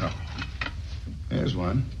 Well, there's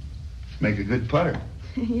one. Make a good putter.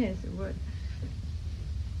 Yes, it would.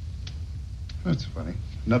 That's funny.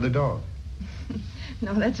 Another dog.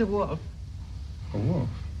 No, that's a wolf. A wolf.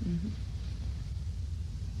 Mm-hmm.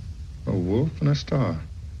 A wolf and a star.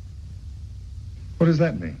 What does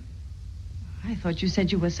that mean? I thought you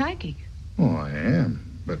said you were psychic. Oh, I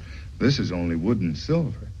am. But this is only wood and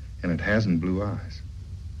silver, and it hasn't blue eyes.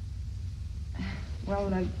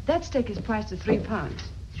 Well, that stick is priced at £3.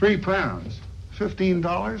 3 pounds?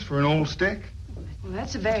 $15 for an old stick? Well,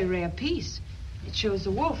 that's a very rare piece. It shows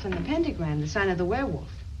the wolf and the pentagram, the sign of the werewolf.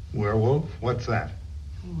 Werewolf? What's that?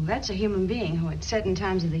 Well, that's a human being who at certain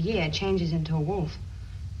times of the year changes into a wolf.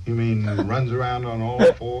 You mean runs around on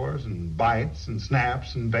all fours and bites and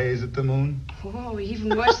snaps and bays at the moon? Oh,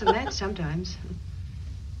 even worse than that sometimes.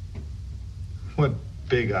 What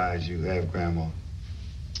big eyes you have, Grandma.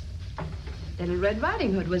 Little Red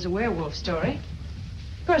Riding Hood was a werewolf story.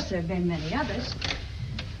 Of course, there have been many others.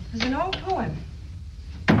 There's an old poem.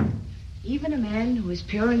 Even a man who is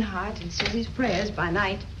pure in heart and says his prayers by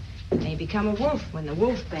night may become a wolf when the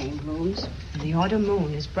wolfbane blooms and the autumn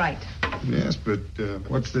moon is bright. Yes, but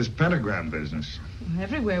what's this pentagram business?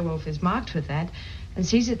 Every werewolf is marked with that and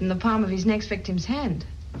sees it in the palm of his next victim's hand.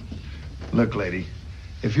 Look, lady,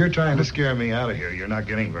 if you're trying to scare me out of here, you're not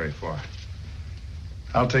getting very far.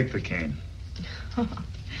 I'll take the cane.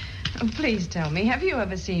 Please tell me, have you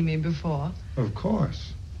ever seen me before? Of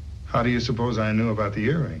course. How do you suppose I knew about the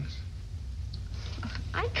earrings?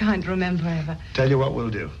 I can't remember ever. Tell you what we'll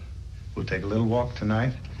do. We'll take a little walk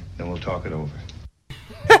tonight, then we'll talk it over.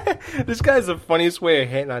 This guy's the funniest way of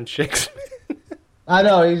hitting on chicks. I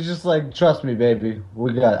know, he's just like, trust me, baby.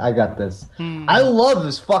 I got this. I love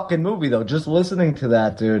this fucking movie, though. Just listening to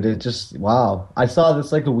that, dude, it just, wow. I saw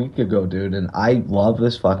this like a week ago, dude, and I love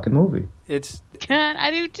this fucking movie. It's...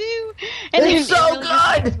 I do, too. And it's so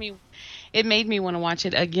good! It made me want to watch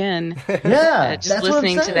it again. Yeah, just that's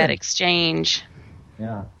listening what I'm to that saying. exchange.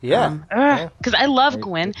 Yeah. Because I love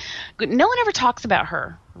Gwen. No one ever talks about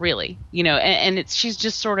her, really. You know, and she's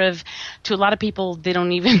just sort of, to a lot of people, they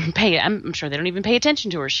don't even pay, I'm sure they don't even pay attention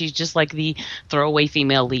to her. She's just like the throwaway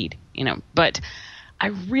female lead, you know. But I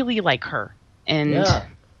really like her. And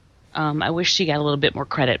I wish she got a little bit more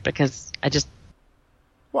credit because I just...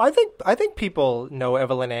 Well, I think people know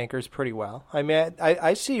Evelyn Ankers pretty well. I mean,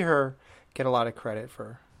 I see her get a lot of credit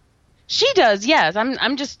for... She does, yes.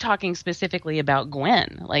 I'm just talking specifically about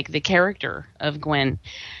Gwen, like the character of Gwen.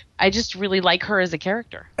 I just really like her as a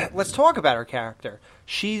character. Let's talk about her character.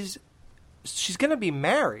 She's going to be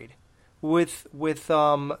married with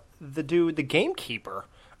the dude, the gamekeeper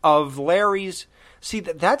of Larry's. See,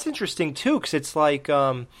 that's interesting too, because it's like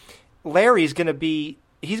Larry's going to be,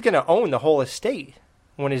 he's going to own the whole estate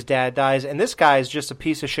when his dad dies, and this guy is just a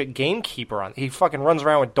piece of shit gamekeeper. He fucking runs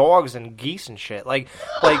around with dogs and geese and shit, like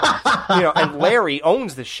you know. And Larry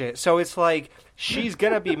owns the shit, so it's like she's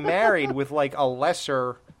gonna be married with like a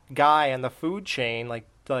lesser guy on the food chain, like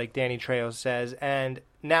Danny Trejo says, and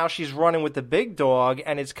now she's running with the big dog,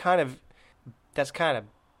 and that's kind of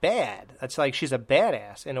bad. That's like she's a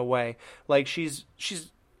badass in a way, like she's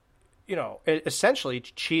you know, essentially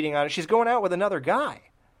cheating on her. She's going out with another guy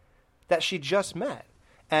that she just met.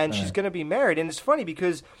 And she's going to be married. And it's funny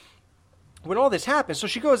because when all this happens, so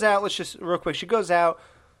she goes out, let's just, real quick, she goes out,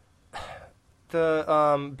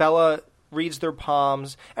 Bella reads their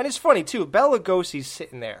palms. And it's funny, too, Bela Lugosi's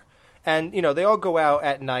sitting there. And, you know, they all go out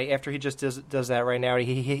at night after he just does that right now.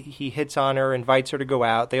 He hits on her, invites her to go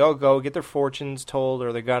out. They all go, get their fortunes told,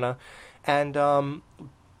 or they're gonna. And Bela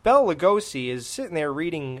Lugosi is sitting there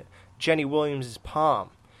reading Jenny Williams'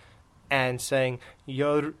 palm. And saying,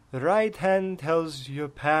 your right hand tells your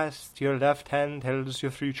past, your left hand tells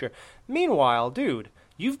your future. Meanwhile, dude,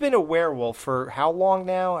 you've been a werewolf for how long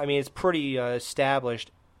now? I mean, it's pretty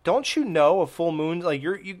established. Don't you know a full moon? Like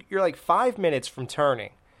you're like 5 minutes from turning,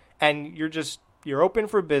 and you're open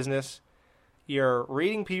for business. You're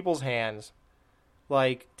reading people's hands.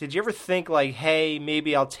 Like, did you ever think like, hey,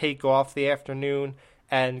 maybe I'll take off the afternoon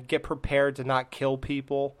and get prepared to not kill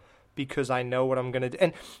people? Because I know what I'm going to do.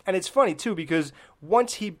 And it's funny, too, because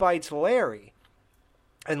once he bites Larry,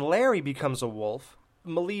 and Larry becomes a wolf,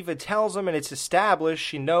 Maliva tells him, and it's established,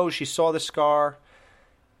 she knows, she saw the scar.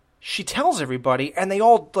 She tells everybody, and they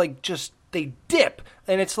all, like, they dip.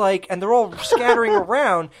 And it's like, and they're all scattering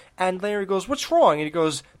around, and Larry goes, what's wrong? And he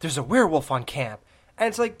goes, there's a werewolf on camp. And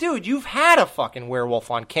it's like, dude, you've had a fucking werewolf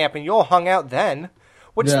on camp, and you all hung out then.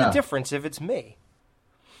 What's the difference if it's me?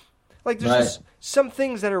 Like, there's just some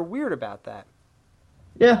things that are weird about that.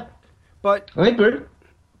 Yeah. But I agree.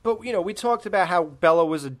 But, you know, we talked about how Bella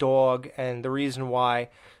was a dog and the reason why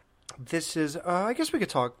this is... I guess we could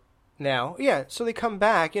talk now. Yeah, so they come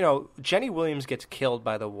back. You know, Jenny Williams gets killed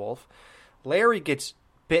by the wolf. Larry gets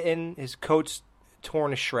bitten. His coat's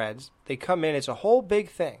torn to shreds. They come in. It's a whole big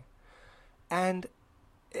thing. And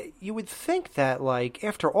you would think that, like,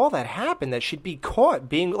 after all that happened, that she'd be caught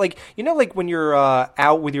being, like, you know, like when you're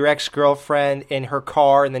out with your ex-girlfriend in her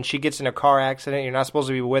car and then she gets in a car accident, you're not supposed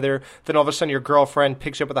to be with her, then all of a sudden your girlfriend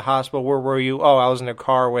picks you up at the hospital. Where were you? Oh, I was in a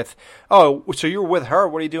car with, oh, so you were with her?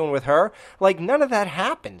 What are you doing with her? Like, none of that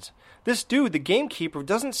happens. This dude, the gamekeeper,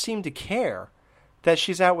 doesn't seem to care that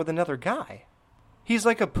she's out with another guy. He's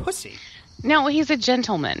like a pussy. No, he's a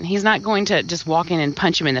gentleman. He's not going to just walk in and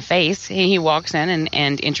punch him in the face. He walks in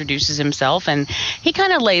and introduces himself, and he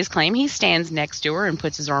kind of lays claim. He stands next to her and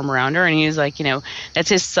puts his arm around her, and he's like, you know, that's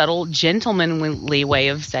his subtle, gentlemanly way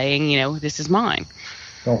of saying, you know, this is mine.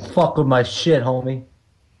 Don't fuck with my shit, homie.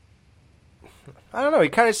 I don't know. He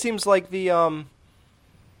kind of seems like the,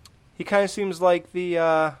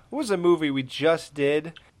 what was the movie we just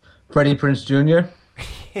did? Freddie Prinze Jr.?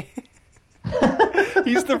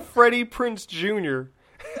 He's the Freddie Prinze Jr.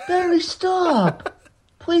 Barry, stop.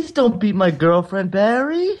 Please don't beat my girlfriend,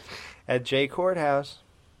 Barry. At J Courthouse.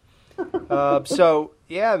 So,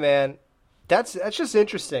 yeah, man. That's just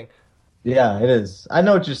interesting. Yeah, it is. I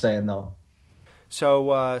know what you're saying, though.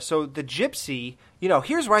 So the gypsy, you know,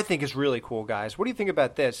 here's what I think is really cool, guys. What do you think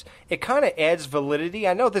about this? It kind of adds validity.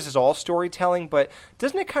 I know this is all storytelling, but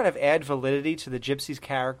doesn't it kind of add validity to the gypsy's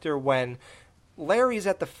character when Larry's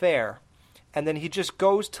at the fair and then he just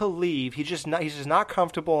goes to leave? He's just not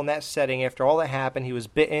comfortable in that setting after all that happened. He was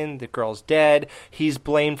bitten. The girl's dead. He's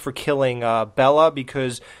blamed for killing Bella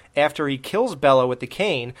because after he kills Bella with the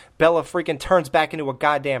cane, Bella freaking turns back into a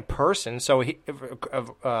goddamn person. So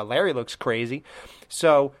Larry looks crazy.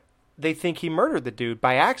 So they think he murdered the dude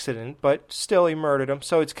by accident, but still he murdered him.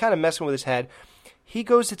 So it's kind of messing with his head. He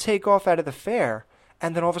goes to take off out of the fair,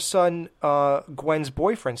 and then all of a sudden Gwen's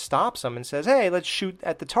boyfriend stops him and says, hey, let's shoot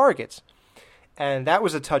at the targets. And that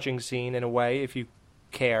was a touching scene in a way, if you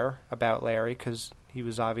care about Larry, because he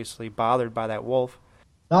was obviously bothered by that wolf.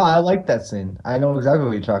 No, I like that scene. I know exactly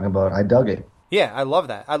what you're talking about. I dug it. Yeah, I love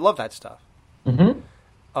that. I love that stuff. Mm-hmm.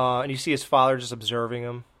 And you see his father just observing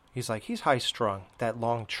him. He's like, he's high-strung, that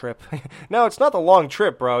long trip. No, it's not the long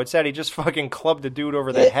trip, bro. It's that he just fucking clubbed the dude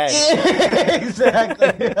over the head.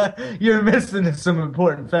 Exactly. You're missing some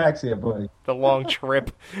important facts here, buddy. The long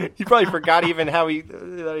trip. He probably forgot even how he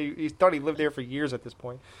thought he lived there for years at this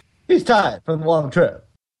point. He's tired from the long trip.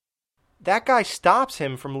 That guy stops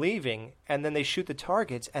him from leaving, and then they shoot the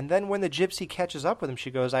targets. And then when the gypsy catches up with him,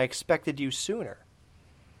 she goes, I expected you sooner.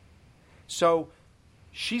 So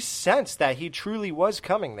she sensed that he truly was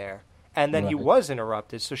coming there, and then he was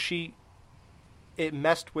interrupted. So it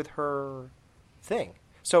messed with her thing.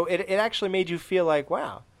 So it actually made you feel like,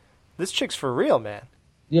 wow, this chick's for real, man.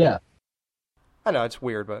 Yeah. I know, it's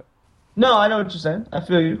weird, but... No, I know what you're saying. I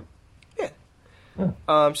feel you.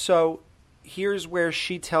 Yeah. So here's where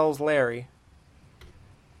she tells Larry.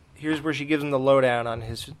 Here's where she gives him the lowdown on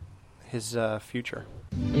his future.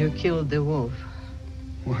 You killed the wolf.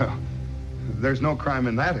 Well, there's no crime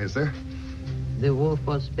in that, is there? The wolf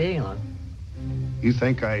was Bela. You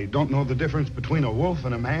think I don't know the difference between a wolf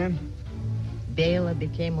and a man? Bela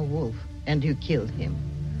became a wolf, and you killed him.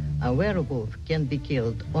 A werewolf can be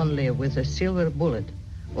killed only with a silver bullet,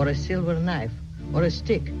 or a silver knife, or a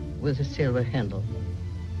stick with a silver handle.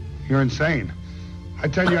 You're insane. I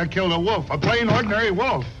tell you, I killed a wolf, a plain, ordinary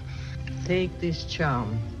wolf. Take this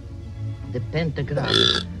charm, the pentagram,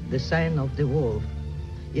 the sign of the wolf.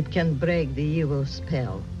 It can break the evil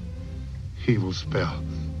spell. Evil spell.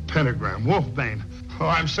 Pentagram, wolfbane. Oh,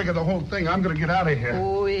 I'm sick of the whole thing. I'm going to get out of here.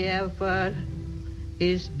 Whoever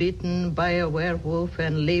is bitten by a werewolf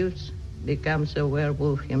and lives becomes a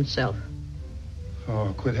werewolf himself.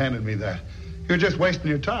 Oh, quit handing me that. You're just wasting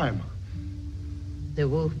your time. The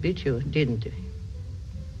wolf bit you, didn't he?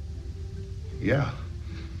 Yeah.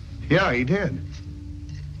 Yeah, he did.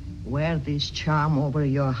 Wear this charm over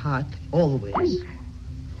your heart always.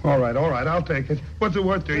 All right, I'll take it. What's it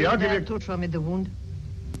worth to you? I'll give you... to show me the wound?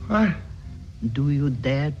 What? Do you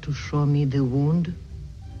dare to show me the wound?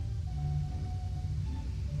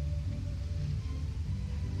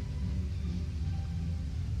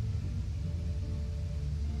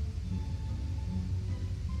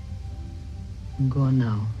 Go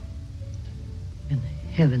now, and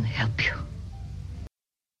heaven help you.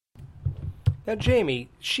 Now, Jamie,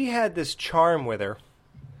 she had this charm with her.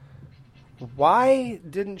 Why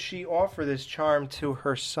didn't she offer this charm to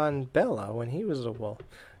her son Bella when he was a wolf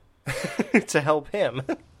to help him?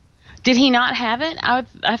 Did he not have it?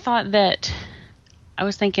 I thought that... I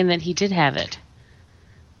was thinking that he did have it.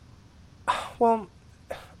 Well,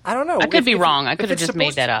 I don't know. I could be wrong. I could have just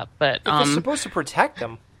made that up. But if it's supposed to protect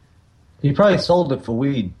them. He probably sold it for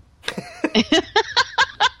weed.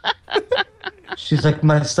 She's like,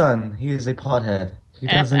 my son, he is a pothead. He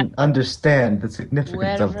doesn't understand the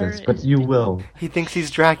significance of this, but you will. He thinks he's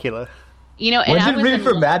Dracula. You know, when did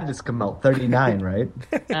Reefer Madness come out? 39, right?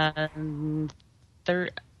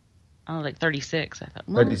 Like 36, I thought.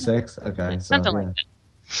 36? Okay. Something like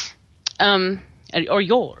that. Or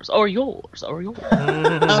yours. Whenever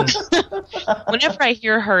I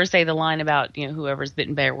hear her say the line about, whoever's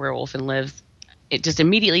bitten by a werewolf and lives, it just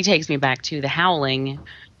immediately takes me back to The Howling,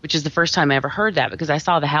 which is the first time I ever heard that, because I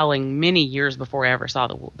saw The Howling many years before I ever saw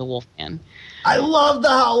the Wolfman. I love The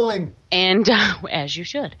Howling! And, as you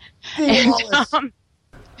should. I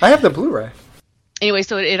have the Blu-ray. Anyway,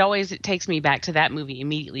 so it always takes me back to that movie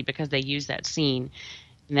immediately because they use that scene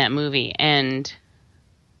in that movie. And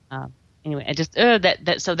anyway, I just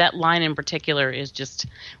so that line in particular is just,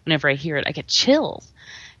 whenever I hear it, I get chills.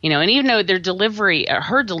 And even though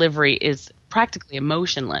her delivery is practically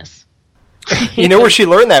emotionless. You know where she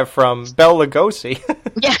learned that from? Bela Lugosi.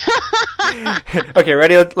 Yeah. Okay,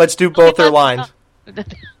 ready? Let's do both their lines.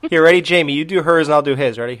 Here, ready, Jamie? You do hers and I'll do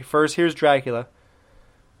his. Ready? First, here's Dracula.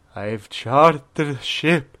 I've chartered a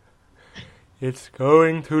ship. It's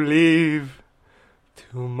going to leave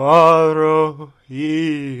tomorrow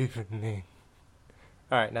evening.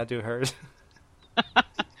 All right, now do hers.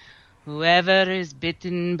 Whoever is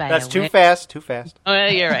bitten by That's too fast. Oh,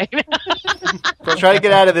 you're right. We'll try to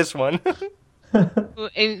get out of this one.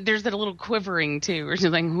 And there's that little quivering, too, where she's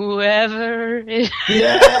like, whoever is...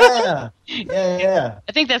 Yeah!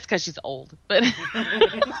 I think that's because she's old. But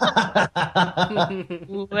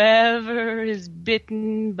whoever is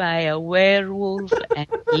bitten by a werewolf and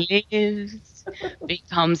lives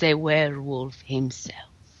becomes a werewolf himself.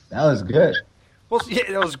 That was good. Well,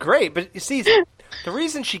 yeah, that was great. But you see, the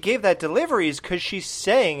reason she gave that delivery is because she's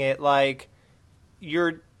saying it like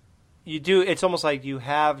it's almost like you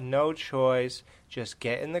have no choice. Just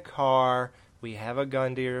get in the car. We have a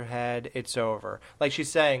gun to your head. It's over. Like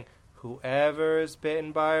she's saying, whoever is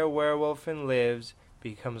bitten by a werewolf and lives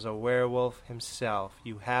becomes a werewolf himself.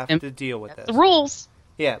 You have to deal with this. The rules.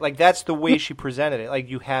 Yeah, like that's the way she presented it. Like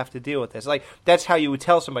you have to deal with this. Like that's how you would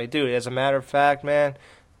tell somebody, dude. As a matter of fact, man,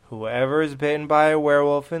 whoever is bitten by a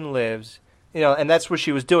werewolf and lives, and that's what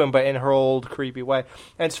she was doing, but in her old creepy way.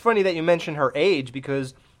 And it's funny that you mentioned her age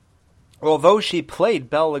because although she played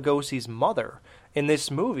Bela Lugosi's mother in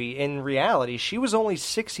this movie, in reality, she was only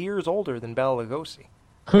 6 years older than Bela Lugosi.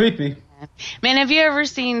 Creepy. Man, have you ever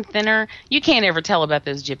seen Thinner? You can't ever tell about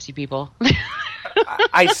those gypsy people.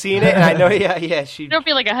 I seen it, and I know, yeah. She'll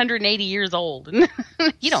be like 180 years old.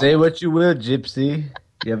 You don't say what you will, Gypsy.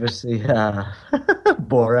 You ever see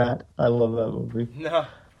Borat? I love that movie. No.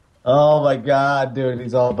 Oh my God, dude,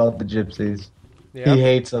 he's all about the gypsies. Yeah. He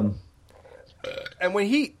hates them. And when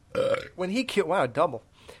he killed, wow, double.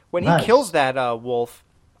 When he kills that wolf,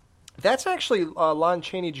 that's actually Lon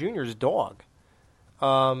Chaney Jr.'s dog.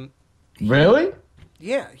 Really?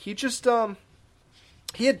 Yeah, he just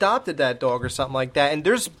he adopted that dog or something like that. And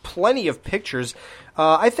there's plenty of pictures.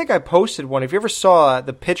 I think I posted one. If you ever saw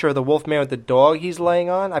the picture of the Wolfman with the dog he's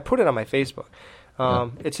laying on, I put it on my Facebook.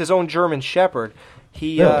 It's his own German Shepherd.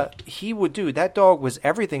 He would do that. Dog was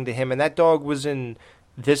everything to him, and that dog was in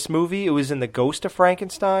this movie. It was in The Ghost of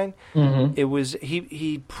Frankenstein. Mm-hmm. It was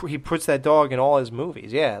he puts that dog in all his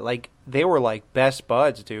movies. Yeah, like they were like best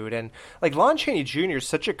buds, dude. And like Lon Chaney Jr. is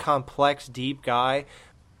such a complex, deep guy.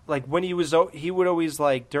 Like when he would always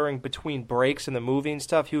like between breaks in the movie and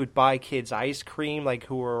stuff, he would buy kids ice cream like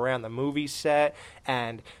who were around the movie set,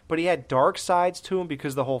 but he had dark sides to him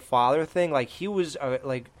because the whole father thing. Like he was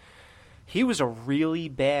a really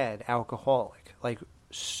bad alcoholic, like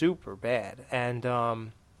super bad,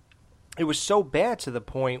 and it was so bad to the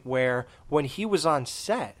point where when he was on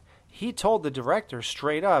set, he told the director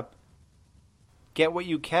straight up, "Get what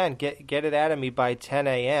you can, get it out of me by 10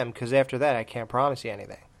 a.m. because after that I can't promise you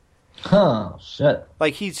anything." Oh, shit.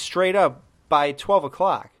 Like, he's straight up, by 12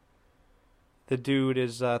 o'clock, the dude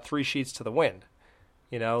is 3 sheets to the wind.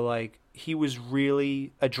 Like, he was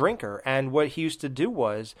really a drinker. And what he used to do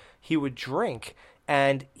was, he would drink,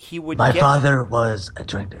 and he would My father was a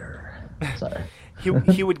drinker. Sorry.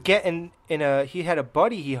 he would get he had a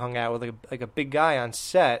buddy he hung out with, like a big guy on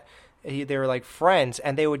set. They were, like, friends,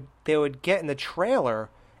 and they would get in the trailer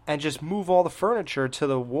and just move all the furniture to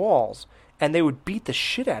the walls. And they would beat the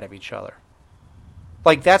shit out of each other.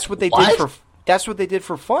 Like that's what they did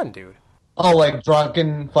for fun, dude. Oh, like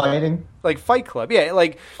drunken fighting? Like Fight Club, yeah.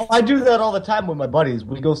 Like I do that all the time with my buddies.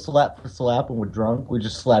 We go slap for slap when we're drunk. We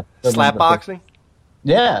just slap. Slap boxing?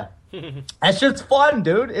 Yeah. That shit's fun,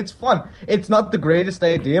 dude. It's fun. It's not the greatest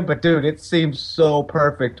idea, but dude, it seems so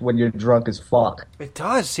perfect when you're drunk as fuck. It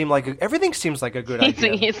does seem like everything seems like a good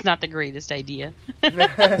idea. It's not the greatest idea.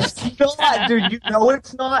 It's not, dude. You know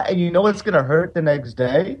it's not, and you know it's gonna hurt the next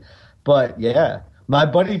day. But yeah, my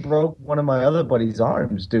buddy broke one of my other buddy's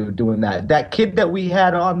arms, dude, doing that. That kid that we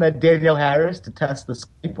had on, that Danielle Harris, to test the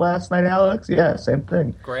Skype last night, Alex. Yeah, same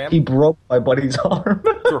thing. Graham? He broke my buddy's arm.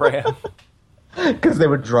 Graham. Because they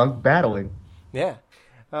were drunk battling. Yeah.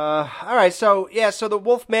 All right. So the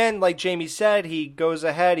Wolfman, like Jamie said, he goes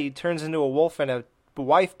ahead. He turns into a wolf and a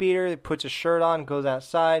wife beater. He puts a shirt on, goes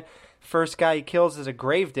outside. First guy he kills is a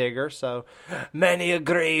grave digger. So many a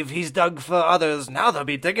grave he's dug for others. Now they'll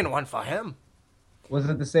be digging one for him. Was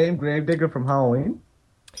it the same grave digger from Halloween?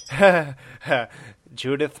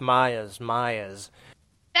 Judith Myers.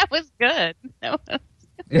 That was good.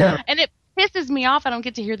 Yeah. And it pisses me off I don't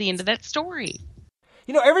get to hear the end of that story.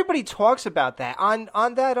 You know, everybody talks about that.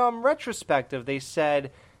 On that retrospective, they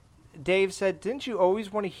said, Dave said, didn't you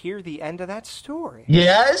always want to hear the end of that story?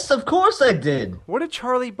 Yes, of course I did. What did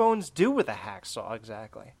Charlie Bones do with a hacksaw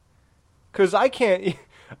exactly? Because I can't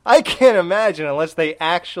imagine unless they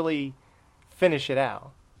actually finish it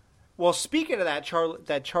out. Well, speaking of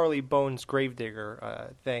that Charlie Bones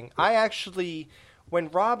gravedigger thing, I actually, when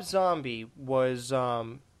Rob Zombie was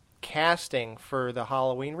casting for the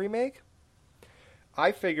Halloween remake,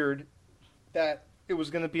 I figured that it was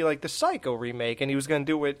going to be like the Psycho remake, and he was going to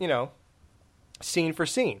do it, you know, scene for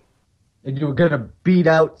scene. And you were going to beat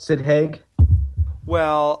out Sid Haig?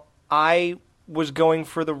 Well, I was going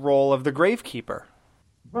for the role of the Gravekeeper.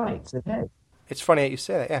 Right, Sid Haig. It's funny that you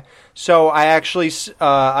say that, yeah. So I actually,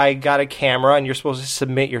 I got a camera, and you're supposed to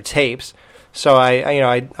submit your tapes. So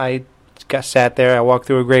I sat there, I walked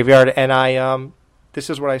through a graveyard, and this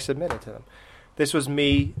is what I submitted to them. This was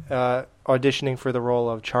me auditioning for the role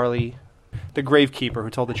of Charlie, the Gravekeeper, who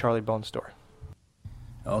told the Charlie Bones story.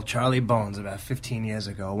 Well, Charlie Bones, about 15 years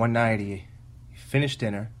ago, one night he finished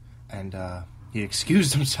dinner, and he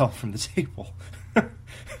excused himself from the table.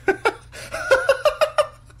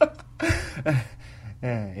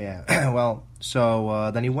 Yeah. Well,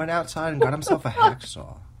 so then he went outside and got himself a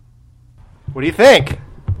hacksaw. What do you think?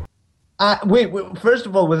 Wait, first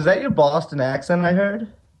of all, was that your Boston accent I heard?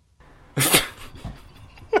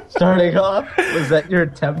 Starting off, was that your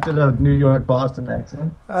attempt at a New York Boston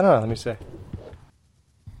accent? I don't know, let me see.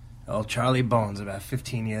 Well, Charlie Bones, about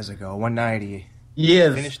 15 years ago, one night he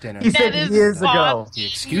finished dinner. He said years ago. He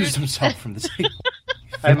excused himself from the table.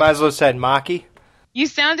 I might as well have said Maki. You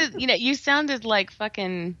sounded like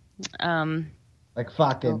fucking like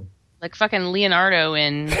fucking Leonardo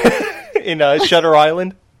in Shutter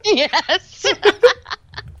Island. Yes.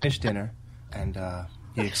 Finished dinner, and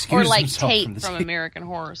he excused or like himself Tate from the from table. American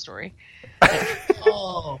Horror Story.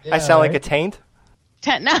 Oh, yeah, I sound like a taint.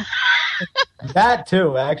 No. That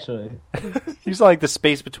too, actually. You sound like the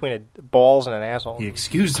space between balls and an asshole. He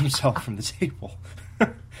excused himself from the table.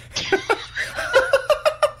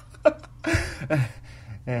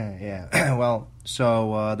 Yeah. Well,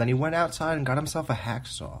 so then he went outside and got himself a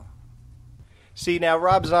hacksaw. See, now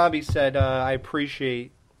Rob Zombie said, "I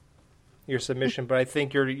appreciate your submission, but I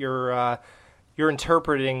think you're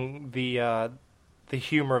interpreting the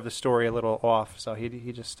humor of the story a little off." So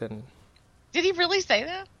he just didn't. Did he really say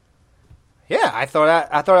that? Yeah, I thought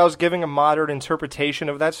I was giving a moderate interpretation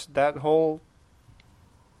of that whole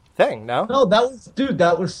thing. No,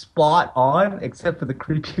 that was spot on, except for the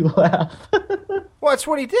creepy laugh. Well, that's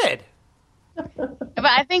what he did. But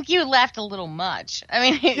I think you laughed a little much. I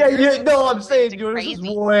mean, I'm saying yours is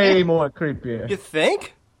way more creepier. You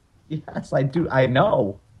think? Yes, I do. I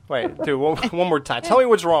know. Wait, dude, one more time. Tell me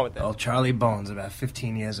what's wrong with that. Well, Charlie Bones, about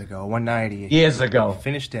 15 years ago, one night he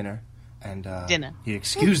finished dinner, and he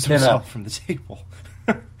excused himself from the table.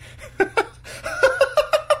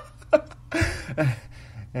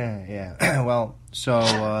 Yeah. Well,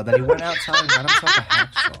 so then he went outside and got himself a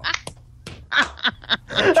hacksaw.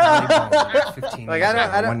 Charlie Bones, 15 Like, years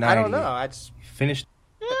I ago, one night don't know. I just finished.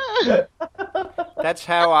 That's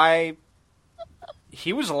how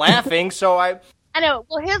he was laughing, so I know.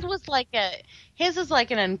 Well, his was like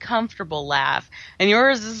an uncomfortable laugh, and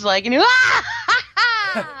yours is like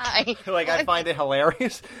like I find it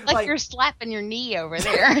hilarious. Like you're slapping your knee over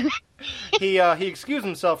there. He excused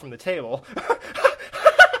himself from the table.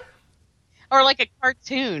 Or like a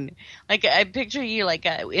cartoon. Like I picture you like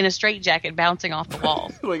in a straitjacket bouncing off the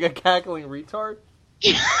wall. Like a cackling retard.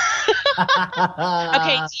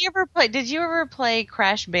 Okay, did you ever play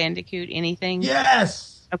Crash Bandicoot anything?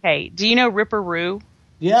 Yes. Okay, do you know Ripperoo?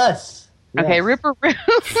 Yes. Okay, Ripperoo.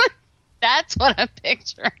 That's what I'm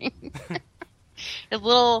picturing. A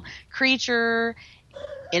little creature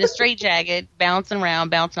in a straitjacket, bouncing around,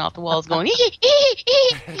 bouncing off the walls, going,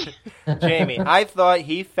 Jamie, I thought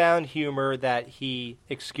he found humor that he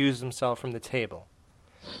excused himself from the table.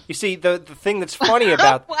 You see, the thing that's funny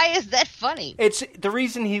about... Why is that funny? It's the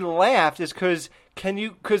reason he laughed is because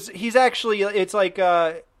he's actually... It's like,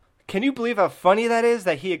 can you believe how funny that is?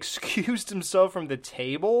 That he excused himself from the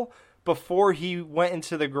table before he went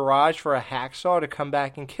into the garage for a hacksaw to come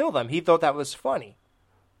back and kill them. He thought that was funny.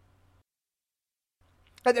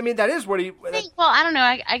 I mean, that is what he... Well, I don't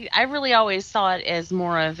know. I really always saw it as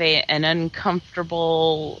more of an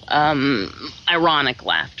uncomfortable, ironic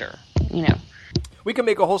laughter. You know, we can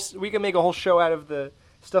make a whole show out of the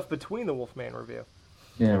stuff between the Wolfman review.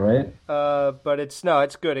 Yeah, right. But it's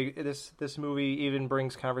good. This movie even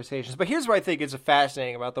brings conversations. But here's what I think is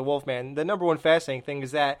fascinating about the Wolfman. The number one fascinating thing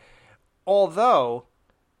is that although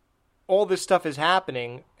all this stuff is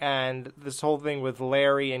happening, and this whole thing with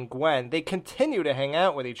Larry and Gwen, they continue to hang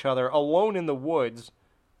out with each other alone in the woods,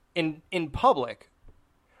 in public.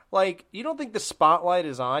 Like, you don't think the spotlight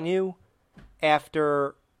is on you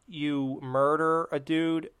after you murder a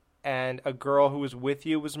dude and a girl who was with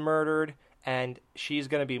you was murdered, and she's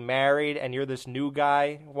going to be married, and you're this new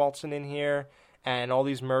guy waltzing in here, and all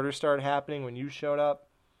these murders started happening when you showed up?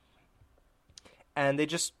 And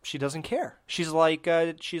she doesn't care. She's like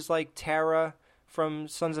Tara from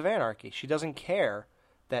Sons of Anarchy. She doesn't care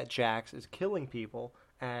that Jax is killing people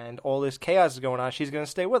and all this chaos is going on. She's going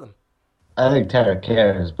to stay with him. I think Tara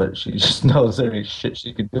cares, but she just knows there ain't shit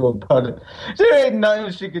she could do about it. There ain't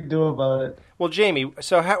nothing she could do about it. Well, Jamie,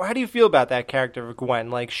 so how do you feel about that character of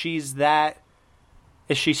Gwen? Like, is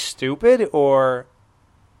she stupid, or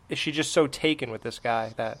is she just so taken with this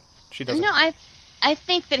guy that she doesn't... No, I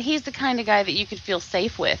think that he's the kind of guy that you could feel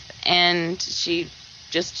safe with, and she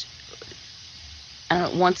just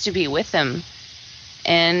wants to be with him.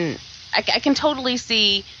 And I can totally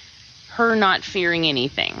see her not fearing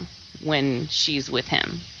anything when she's with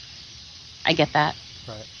him. I get that.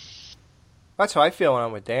 Right. That's how I feel when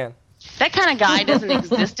I'm with Dan. That kind of guy doesn't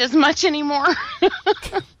exist as much anymore.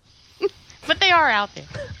 But they are out there.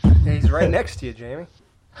 Yeah, he's right next to you, Jamie.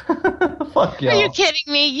 Fuck y'all. Are you kidding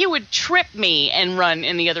me? You would trip me and run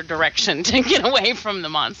in the other direction to get away from the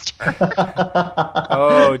monster.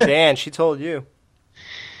 Oh, Dan, she told you.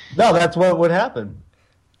 No, that's what would happen.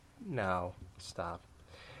 No, stop.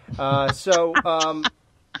 So.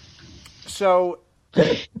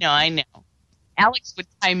 No, I know. Alex would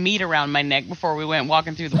tie meat around my neck before we went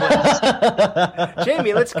walking through the woods.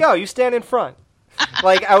 Jamie, let's go. You stand in front.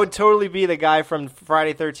 Like, I would totally be the guy from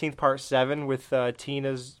Friday 13th Part 7 with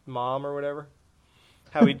Tina's mom or whatever.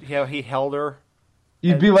 How he held her.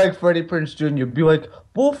 You'd be like Freddie Prinze Jr. You'd be like,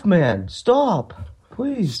 Wolfman, stop.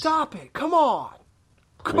 Please. Stop it. Come on.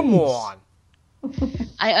 Come on.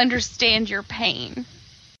 I understand your pain.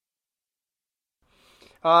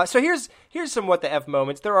 So here's some what the F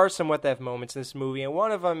moments. There are some what the F moments in this movie, and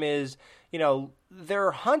one of them is,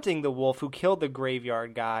 they're hunting the wolf who killed the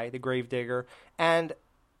graveyard guy, the gravedigger, and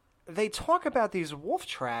they talk about these wolf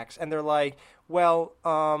tracks, and they're like, well,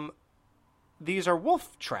 these are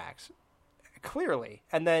wolf tracks, clearly.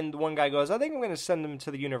 And then one guy goes, I think I'm going to send them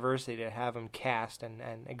to the university to have them cast and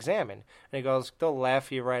examine. And he goes, they'll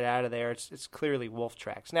laugh you right out of there. It's clearly wolf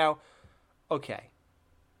tracks. Now, okay.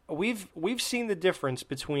 We've seen the difference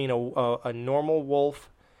between a normal wolf,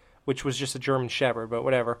 which was just a German Shepherd, but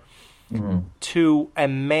whatever, to a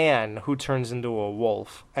man who turns into a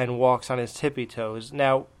wolf and walks on his tippy toes.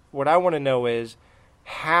 Now, what I want to know is,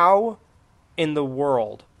 how in the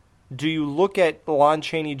world do you look at Lon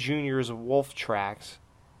Chaney Jr.'s wolf tracks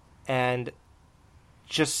and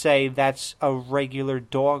just say that's a regular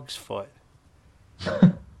dog's foot?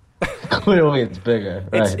 Clearly, it's bigger.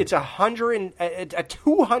 Right. It's a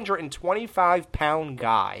 225-pound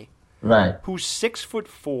guy, right? Who's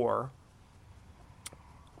 6'4",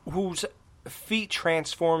 whose feet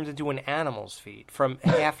transforms into an animal's feet, from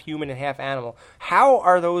half human and half animal. How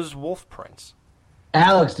are those wolf prints?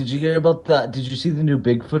 Alex, did you hear about did you see the new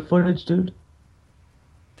Bigfoot footage, dude?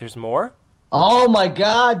 There's more? Oh my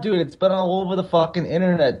god, dude, it's been all over the fucking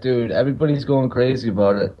internet, dude. Everybody's going crazy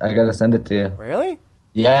about it. I gotta send it to you. Really?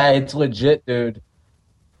 Yeah, it's legit, dude.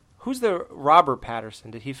 Who's the Robert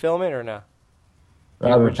Patterson? Did he film it or no?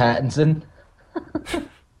 Robert Pattinson?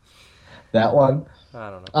 That one? I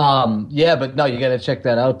don't know. Yeah, but no, you gotta check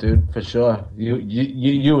that out, dude, for sure.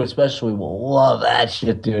 You especially will love that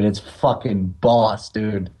shit, dude. It's fucking boss,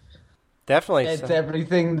 dude. Definitely. It's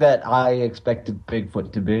everything that I expected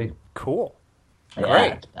Bigfoot to be. Cool. Yeah,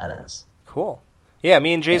 Great. That is. Cool. Yeah,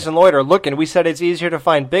 me and Jason Lloyd are looking. We said it's easier to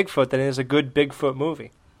find Bigfoot than it is a good Bigfoot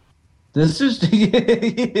movie. This is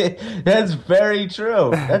that's very true.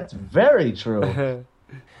 That's very true.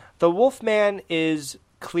 The Wolfman is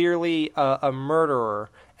clearly a murderer,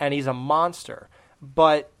 and he's a monster.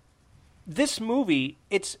 But this movie,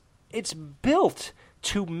 it's built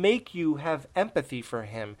to make you have empathy for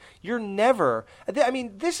him. You're never... I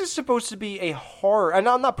mean, this is supposed to be a horror... And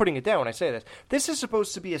I'm not putting it down when I say this. This is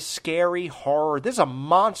supposed to be a scary horror. This is a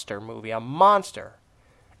monster movie, a monster.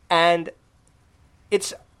 And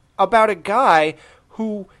it's about a guy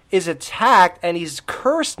who is attacked, and he's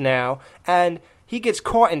cursed now, and he gets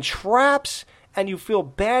caught in traps, and you feel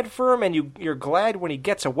bad for him, and you're glad when he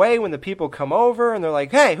gets away, when the people come over, and they're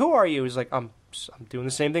like, hey, who are you? He's like, I'm doing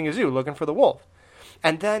the same thing as you, looking for the wolf.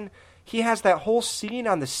 And then he has that whole scene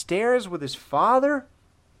on the stairs with his father.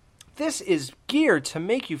 This is geared to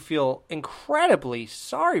make you feel incredibly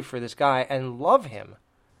sorry for this guy and love him.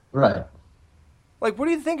 Right. Like, what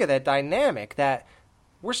do you think of that dynamic, that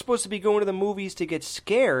we're supposed to be going to the movies to get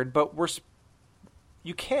scared, but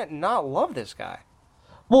you can't not love this guy?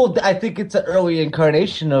 Well, I think it's an early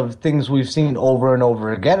incarnation of things we've seen over and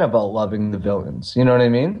over again about loving the villains. You know what I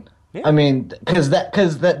mean? Yeah. I mean, because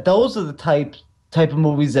those are the type of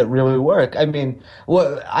movies that really work. I mean,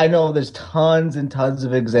 I know there's tons and tons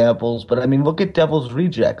of examples, but I mean, look at Devil's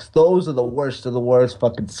Rejects. Those are the worst of the worst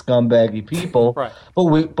fucking scumbaggy people. Right.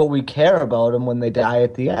 But we care about them when they die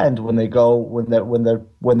at the end, when they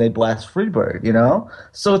blast Freebird, you know?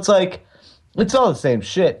 So it's like, it's all the same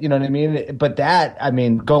shit, you know what I mean? But that, I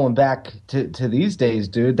mean, going back to these days,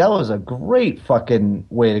 dude, that was a great fucking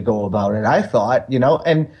way to go about it, I thought, you know?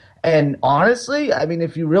 And honestly, I mean,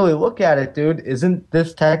 if you really look at it, dude, isn't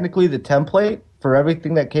this technically the template for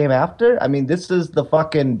everything that came after? I mean, this is the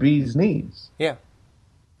fucking bee's knees. Yeah.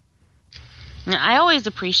 I always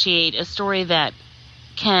appreciate a story that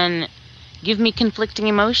can give me conflicting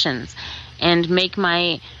emotions and make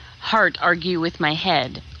my heart argue with my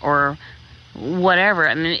head or whatever.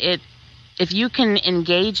 I mean, if you can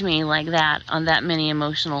engage me like that on that many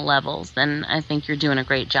emotional levels, then I think you're doing a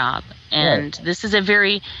great job. And right. This is a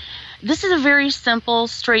very simple,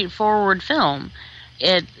 straightforward film.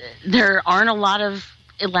 There aren't a lot of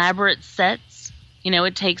elaborate sets. You know,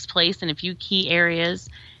 it takes place in a few key areas,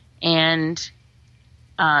 and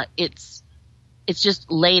it's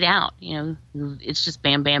just laid out. You know, it's just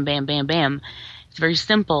bam, bam, bam, bam, bam. It's very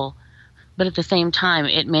simple, but at the same time,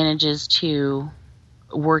 it manages to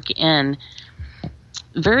work in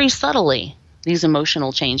very subtly these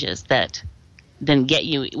emotional changes that then get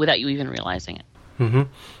you without you even realizing it. Mm-hmm.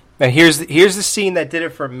 And here's the scene that did it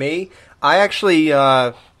for me. I actually,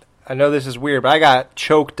 I know this is weird, but I got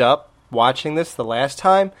choked up watching this the last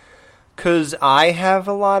time because I have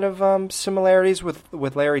a lot of similarities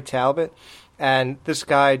with Larry Talbot, and this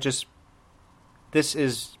guy this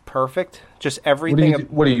is perfect. Just everything.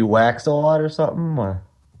 What do you wax a lot or something? Or?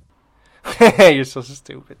 You're so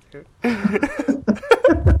stupid, dude.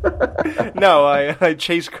 No, I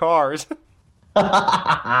chase cars.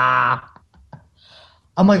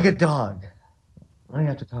 I'm like a dog. I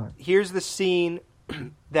have to talk. Here's the scene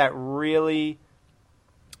that really...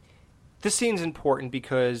 This scene's important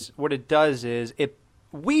because what it does is,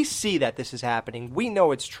 we see that this is happening. We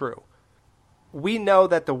know it's true. We know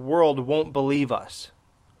that the world won't believe us.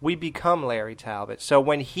 We become Larry Talbot. So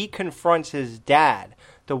when he confronts his dad,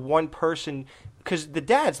 the one person... Because the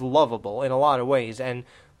dad's lovable in a lot of ways, and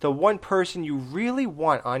the one person you really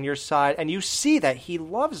want on your side, and you see that he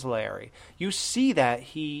loves Larry. You see that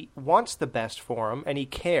he wants the best for him, and he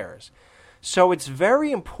cares. So it's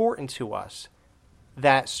very important to us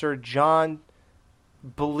that Sir John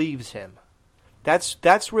believes him.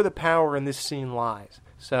 That's where the power in this scene lies.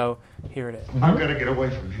 So here it is. I've got to get away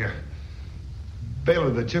from here. Baylor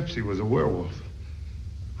the Gypsy was a werewolf.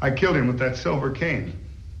 I killed him with that silver cane.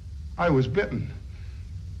 I was bitten.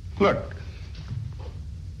 Look.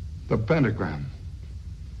 The pentagram.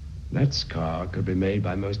 That scar could be made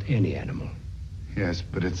by most any animal. Yes,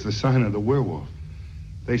 but it's the sign of the werewolf.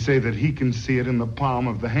 They say that he can see it in the palm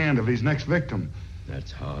of the hand of his next victim.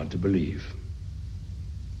 That's hard to believe.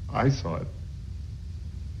 I saw it.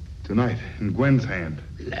 Tonight, in Gwen's hand.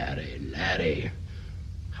 Larry.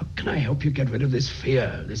 How can I help you get rid of this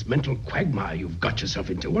fear, this mental quagmire you've got yourself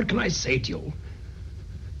into? What can I say to you?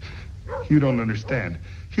 You don't understand.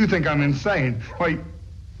 You think I'm insane. Why...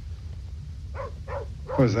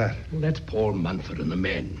 What was that? Well, that's Paul Munford and the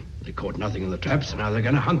men. They caught nothing in the trap, so now they're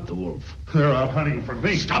going to hunt the wolf. They're out hunting for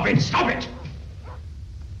me. Stop it! Stop it!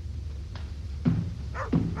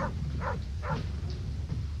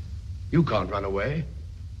 You can't run away.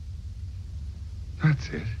 That's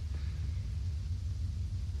it.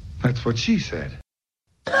 That's what she said.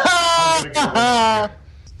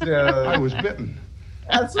 I was bitten.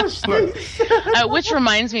 That's so sweet. Which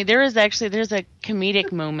reminds me, there's a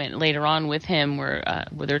comedic moment later on with him where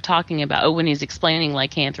they're talking about when he's explaining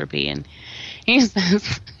lycanthropy, and he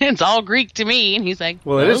says it's all Greek to me, and he's like,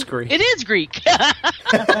 "Well, it is Greek. It is Greek."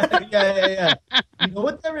 Yeah. You know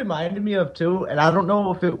what that reminded me of too, and I don't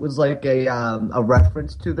know if it was like a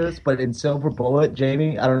reference to this, but in Silver Bullet,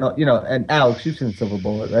 Jamie, I don't know, and Alex, you've seen Silver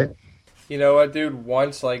Bullet, right? You know what, dude?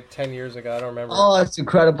 Once, like 10 years ago, I don't remember. Oh, it's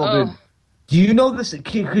incredible, dude. Do you know this?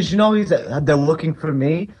 Because they're looking for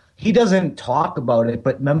me. He doesn't talk about it,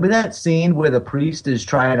 but remember that scene where the priest is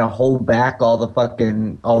trying to hold back all the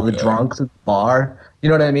drunks at the bar? You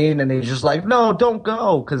know what I mean? And he's just like, no, don't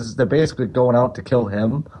go, because they're basically going out to kill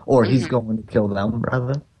him, or he's going to kill them,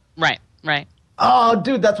 rather. Right. Oh,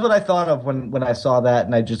 dude, that's what I thought of when I saw that,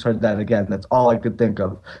 and I just heard that again. That's all I could think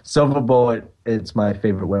of. Silver Bullet, it's my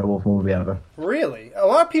favorite werewolf movie ever. Really? A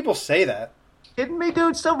lot of people say that. Kidding me,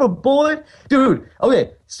 dude? Silver Bullet? Dude,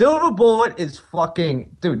 okay, Silver Bullet is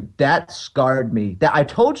fucking... Dude, that scarred me. I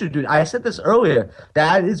told you, dude, I said this earlier.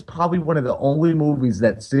 That is probably one of the only movies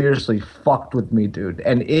that seriously fucked with me, dude.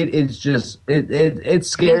 And it is just... It's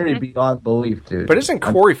scary beyond belief, dude. But isn't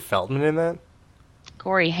Corey Feldman in that?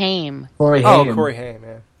 Corey Haim. Corey Haim. Oh, Corey Haim,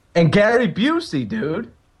 yeah. And Gary Busey, dude.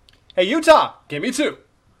 Hey, Utah, give me 2.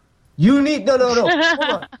 You need... No. Hold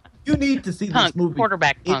on. You need to see this movie.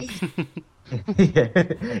 Quarterback punk. Yeah,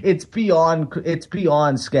 it's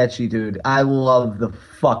beyond sketchy, dude. I love the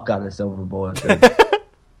fuck out of Silver Bullet. Dude.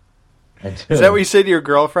 Is that what you say to your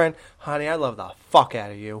girlfriend? Honey, I love the fuck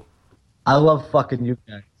out of you. I love fucking you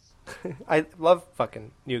guys. I love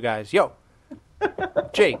fucking you guys. Yo,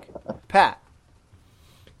 Jake, Pat.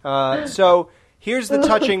 So here's the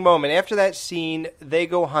touching moment. After that scene, they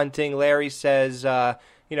go hunting. Larry says, the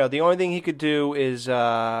only thing he could do is,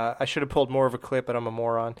 I should have pulled more of a clip, but I'm a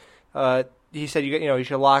moron. He said, you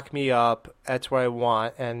should lock me up. That's what I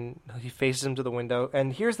want. And he faces him to the window.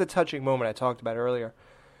 And here's the touching moment I talked about earlier.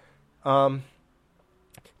 The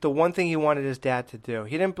one thing he wanted his dad to do.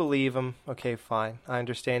 He didn't believe him. Okay, fine. I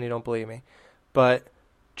understand you don't believe me. But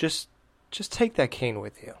just take that cane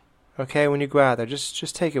with you. Okay, when you go out there,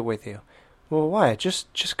 just take it with you. Well, why? Just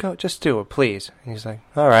go. Just do it, please. And he's like,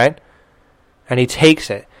 all right. And he takes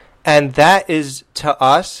it. And that is, to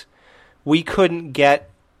us, we couldn't get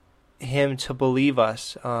him to believe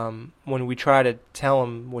us when we try to tell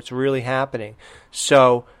him what's really happening.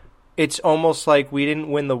 So it's almost like we didn't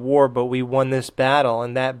win the war, but we won this battle,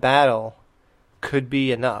 and that battle could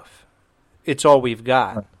be enough. It's all we've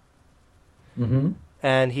got. Mm-hmm.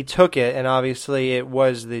 And he took it, and obviously it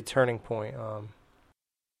was the turning point.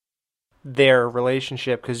 Their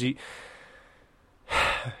relationship, because he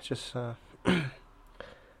just...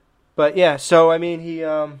 But yeah, so I mean, he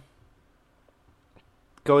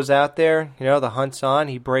goes out there, the hunt's on,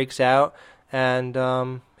 he breaks out,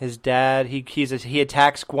 and his dad, he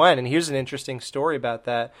attacks Gwen, and here's an interesting story about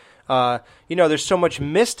that. There's so much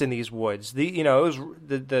mist in these woods.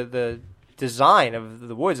 The design of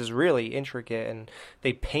the woods is really intricate, and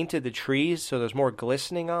they painted the trees so there's more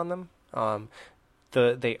glistening on them.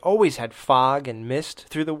 They always had fog and mist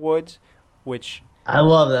through the woods, which... I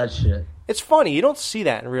love that shit. It's funny, you don't see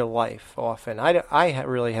that in real life often. I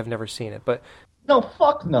really have never seen it, but... No,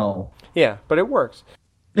 fuck no. Yeah, but it works.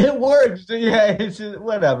 It works. Yeah, it's just,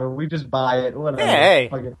 whatever. We just buy it. Whatever. Hey.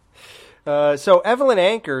 Okay. So Evelyn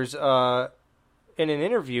Ankers, in an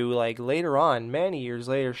interview, like later on, many years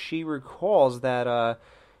later, she recalls that,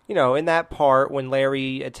 in that part when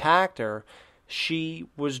Larry attacked her, she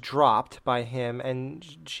was dropped by him, and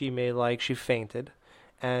she fainted,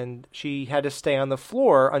 and she had to stay on the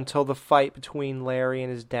floor until the fight between Larry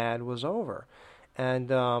and his dad was over,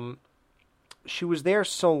 and she was there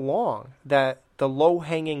so long that the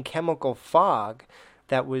low-hanging chemical fog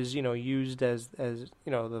that was, used as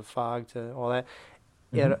the fog to all that,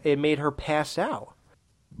 it made her pass out.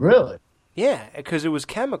 Really? Yeah, because it was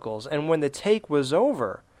chemicals. And when the take was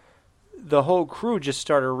over, the whole crew just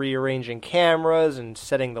started rearranging cameras and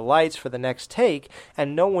setting the lights for the next take,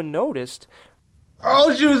 and no one noticed.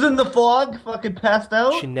 Oh, she was in the fog, fucking passed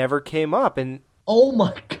out? She never came up, and... Oh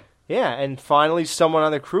my God. Yeah, and finally someone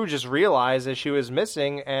on the crew just realized that she was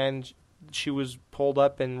missing, and she was pulled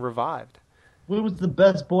up and revived. Where was the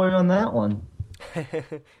best boy on that one?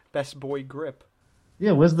 Best boy grip.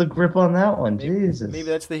 Yeah, where's the grip on that one? Jesus. Maybe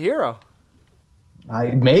that's the hero.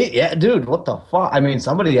 Yeah, dude, what the fuck? I mean,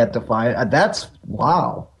 somebody had to find...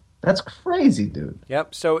 wow. That's crazy, dude.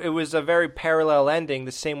 Yep, so it was a very parallel ending,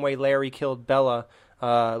 the same way Larry killed Bella,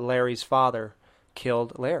 Larry's father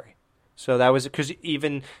killed Larry. So that was because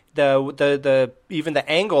even the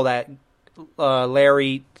angle that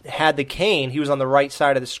Larry had the cane, he was on the right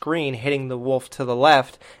side of the screen hitting the wolf to the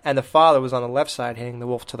left, and the father was on the left side hitting the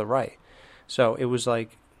wolf to the right. So it was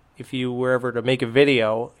like, if you were ever to make a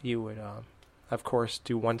video, you would, of course,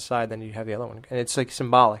 do one side, then you'd have the other one. And it's like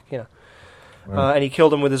symbolic, you know. Right. And he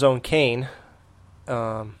killed him with his own cane.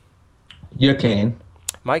 Your cane.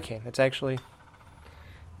 My cane. It's actually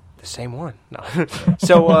the same one. No.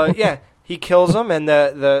 So, yeah, he kills him, and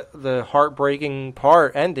the heartbreaking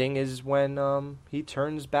ending is when he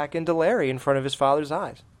turns back into Larry in front of his father's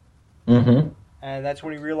eyes. Mm-hmm. And that's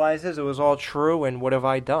when he realizes it was all true, and what have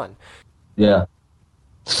I done? Yeah.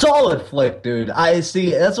 Solid flick, dude. I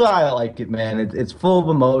see. That's why I like it, man. It's full of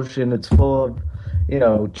emotion. It's full of,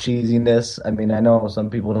 cheesiness. I mean, I know some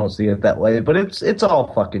people don't see it that way, but it's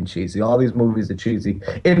all fucking cheesy. All these movies are cheesy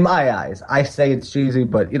in my eyes. I say it's cheesy,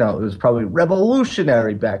 but it was probably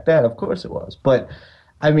revolutionary back then. Of course it was. But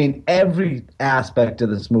I mean, every aspect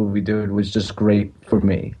of this movie, dude, was just great for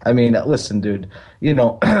me. I mean, listen, dude,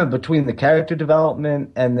 between the character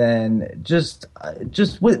development and then just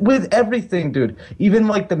with everything, dude, even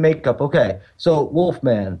like the makeup. Okay, so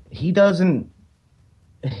Wolfman, he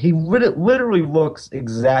literally looks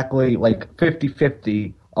exactly like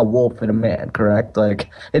 50-50 a wolf and a man, correct? Like,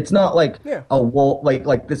 it's not like a wolf,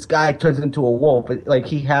 like this guy turns into a wolf. Like,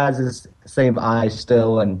 he has his same eyes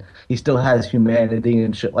still, and he still has humanity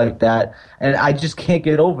and shit like that. And I just can't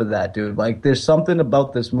get over that, dude. Like, there's something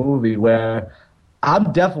about this movie where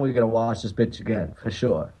I'm definitely going to watch this bitch again, for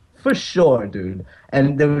sure. For sure, dude.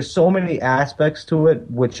 And there were so many aspects to it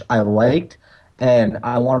which I liked, and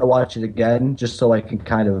I want to watch it again just so I can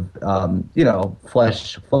kind of,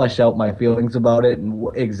 flesh out my feelings about it and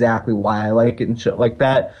exactly why I like it and shit like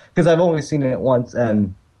that. Because I've only seen it once,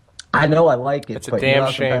 and I know I like it. It's a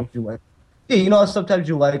damn shame. Sometimes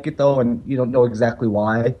you like it, though, and you don't know exactly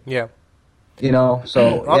why. Yeah.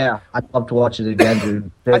 So, yeah, I'd love to watch it again,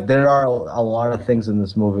 dude. There are a lot of things in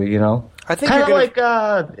this movie, I think kind of like,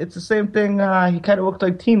 it's the same thing, he kind of looked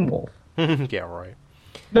like Teen Wolf. Yeah, right.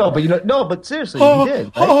 No, but seriously, he did.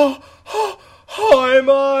 Right?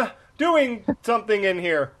 I'm doing something in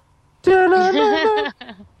here. But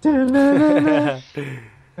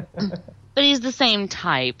he's the same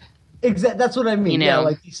type. Exactly. That's what I mean. Yeah,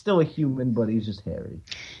 like he's still a human, but he's just hairy.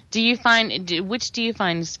 Which do you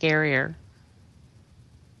find scarier?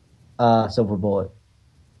 Silver Bullet.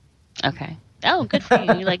 Okay. Oh, good for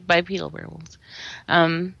you. You like bipedal werewolves.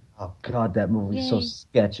 Oh God, that movie's so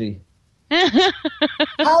sketchy.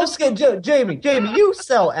 Jamie, you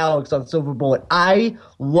sell Alex on Silver Bullet. I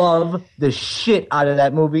love the shit out of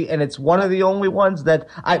that movie, and it's one of the only ones that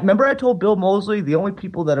I told Bill Moseley the only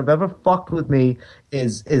people that have ever fucked with me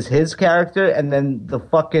is his character and then the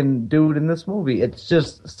fucking dude in this movie. It's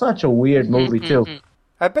just such a weird movie too.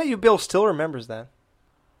 I bet you Bill still remembers that.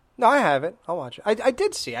 No, I have it. I'll watch it. I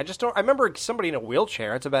did see. I just don't. I remember somebody in a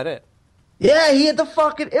wheelchair. That's about it. Yeah, he had the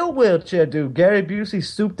fucking ill wheelchair, dude. Gary Busey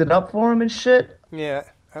souped it up for him and shit. Yeah,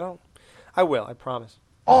 I will, I promise.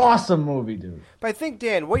 Awesome movie, dude. But I think,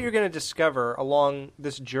 Dan, what you're going to discover along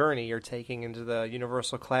this journey you're taking into the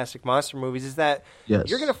Universal Classic Monster movies is that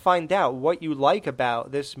you're going to find out what you like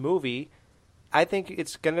about this movie. I think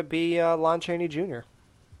it's going to be Lon Chaney Jr.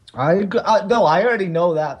 No, I already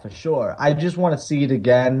know that for sure. I just want to see it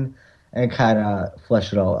again and kind of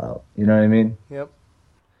flesh it all out. You know what I mean? Yep.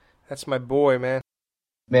 That's my boy, man.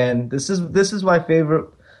 Man, this is my favorite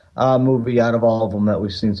movie out of all of them that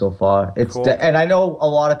we've seen so far. It's cool. And I know a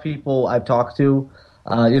lot of people I've talked to,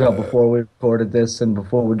 before we recorded this and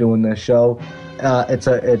before we're doing this show.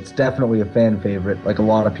 It's definitely a fan favorite. Like, a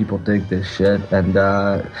lot of people dig this shit, and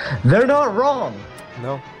they're not wrong.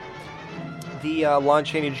 No. The Lon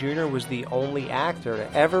Chaney Jr. was the only actor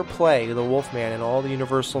to ever play the Wolfman in all the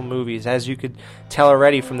Universal movies. As you could tell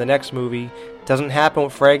already from the next movie, doesn't happen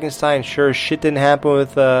with Frankenstein. Sure as shit didn't happen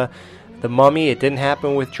with The Mummy. It didn't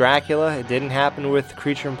happen with Dracula. It didn't happen with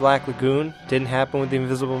Creature in Black Lagoon. Didn't happen with The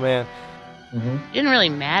Invisible Man. Mm-hmm. It didn't really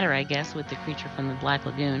matter, I guess, with the Creature from the Black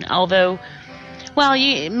Lagoon. Although,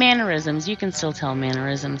 mannerisms. You can still tell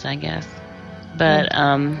mannerisms, I guess. But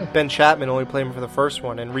Ben Chapman only played him for the first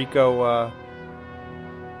one, and Rico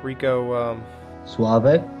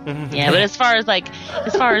Suave. Yeah, but as far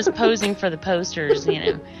as posing for the posters,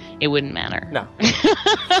 it wouldn't matter. No.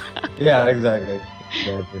 Yeah, exactly.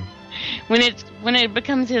 When it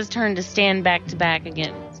becomes his turn to stand back to back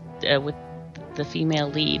against with the female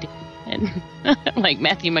lead, and like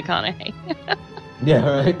Matthew McConaughey.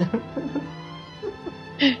 Yeah, right.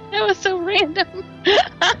 That was so random.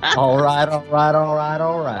 All right.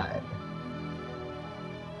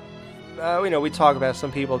 We talk about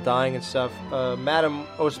some people dying and stuff. Madame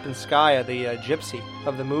Ospinskaya, the gypsy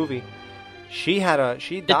of the movie, She died.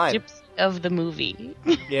 Gypsy of the movie.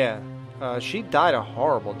 Yeah. She died a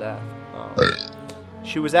horrible death.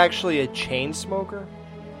 She was actually a chain smoker,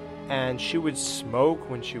 and she would smoke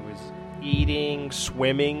when she was eating,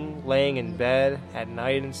 swimming, laying in bed at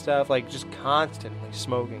night and stuff, like just constantly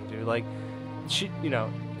smoking, dude. Like, she,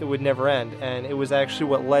 it would never end, and it was actually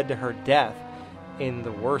what led to her death in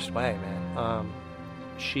the worst way, man.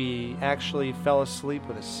 She actually fell asleep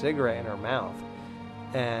with a cigarette in her mouth,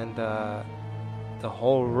 and the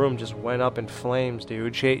whole room just went up in flames,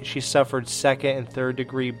 dude. She suffered 2nd and 3rd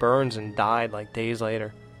degree burns and died like days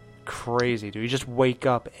later. Crazy, dude. You just wake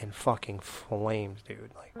up in fucking flames,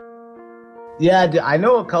 dude. Like, yeah, I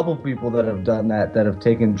know a couple people that have done that have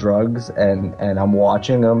taken drugs, and I'm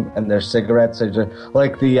watching them, and their cigarettes are just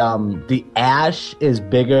like the ash is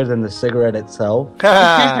bigger than the cigarette itself.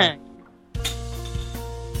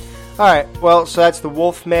 All right, well, so that's the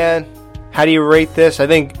Wolfman. How do you rate this? I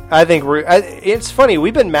think it's funny.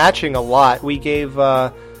 We've been matching a lot. We gave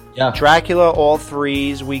Dracula all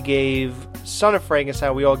 3s. We gave Son of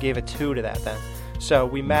Frankenstein. We all gave a 2 to that then. So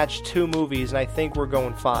we matched 2 movies, and I think we're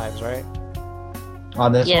going 5s, right?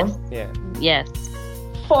 On this Yes. one? Yeah. Yes.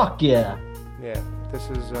 Fuck yeah. Yeah. This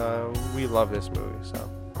is we love this movie. So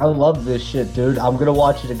I love this shit, dude. I'm gonna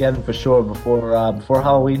watch it again for sure before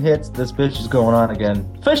Halloween hits. This bitch is going on again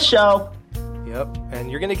for sure. Yep, and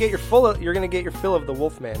you're gonna get your fill of the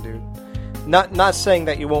Wolfman, dude. Not saying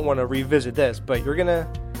that you won't want to revisit this, but you're gonna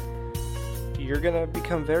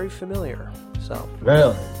become very familiar. So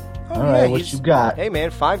really, all right, what you got? Hey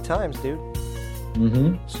man, 5 times, dude.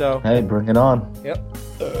 Mm-hmm. So hey, bring it on. Yep.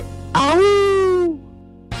 Ow!